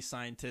know if these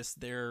scientists,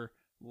 their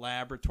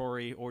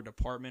laboratory or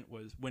department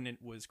was when it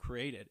was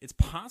created. It's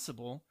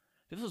possible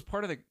this was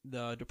part of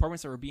the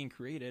departments that were being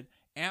created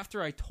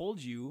after I told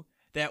you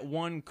that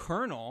one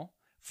colonel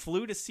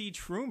flew to see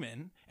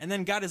Truman and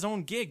then got his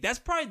own gig. That's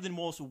probably the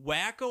most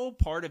wacko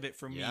part of it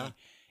for me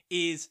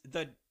is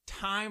the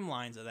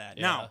timelines of that.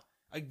 Yeah. Now,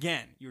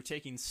 again, you're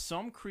taking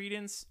some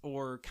credence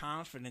or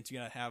confidence. You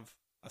got to have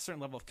a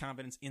certain level of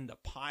confidence in the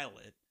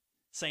pilot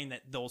saying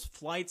that those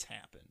flights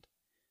happened,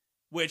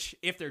 which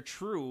if they're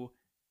true,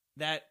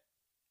 that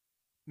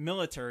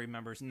military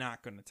member is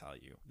not going to tell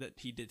you that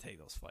he did take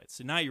those flights.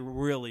 So now you're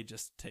really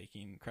just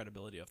taking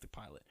credibility of the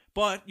pilot.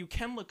 But you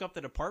can look up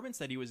the departments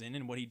that he was in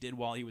and what he did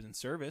while he was in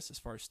service as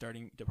far as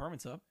starting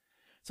departments up.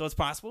 So it's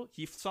possible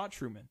he saw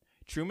Truman.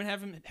 Truman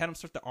had him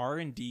start the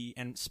R&D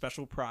and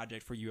special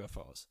project for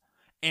UFOs.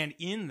 And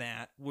in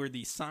that were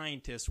the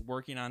scientists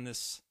working on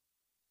this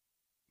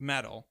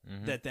metal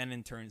that then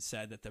in turn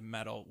said that the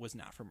metal was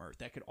not from Earth.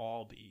 That could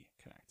all be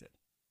connected.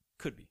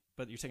 Could be.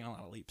 But you're taking a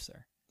lot of leaps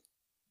there.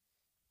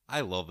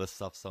 I love this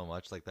stuff so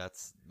much. Like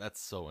that's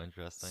so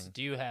interesting. So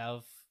do you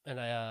have an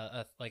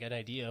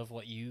idea of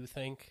what you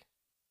think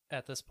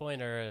at this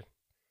point, or?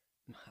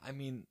 I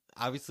mean,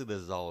 obviously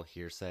this is all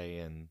hearsay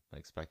and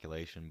like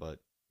speculation, but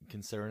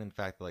considering the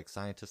fact that like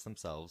scientists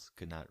themselves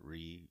could not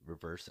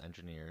reverse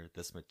engineer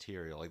this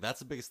material, like that's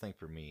the biggest thing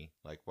for me.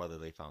 Like whether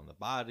they found the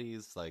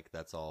bodies, like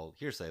that's all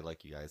hearsay.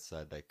 Like you guys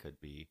said, that could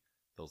be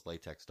those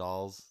latex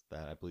dolls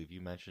that I believe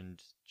you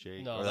mentioned,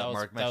 Jake, No, or that was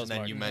Mark mentioned. Then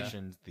Mark, you yeah.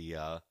 mentioned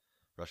the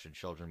Russian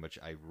children, which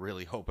I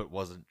really hope it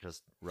wasn't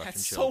just Russian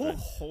That's children.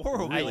 so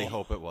horrible. I really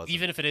hope it wasn't.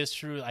 Even if it is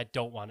true, I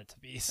don't want it to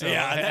be. So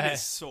yeah, that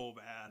is so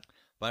bad.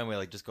 But anyway,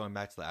 like just going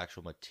back to the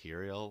actual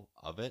material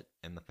of it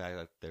and the fact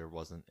that there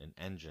wasn't an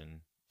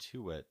engine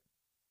to it,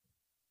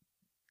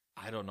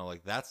 I don't know,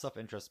 like that stuff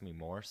interests me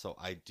more. So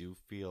I do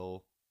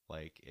feel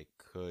like it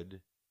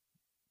could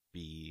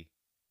be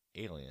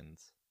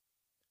aliens,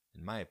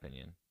 in my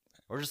opinion,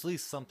 or just at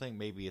least something.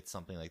 Maybe it's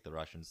something like the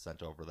Russians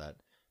sent over that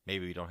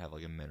maybe we don't have,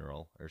 like a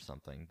mineral or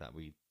something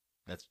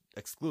that's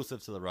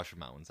exclusive to the Russian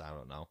mountains. I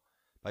don't know,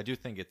 but I do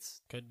think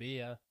it's could be,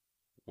 yeah.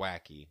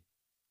 wacky.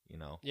 You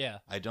know, Yeah.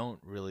 I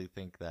don't really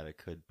think that it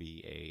could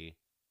be a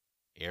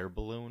air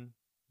balloon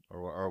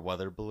or a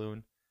weather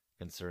balloon,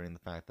 considering the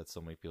fact that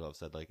so many people have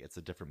said like it's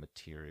a different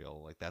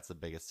material. Like that's the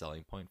biggest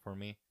selling point for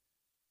me.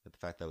 That the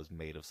fact that it was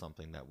made of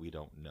something that we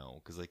don't know,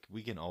 because like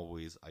we can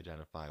always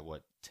identify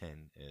what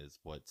tin is,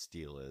 what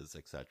steel is,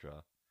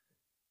 etc.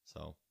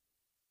 So,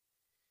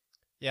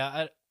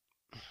 Yeah,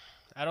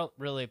 I don't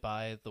really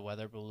buy the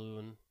weather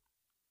balloon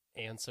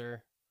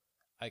answer.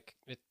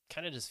 It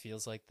kind of just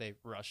feels like they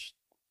rushed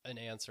an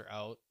answer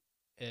out,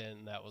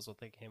 and that was what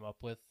they came up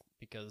with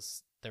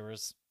because there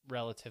was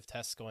relative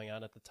tests going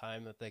on at the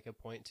time that they could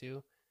point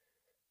to.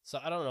 So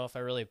I don't know if I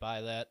really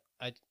buy that.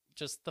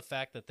 Just the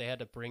fact that they had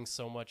to bring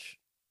so much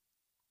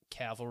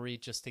cavalry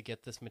just to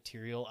get this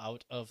material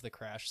out of the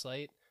crash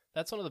site.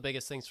 That's one of the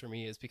biggest things for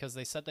me, is because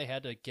they said they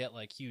had to get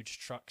like huge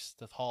trucks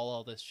to haul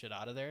all this shit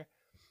out of there.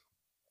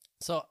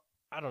 So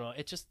I don't know.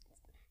 It just,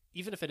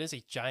 even if it is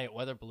a giant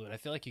weather balloon, I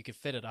feel like you could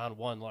fit it on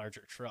one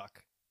larger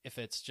truck. If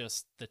it's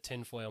just the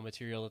tinfoil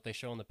material that they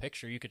show in the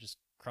picture, you could just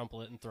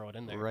crumple it and throw it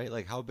in there. right?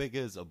 Like how big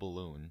is a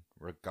balloon,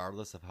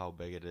 regardless of how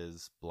big it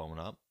is blown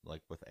up,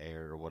 like with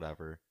air or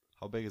whatever?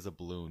 How big is a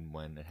balloon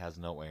when it has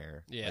no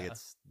air? Yeah. Like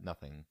it's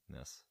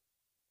nothingness.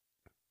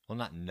 Well,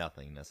 not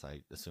nothingness.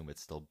 I assume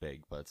it's still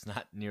big, but it's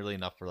not nearly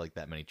enough for like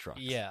that many trucks.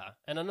 Yeah.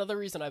 And another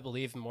reason I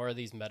believe more of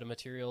these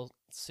metamaterial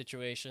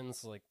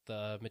situations, like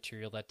the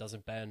material that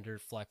doesn't bend or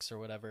flex or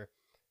whatever,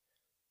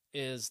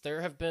 is there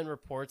have been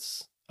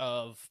reports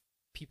of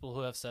people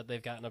who have said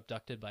they've gotten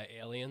abducted by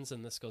aliens,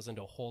 and this goes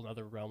into a whole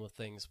other realm of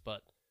things,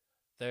 but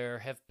there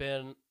have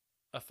been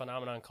a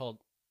phenomenon called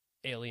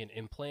alien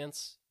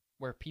implants,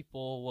 where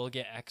people will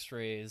get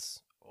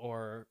x-rays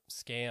or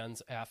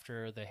scans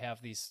after they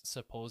have these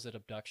supposed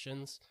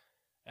abductions,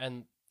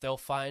 and they'll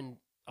find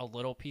a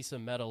little piece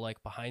of metal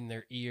like behind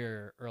their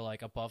ear or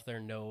like above their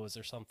nose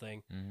or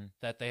something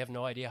that they have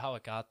no idea how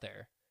it got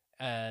there.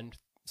 And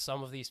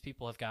some of these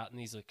people have gotten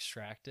these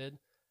extracted,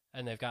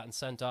 and they've gotten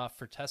sent off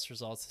for test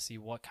results to see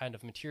what kind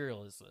of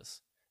material is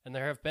this. And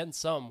there have been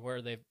some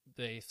where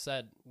they've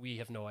said, we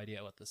have no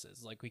idea what this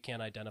is. Like, we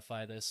can't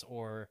identify this,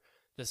 or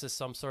this is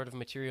some sort of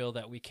material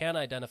that we can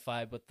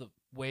identify, but the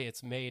way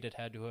it's made, it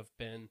had to have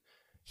been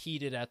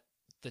heated at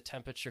the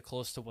temperature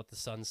close to what the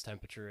sun's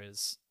temperature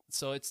is.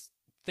 So it's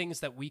things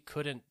that we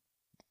couldn't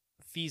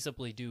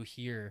feasibly do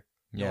here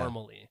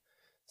normally.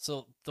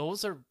 So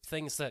those are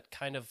things that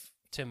kind of,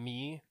 to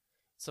me,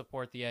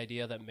 support the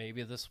idea that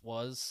maybe this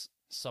was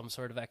some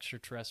sort of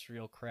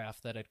extraterrestrial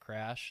craft that had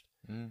crashed.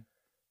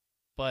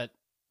 But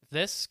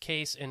this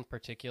case in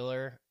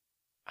particular,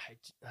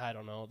 I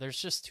don't know.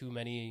 There's just too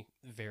many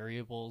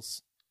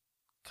variables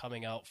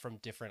coming out from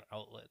different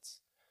outlets.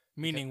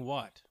 Meaning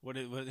what? What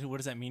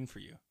does that mean for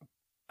you?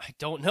 I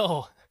don't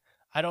know.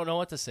 I don't know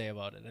what to say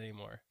about it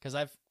anymore, because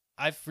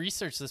I've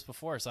researched this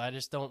before, so I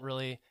just don't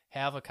really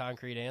have a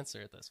concrete answer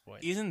at this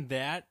point. Isn't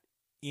that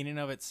in and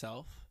of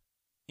itself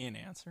an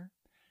answer?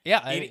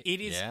 Yeah,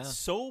 It is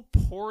so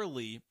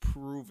poorly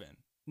proven.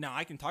 Now,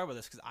 I can talk about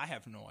this because I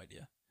have no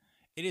idea.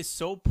 It is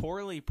so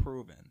poorly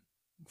proven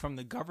from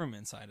the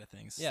government side of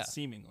things,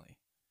 seemingly.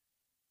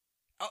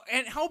 Oh,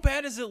 and how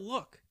bad does it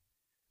look?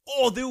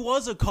 Oh, there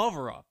was a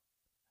cover-up.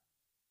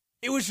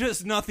 It was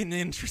just nothing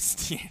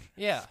interesting.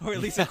 Yeah. Or at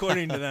least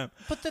according to them.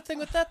 But the thing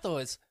with that, though,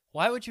 is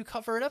why would you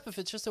cover it up if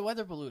it's just a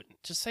weather balloon?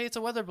 Just say it's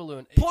a weather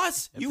balloon.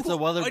 Plus, If you it's a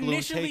weather balloon,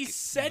 initially take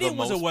said the it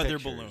was a most weather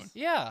pictures. balloon.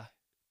 Yeah.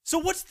 So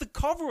what's the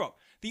cover-up?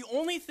 The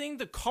only thing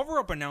the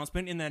cover-up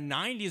announcement in the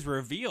 90s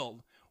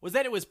revealed was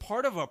that it was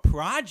part of a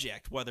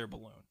project weather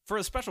balloon for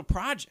a special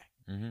project.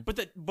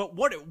 But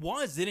what it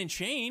was didn't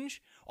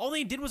change. All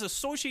they did was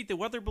associate the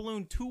weather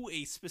balloon to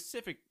a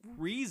specific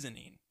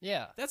reasoning.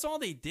 Yeah. That's all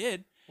they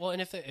did. Well,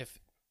 and if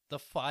the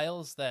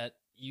files that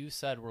you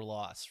said were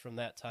lost from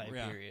that time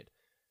period,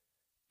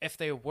 if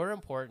they were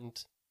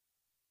important,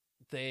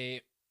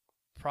 they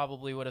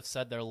probably would have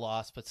said they're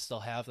lost but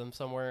still have them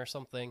somewhere or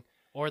something,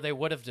 or they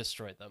would have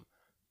destroyed them.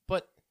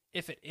 But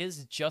if it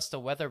is just a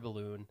weather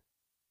balloon,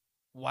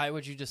 why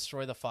would you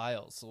destroy the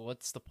files?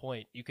 What's the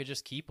point? You could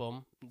just keep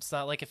them. It's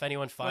not like if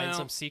anyone finds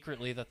them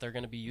secretly that they're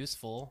going to be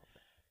useful.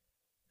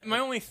 My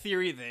only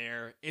theory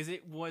there is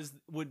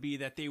would be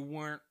that they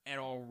weren't at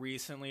all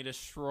recently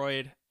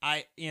destroyed.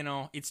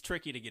 It's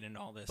tricky to get into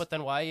all this. But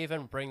then why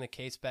even bring the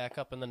case back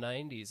up in the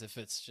 90s if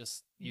it's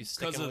just you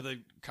sticking because of with...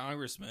 the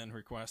congressman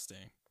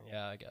requesting.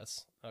 Yeah, I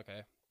guess.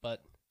 Okay.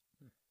 But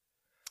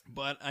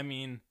I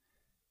mean,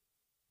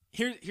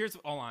 here's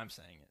all I'm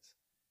saying is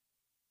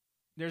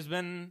there's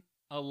been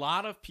a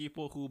lot of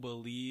people who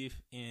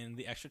believe in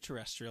the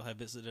extraterrestrial have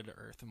visited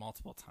Earth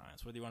multiple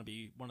times. Whether you want to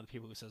be one of the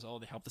people who says, oh,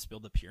 they helped us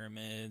build the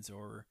pyramids,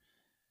 or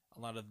a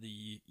lot of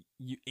the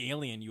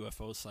alien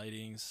UFO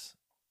sightings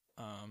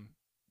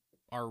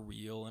are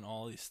real and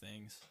all these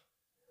things.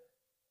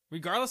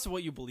 Regardless of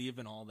what you believe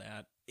in all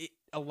that,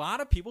 a lot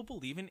of people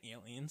believe in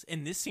aliens,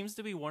 and this seems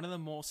to be one of the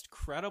most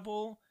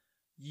credible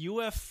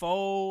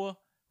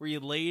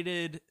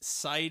UFO-related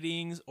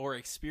sightings or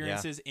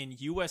experiences in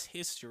U.S.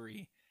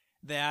 history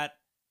that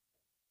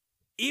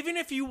even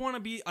if you want to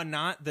be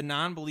the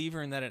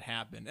non-believer in that it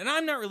happened, and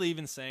I'm not really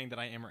even saying that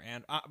I am or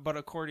am,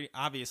 but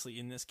obviously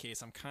in this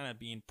case, I'm kind of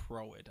being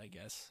pro it, I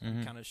guess.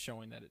 I'm kind of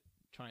showing that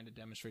trying to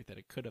demonstrate that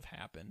it could have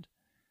happened.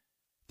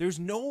 There's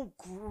no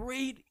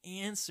great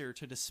answer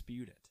to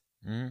dispute it.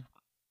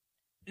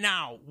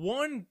 Now,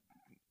 one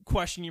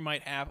question you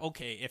might have,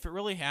 okay, if it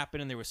really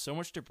happened and there was so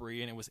much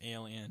debris and it was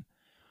alien,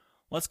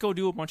 let's go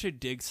do a bunch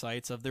of dig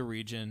sites of the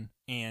region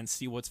and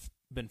see what's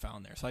been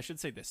found there. So I should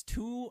say this: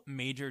 2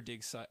 major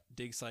dig site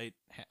dig sites.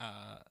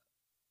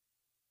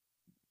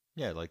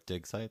 Dig sites.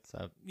 Dig sites.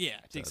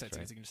 Right.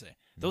 I was going to say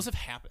those have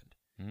happened,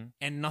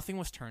 and nothing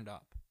was turned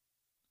up.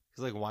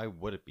 Because why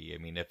would it be? I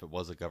mean, if it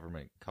was a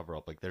government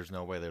cover-up, there's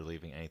no way they're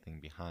leaving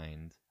anything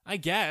behind. I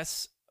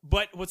guess.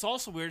 But what's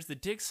also weird is the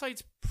dig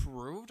sites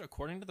proved,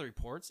 according to the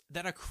reports,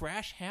 that a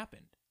crash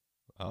happened.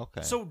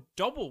 Okay. So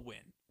double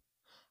win.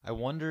 I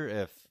wonder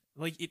if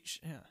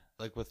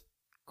with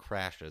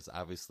crashes,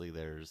 obviously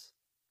there's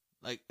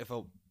if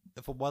a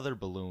weather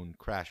balloon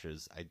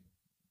crashes, I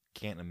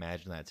can't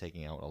imagine that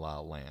taking out a lot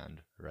of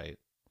land, right?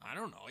 I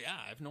don't know. Yeah,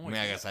 I have no idea. I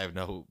mean, I guess I have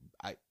no.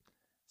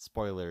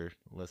 Spoiler,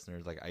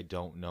 listeners, I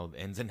don't know the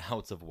ins and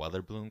outs of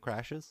weather balloon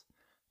crashes,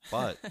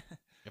 but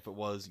if it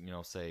was,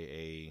 say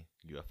a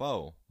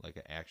UFO, like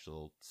an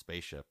actual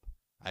spaceship,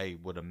 I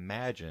would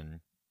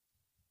imagine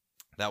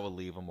that would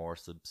leave a more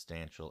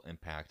substantial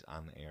impact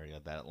on the area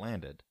that it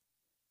landed.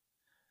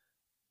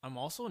 I'm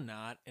also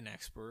not an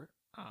expert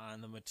on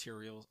the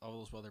materials of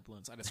those weather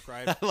balloons. I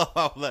described.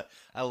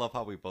 I love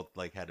how we both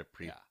had to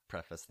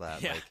preface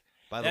that. Yeah.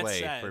 By the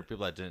way, for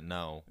people that didn't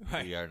know,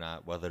 we are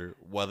not weather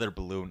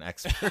balloon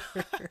experts.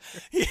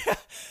 Yeah,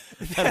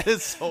 that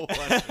is so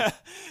funny.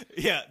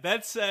 Yeah,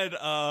 that said,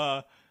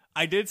 I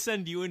did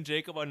send you and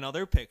Jacob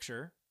another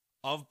picture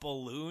of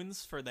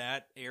balloons for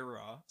that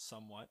era.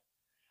 Somewhat.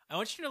 I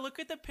want you to look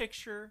at the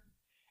picture.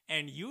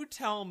 And you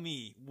tell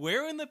me,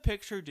 where in the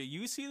picture do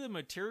you see the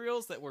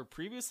materials that were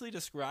previously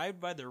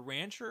described by the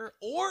rancher,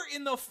 or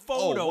in the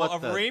photo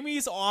of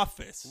Ramey's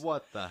office?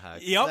 What the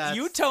heck? Yep,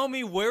 you tell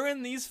me where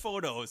in these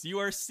photos you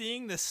are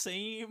seeing the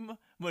same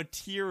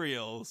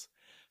materials.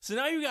 So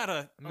now you got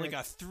a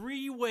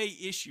 3-way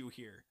issue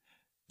here.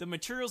 The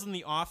materials in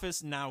the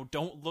office now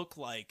don't look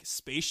like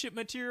spaceship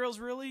materials,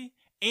 really,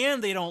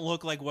 and they don't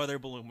look like weather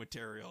balloon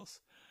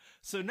materials.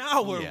 So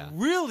now we're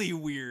really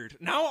weird.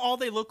 Now all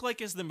they look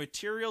like is the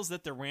materials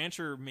that the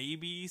rancher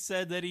maybe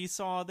said that he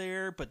saw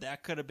there, but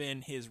that could have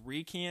been his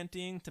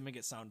recanting to make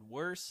it sound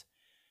worse.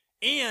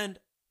 And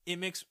it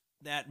makes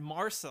that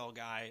Marcel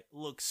guy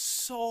look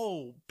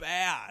so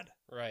bad.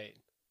 Right.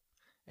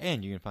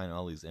 And you can find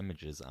all these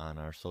images on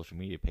our social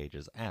media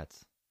pages at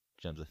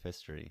Gems of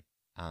History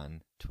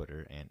on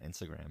Twitter and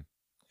Instagram.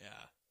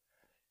 Yeah.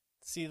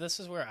 See, this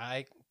is where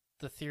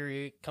the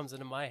theory comes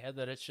into my head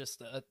that it's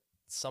just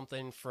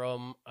something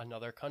from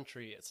another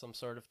country. It's some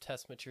sort of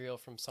test material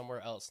from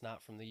somewhere else,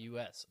 not from the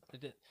U.S.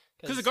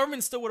 Because the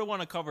government still would have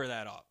want to cover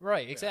that up.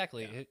 Right,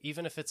 exactly. Yeah.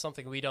 Even if it's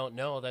something we don't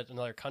know that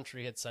another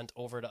country had sent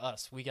over to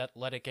us, we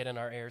let it get in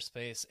our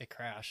airspace. It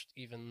crashed.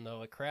 Even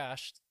though it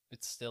crashed,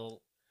 it's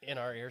still in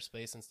our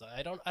airspace and stuff.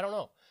 I don't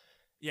know.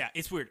 Yeah,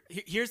 it's weird.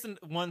 Here's the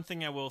one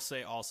thing I will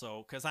say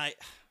also, because I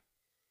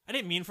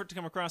didn't mean for it to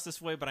come across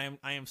this way, but I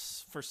am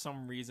for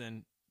some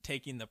reason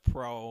taking the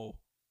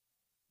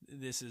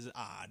this is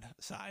odd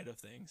side of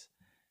things.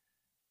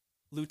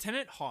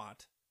 Lieutenant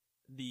Haught,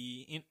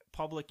 the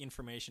public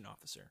information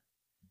officer,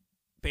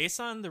 based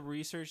on the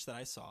research that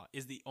I saw,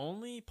 is the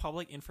only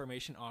public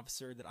information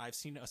officer that I've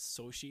seen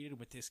associated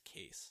with this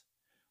case,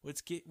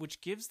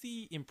 which gives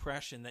the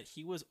impression that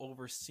he was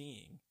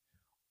overseeing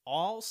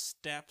all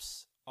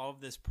steps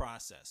of this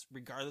process,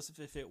 regardless of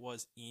if it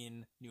was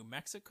in New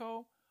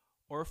Mexico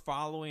or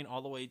following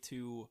all the way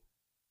to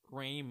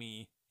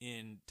Ramey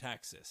in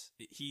Texas.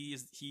 He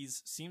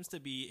seems to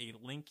be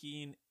a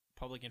linking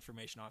public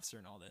information officer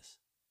in all this,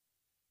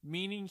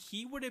 meaning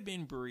he would have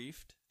been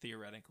briefed,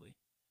 theoretically,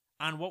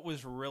 on what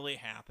was really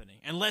happening,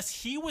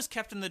 unless he was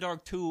kept in the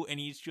dark too and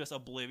he's just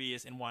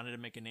oblivious and wanted to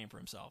make a name for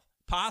himself.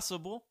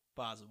 Possible.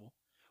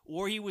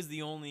 Or he was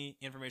the only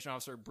information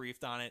officer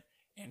briefed on it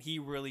and he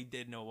really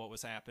did know what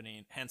was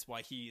happening, hence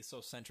why he is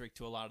so centric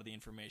to a lot of the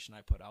information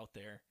I put out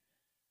there.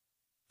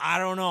 I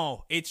don't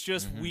know. It's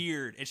just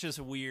weird. It's just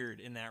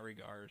weird in that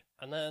regard.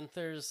 And then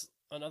there's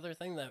another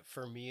thing that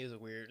for me is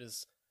weird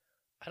is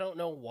I don't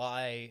know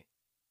why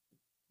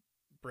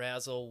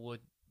Brazel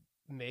would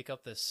make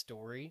up this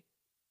story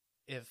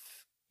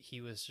if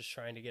he was just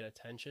trying to get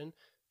attention,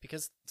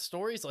 because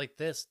stories like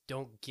this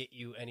don't get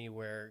you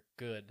anywhere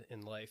good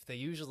in life. They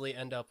usually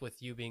end up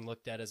with you being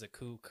looked at as a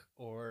kook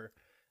or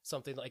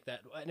something like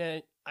that.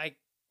 And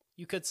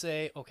you could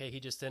say, okay, he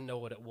just didn't know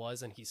what it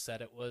was and he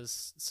said it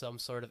was some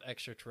sort of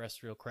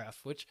extraterrestrial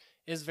craft, which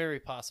is very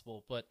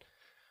possible, but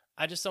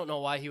I just don't know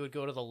why he would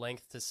go to the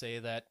length to say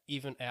that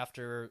even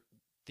after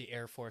the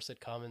Air Force had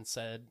come and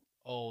said,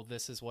 oh,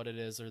 this is what it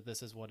is, or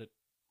this is what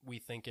we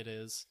think it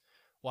is,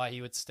 why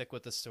he would stick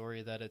with the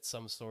story that it's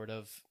some sort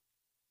of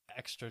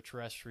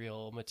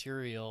extraterrestrial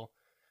material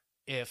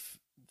if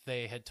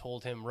they had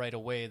told him right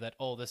away that,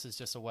 oh, this is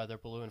just a weather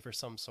balloon for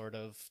some sort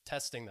of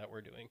testing that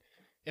we're doing.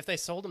 If they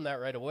sold him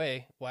that right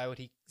away, why would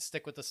he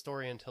stick with the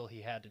story until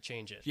he had to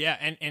change it? Yeah,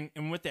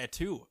 and with that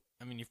too,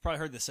 I mean, you've probably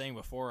heard the saying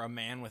before, a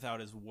man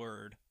without his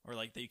word, or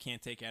like that you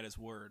can't take at his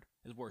word,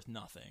 is worth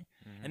nothing.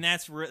 And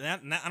that's I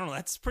don't know,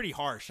 that's pretty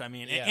harsh. I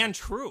mean, and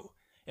true.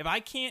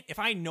 If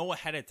I know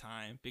ahead of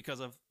time because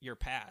of your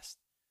past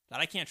that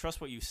I can't trust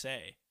what you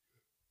say,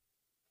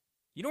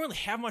 you don't really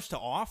have much to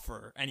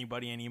offer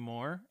anybody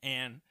anymore.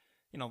 And,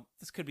 you know,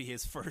 this could be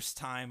his first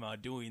time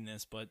doing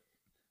this, but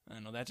I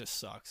don't know, that just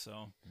sucks.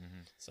 So,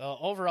 So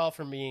overall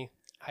for me,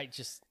 I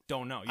just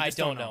don't know. I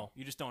don't know.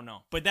 You just don't know.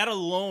 But that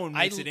alone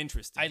makes it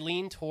interesting. I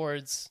lean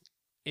towards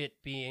it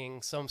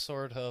being some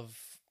sort of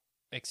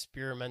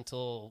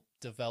experimental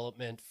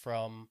development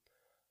from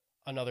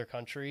another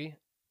country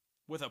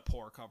with a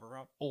poor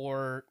cover-up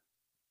or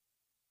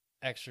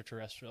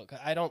extraterrestrial.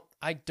 I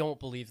don't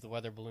believe the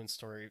weather balloon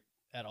story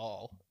at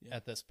all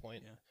at this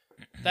point.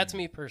 Yeah. That's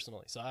me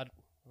personally. So I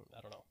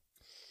don't know.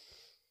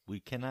 We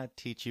cannot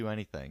teach you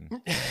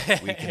anything.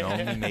 We can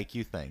only make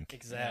you think.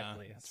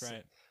 Exactly. Yeah, that's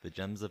right. The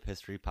Gems of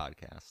History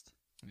podcast.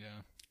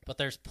 Yeah. But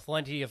there's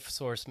plenty of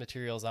source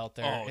materials out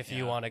there if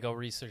you want to go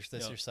research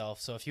this yourself.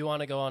 So if you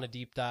want to go on a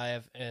deep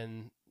dive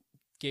and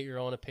get your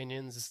own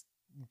opinions,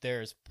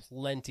 there's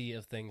plenty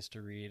of things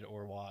to read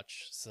or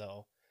watch.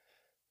 So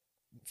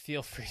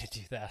feel free to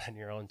do that on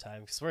your own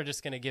time, because we're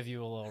just going to give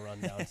you a little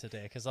rundown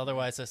today, because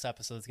otherwise this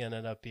episode's going to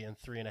end up being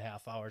 3.5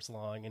 hours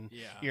long and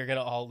you're going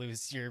to all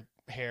lose your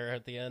hair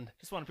at the end.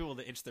 Just want people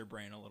to itch their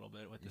brain a little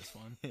bit with this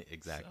one.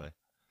 Exactly.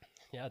 So.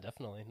 Yeah,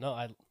 definitely. No,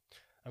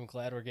 I'm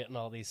glad we're getting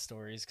all these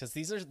stories, because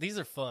these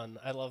are fun.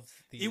 I love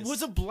these. It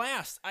was a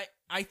blast.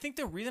 I think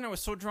the reason I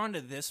was so drawn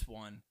to this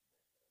one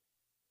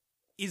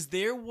is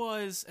there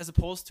was, as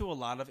opposed to a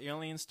lot of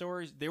alien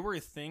stories, there were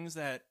things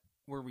that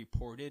were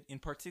reported. In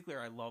particular,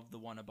 I love the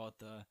one about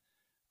the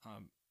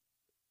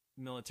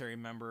military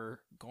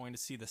member going to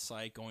see the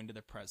site, going to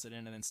the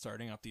president, and then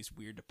starting up these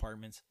weird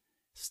departments.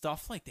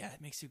 Stuff like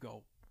that makes you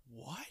go,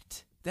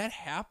 what? That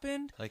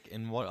happened? Like,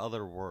 in what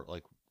other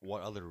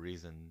what other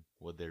reason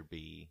would there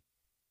be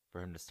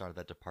for him to start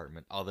that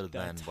department other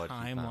than what he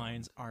found?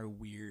 Timelines are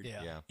weird.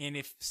 Yeah. And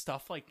if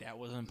stuff like that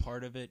wasn't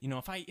part of it, you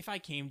know, if I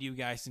came to you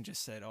guys and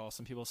just said, oh,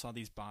 some people saw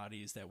these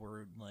bodies that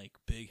were like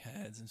big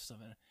heads and stuff,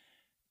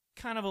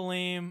 kind of a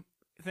lame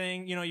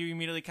thing, you know, you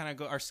immediately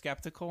kind of are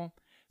skeptical.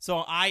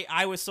 So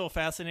I was so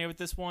fascinated with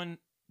this one,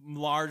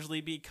 largely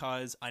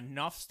because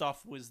enough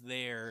stuff was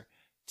there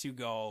to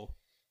go,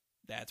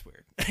 that's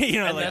weird. You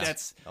know, and like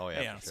that's oh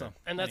yeah, yeah. For sure. So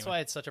and that's anyway. why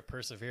it's such a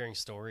persevering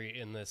story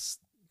in this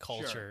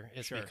culture.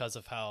 It's because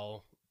of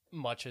how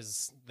much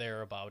is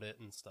there about it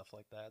and stuff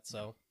like that.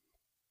 So,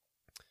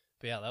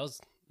 but yeah, that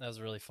was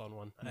a really fun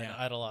one. Yeah.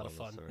 I had a lot of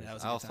fun. That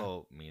was a I good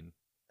also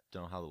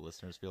don't know how the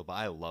listeners feel, but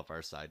I love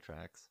our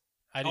sidetracks.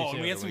 I do Oh, too.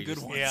 and we had some We good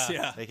just- ones. yeah.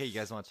 Yeah. Like, hey, you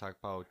guys want to talk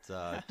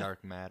about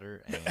dark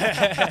matter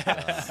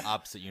and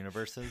opposite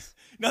universes?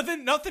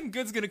 Nothing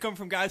good's gonna come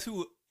from guys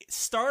who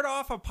start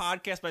off a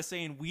podcast by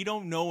saying we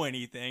don't know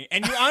anything,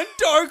 and you're on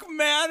dark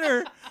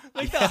matter,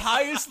 like the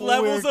highest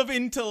levels of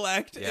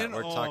intellect. Yeah, and,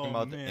 we're talking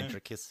about man. the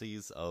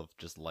intricacies of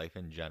just life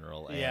in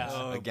general. And Yeah.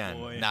 Oh, again,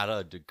 boy. not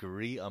a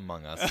degree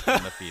among us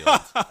in the field.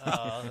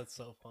 Oh, that's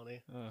so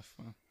funny.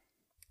 Fun.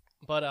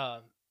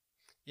 But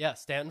yeah,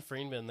 Stanton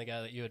Friedman, the guy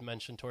that you had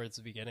mentioned towards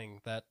the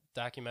beginning, that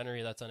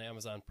documentary that's on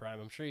Amazon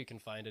Prime. I'm sure you can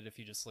find it if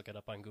you just look it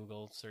up on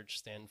Google, search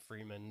Stanton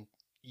Friedman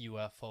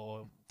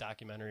UFO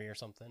documentary or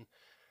something.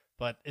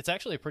 But it's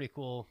actually a pretty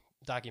cool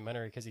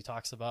documentary because he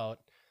talks about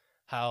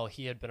how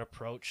he had been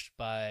approached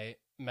by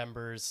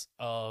members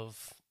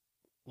of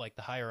like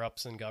the higher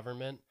ups in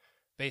government,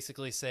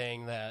 basically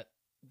saying that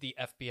the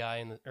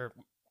FBI or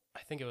I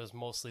think it was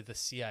mostly the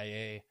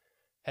CIA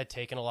had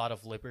taken a lot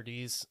of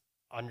liberties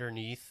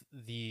underneath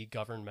the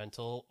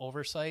governmental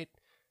oversight,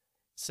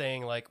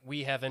 saying like,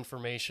 we have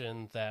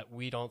information that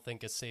we don't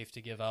think is safe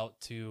to give out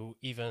to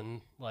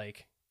even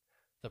like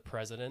the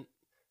president.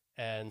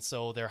 And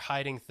so they're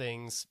hiding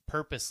things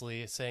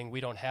purposely, saying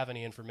we don't have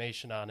any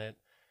information on it.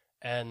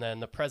 And then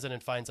the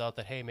president finds out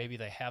that, hey, maybe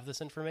they have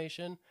this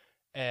information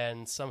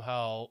and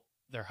somehow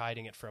they're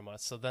hiding it from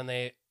us. So then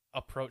they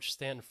approach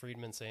Stanton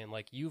Friedman saying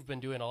like, you've been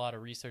doing a lot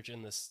of research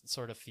in this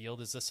sort of field.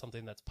 Is this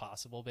something that's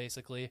possible,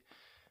 basically?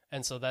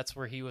 And so that's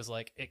where he was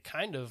like,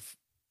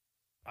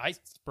 I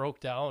broke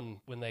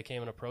down when they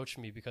came and approached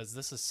me because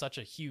this is such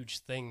a huge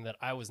thing that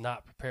I was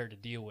not prepared to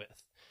deal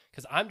with.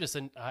 Because I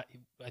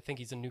think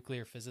he's a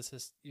nuclear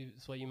physicist,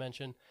 is what you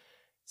mentioned.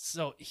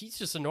 So he's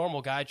just a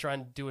normal guy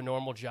trying to do a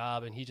normal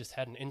job, and he just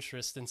had an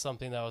interest in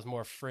something that was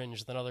more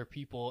fringe than other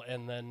people.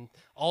 And then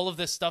all of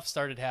this stuff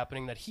started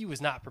happening that he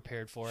was not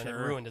prepared for, and it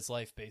ruined his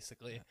life,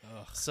 basically.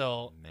 Ugh.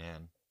 So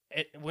Man.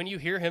 when you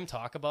hear him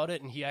talk about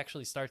it, and he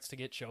actually starts to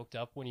get choked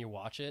up when you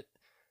watch it,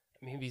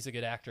 maybe he's a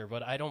good actor,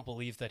 but I don't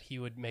believe that he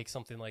would make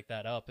something like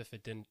that up if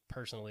it didn't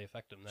personally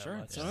affect him that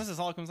much. So this is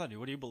all it comes down to.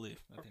 What do you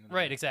believe? At the end of the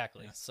Right, day?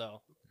 exactly. Yeah.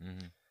 So,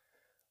 Mm-hmm.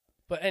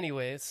 but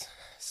anyways,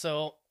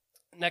 so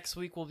next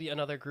week will be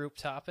another group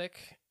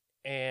topic,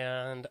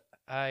 and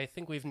I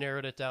think we've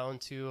narrowed it down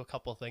to a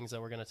couple things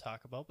that we're going to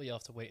talk about, but you'll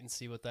have to wait and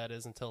see what that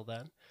is until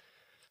then.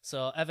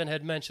 So Evan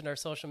had mentioned our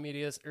social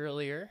medias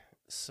earlier,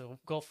 so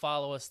go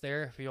follow us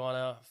there if you want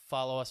to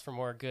follow us for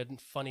more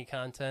good, funny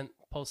content,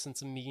 posting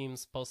some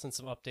memes, posting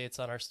some updates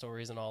on our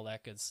stories and all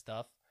that good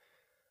stuff.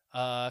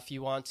 If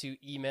you want to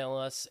email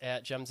us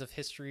at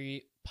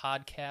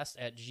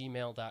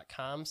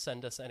gemsofhistorypodcast@gmail.com,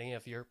 send us any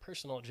of your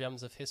personal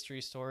Gems of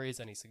History stories,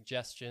 any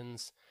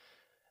suggestions,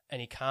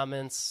 any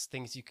comments,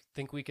 things you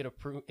think we could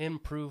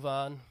improve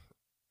on,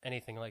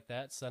 anything like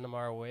that. Send them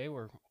our way.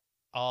 We're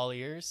all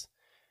ears.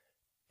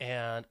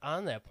 And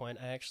on that point,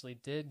 I actually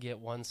did get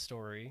one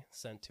story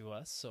sent to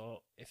us.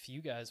 So if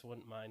you guys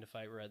wouldn't mind if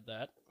I read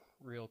that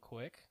real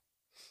quick.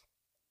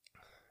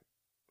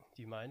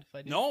 Do you mind if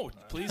I do? No,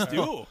 please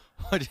do.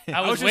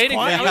 I was just waiting.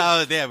 quiet.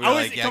 I I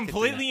was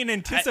completely in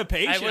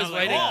anticipation. I was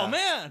like, waiting. oh,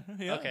 man.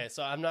 Yeah. Okay,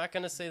 so I'm not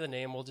going to say the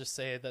name. We'll just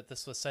say that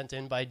this was sent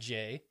in by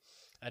Jay.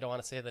 I don't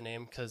want to say the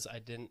name because I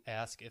didn't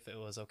ask if it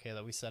was okay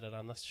that we said it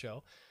on this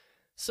show.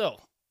 So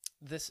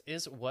this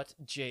is what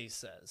Jay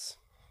says.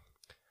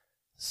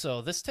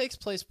 So this takes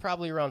place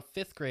probably around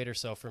 5th grade or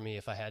so for me,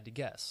 if I had to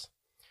guess.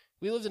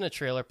 We lived in a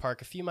trailer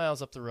park a few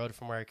miles up the road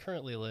from where I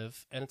currently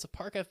live, and it's a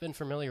park I've been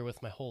familiar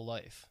with my whole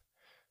life.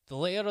 The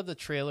layout of the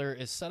trailer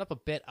is set up a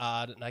bit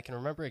odd, and I can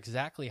remember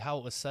exactly how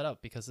it was set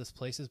up because this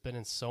place has been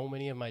in so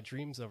many of my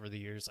dreams over the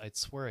years, I'd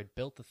swear I'd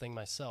built the thing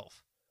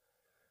myself.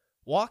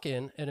 Walk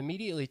in and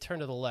immediately turn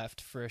to the left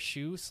for a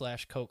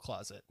shoe/coat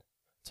closet.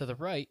 To the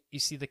right, you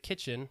see the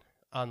kitchen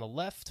on the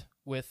left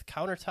with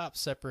countertops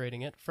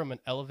separating it from an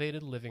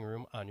elevated living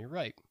room on your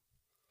right.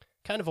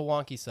 Kind of a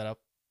wonky setup,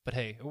 but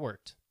hey, it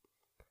worked.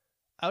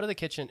 Out of the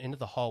kitchen into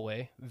the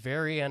hallway,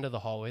 very end of the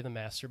hallway, the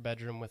master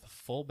bedroom with a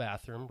full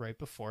bathroom right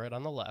before it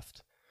on the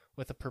left,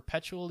 with a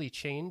perpetually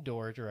chained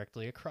door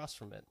directly across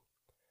from it.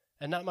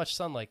 And not much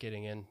sunlight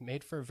getting in,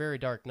 made for a very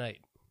dark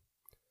night.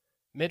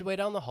 Midway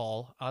down the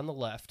hall, on the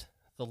left,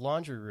 the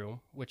laundry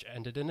room, which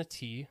ended in a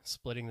T,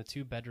 splitting the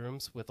 2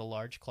 bedrooms with a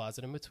large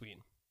closet in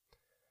between.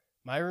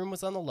 My room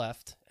was on the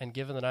left, and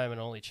given that I am an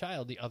only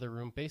child, the other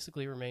room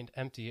basically remained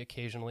empty,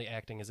 occasionally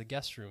acting as a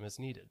guest room as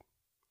needed.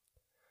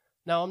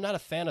 Now, I'm not a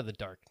fan of the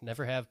dark,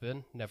 never have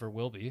been, never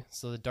will be,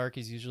 so the dark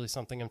is usually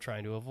something I'm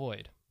trying to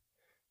avoid.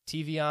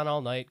 TV on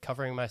all night,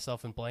 covering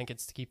myself in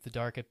blankets to keep the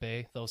dark at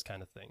bay, those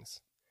kind of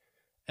things.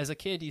 As a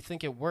kid, you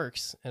think it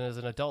works, and as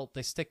an adult,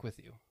 they stick with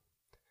you.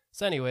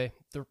 So anyway,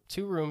 the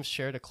 2 rooms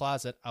shared a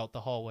closet out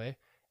the hallway,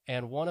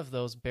 and one of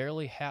those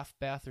barely half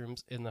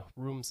bathrooms in the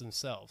rooms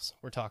themselves.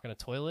 We're talking a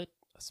toilet,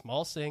 a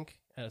small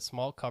sink, and a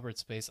small cupboard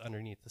space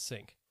underneath the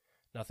sink.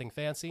 Nothing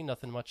fancy,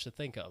 nothing much to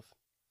think of.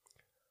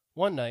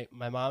 One night,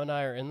 my mom and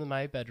I are in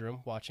my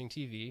bedroom watching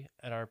TV,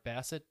 and our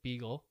Basset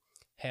Beagle,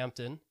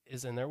 Hampton,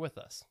 is in there with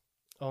us.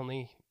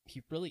 Only,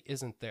 he really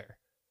isn't there.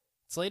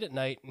 It's late at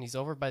night, and he's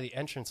over by the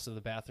entrance to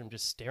the bathroom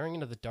just staring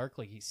into the dark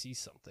like he sees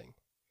something.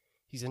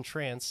 He's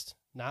entranced,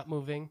 not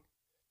moving,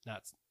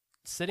 not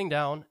sitting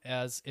down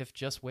as if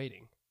just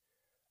waiting.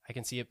 I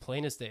can see it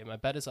plain as day. My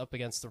bed is up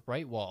against the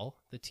right wall,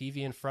 the TV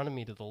in front of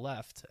me to the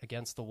left,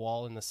 against the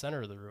wall in the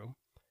center of the room,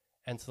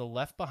 and to the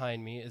left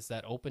behind me is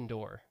that open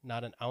door,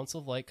 not an ounce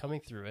of light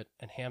coming through it,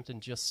 and Hampton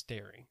just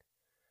staring.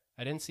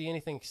 I didn't see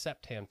anything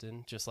except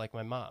Hampton, just like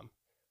my mom.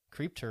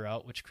 Creeped her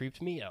out, which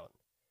creeped me out.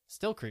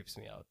 Still creeps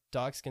me out.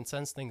 Dogs can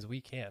sense things we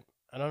can't.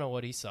 I don't know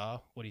what he saw,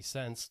 what he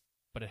sensed,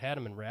 but it had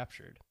him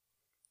enraptured.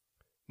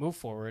 Move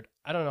forward.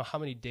 I don't know how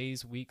many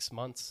days, weeks,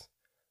 months.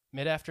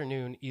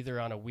 Mid-afternoon, either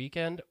on a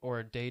weekend or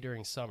a day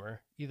during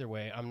summer. Either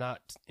way, I'm not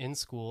in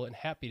school, and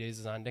Happy Days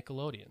is on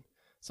Nickelodeon.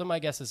 So my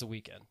guess is a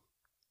weekend.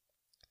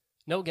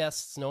 No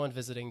guests, no one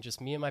visiting, just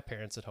me and my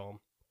parents at home.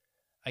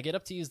 I get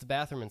up to use the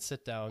bathroom and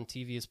sit down.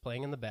 TV is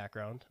playing in the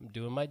background. I'm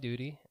doing my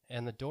duty,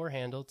 and the door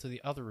handle to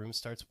the other room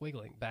starts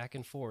wiggling back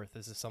and forth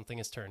as if something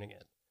is turning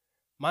it.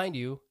 Mind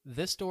you,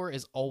 this door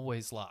is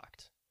always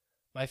locked.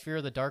 My fear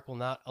of the dark will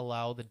not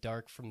allow the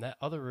dark from that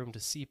other room to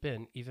seep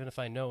in, even if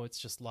I know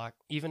just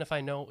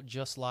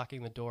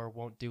locking the door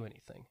won't do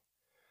anything.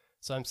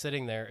 So I'm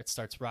sitting there, it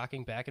starts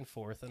rocking back and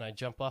forth, and I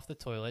jump off the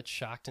toilet,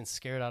 shocked and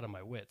scared out of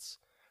my wits.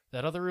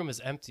 That other room is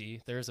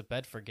empty, there is a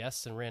bed for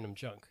guests and random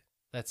junk.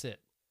 That's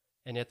it.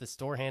 And yet this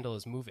door handle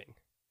is moving.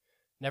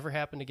 Never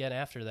happened again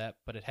after that,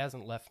 but it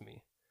hasn't left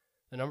me.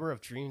 The number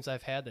of dreams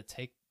I've had that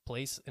take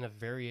place in a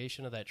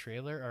variation of that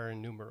trailer are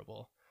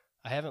innumerable.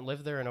 I haven't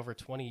lived there in over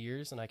 20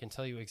 years, and I can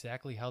tell you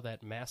exactly how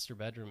that master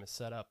bedroom is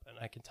set up, and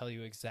I can tell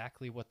you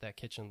exactly what that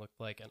kitchen looked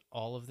like, and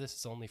all of this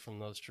is only from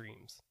those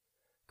dreams.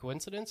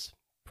 Coincidence?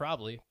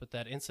 Probably, but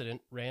that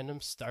incident,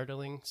 random,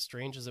 startling,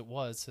 strange as it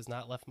was, has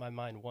not left my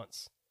mind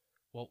once.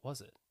 What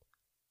was it?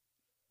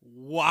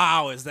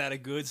 Wow, is that a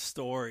good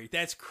story?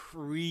 That's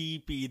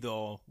creepy,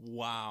 though.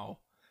 Wow.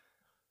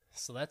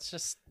 So that's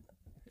just...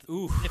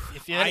 Ooh,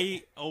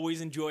 I always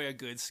enjoy a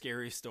good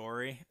scary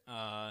story.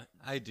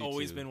 I do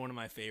always too. been one of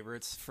my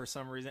favorites for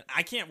some reason.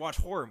 I can't watch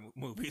horror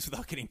movies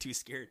without getting too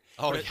scared.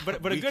 Oh,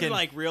 but a good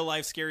like real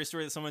life scary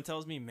story that someone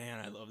tells me,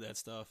 man, I love that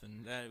stuff,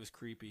 and that was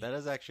creepy. That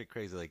is actually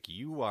crazy. Like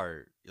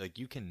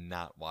you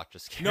cannot watch a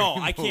scary No,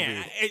 movie. I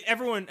can't.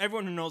 Everyone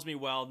who knows me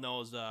well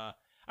knows I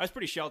was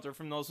pretty sheltered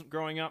from those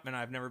growing up, and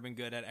I've never been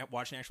good at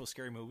watching actual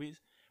scary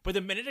movies. But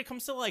the minute it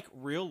comes to like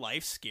real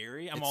life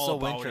scary, I'm all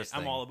about it.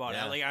 I'm all about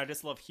it. Like I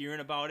just love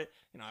hearing about it.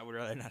 I would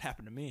rather not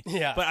happen to me.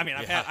 Yeah. But I mean,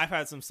 I've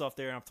had some stuff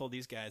there, and I've told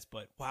these guys.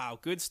 But wow,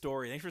 good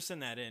story. Thanks for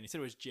sending that in. You said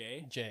it was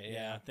Jay. Jay.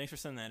 Yeah. Thanks for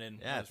sending that in.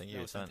 Yeah, thank you.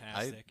 That was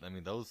fantastic. I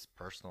mean, those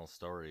personal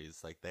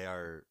stories, like they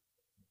are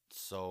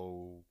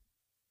so.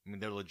 I mean,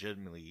 they're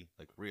legitimately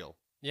like real.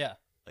 Yeah.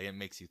 Like it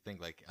makes you think.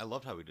 Like I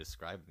loved how we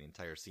described the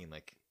entire scene.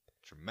 Like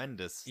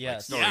tremendous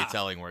Yes.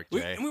 storytelling work,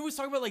 Jay. We always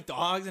talk about like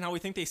dogs and how we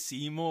think they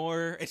see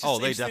more. It's just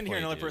they interesting to hear definitely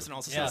another do. person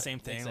also say the same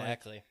thing.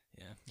 Exactly. Like,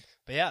 yeah.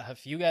 But yeah,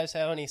 if you guys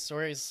have any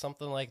stories,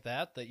 something like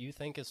that you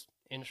think is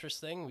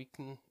interesting, we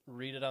can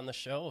read it on the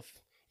show if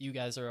you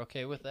guys are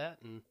okay with that.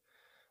 And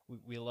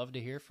we love to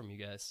hear from you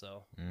guys.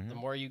 So the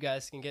more you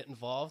guys can get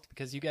involved,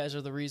 because you guys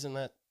are the reason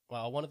that,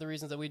 one of the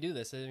reasons that we do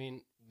this. I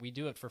mean, we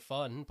do it for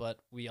fun, but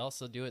we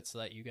also do it so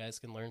that you guys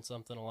can learn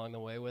something along the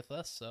way with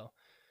us. So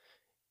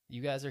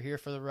you guys are here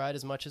for the ride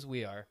as much as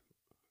we are.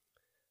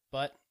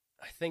 But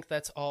I think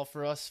that's all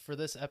for us for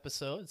this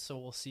episode. So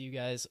we'll see you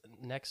guys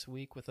next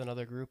week with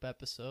another group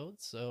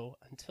episode. So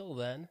until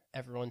then,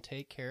 everyone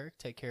take care.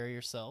 Take care of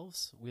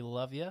yourselves. We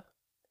love you,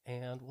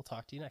 and we'll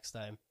talk to you next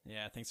time.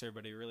 Yeah, thanks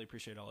everybody. Really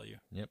appreciate all of you.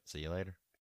 Yep. See you later.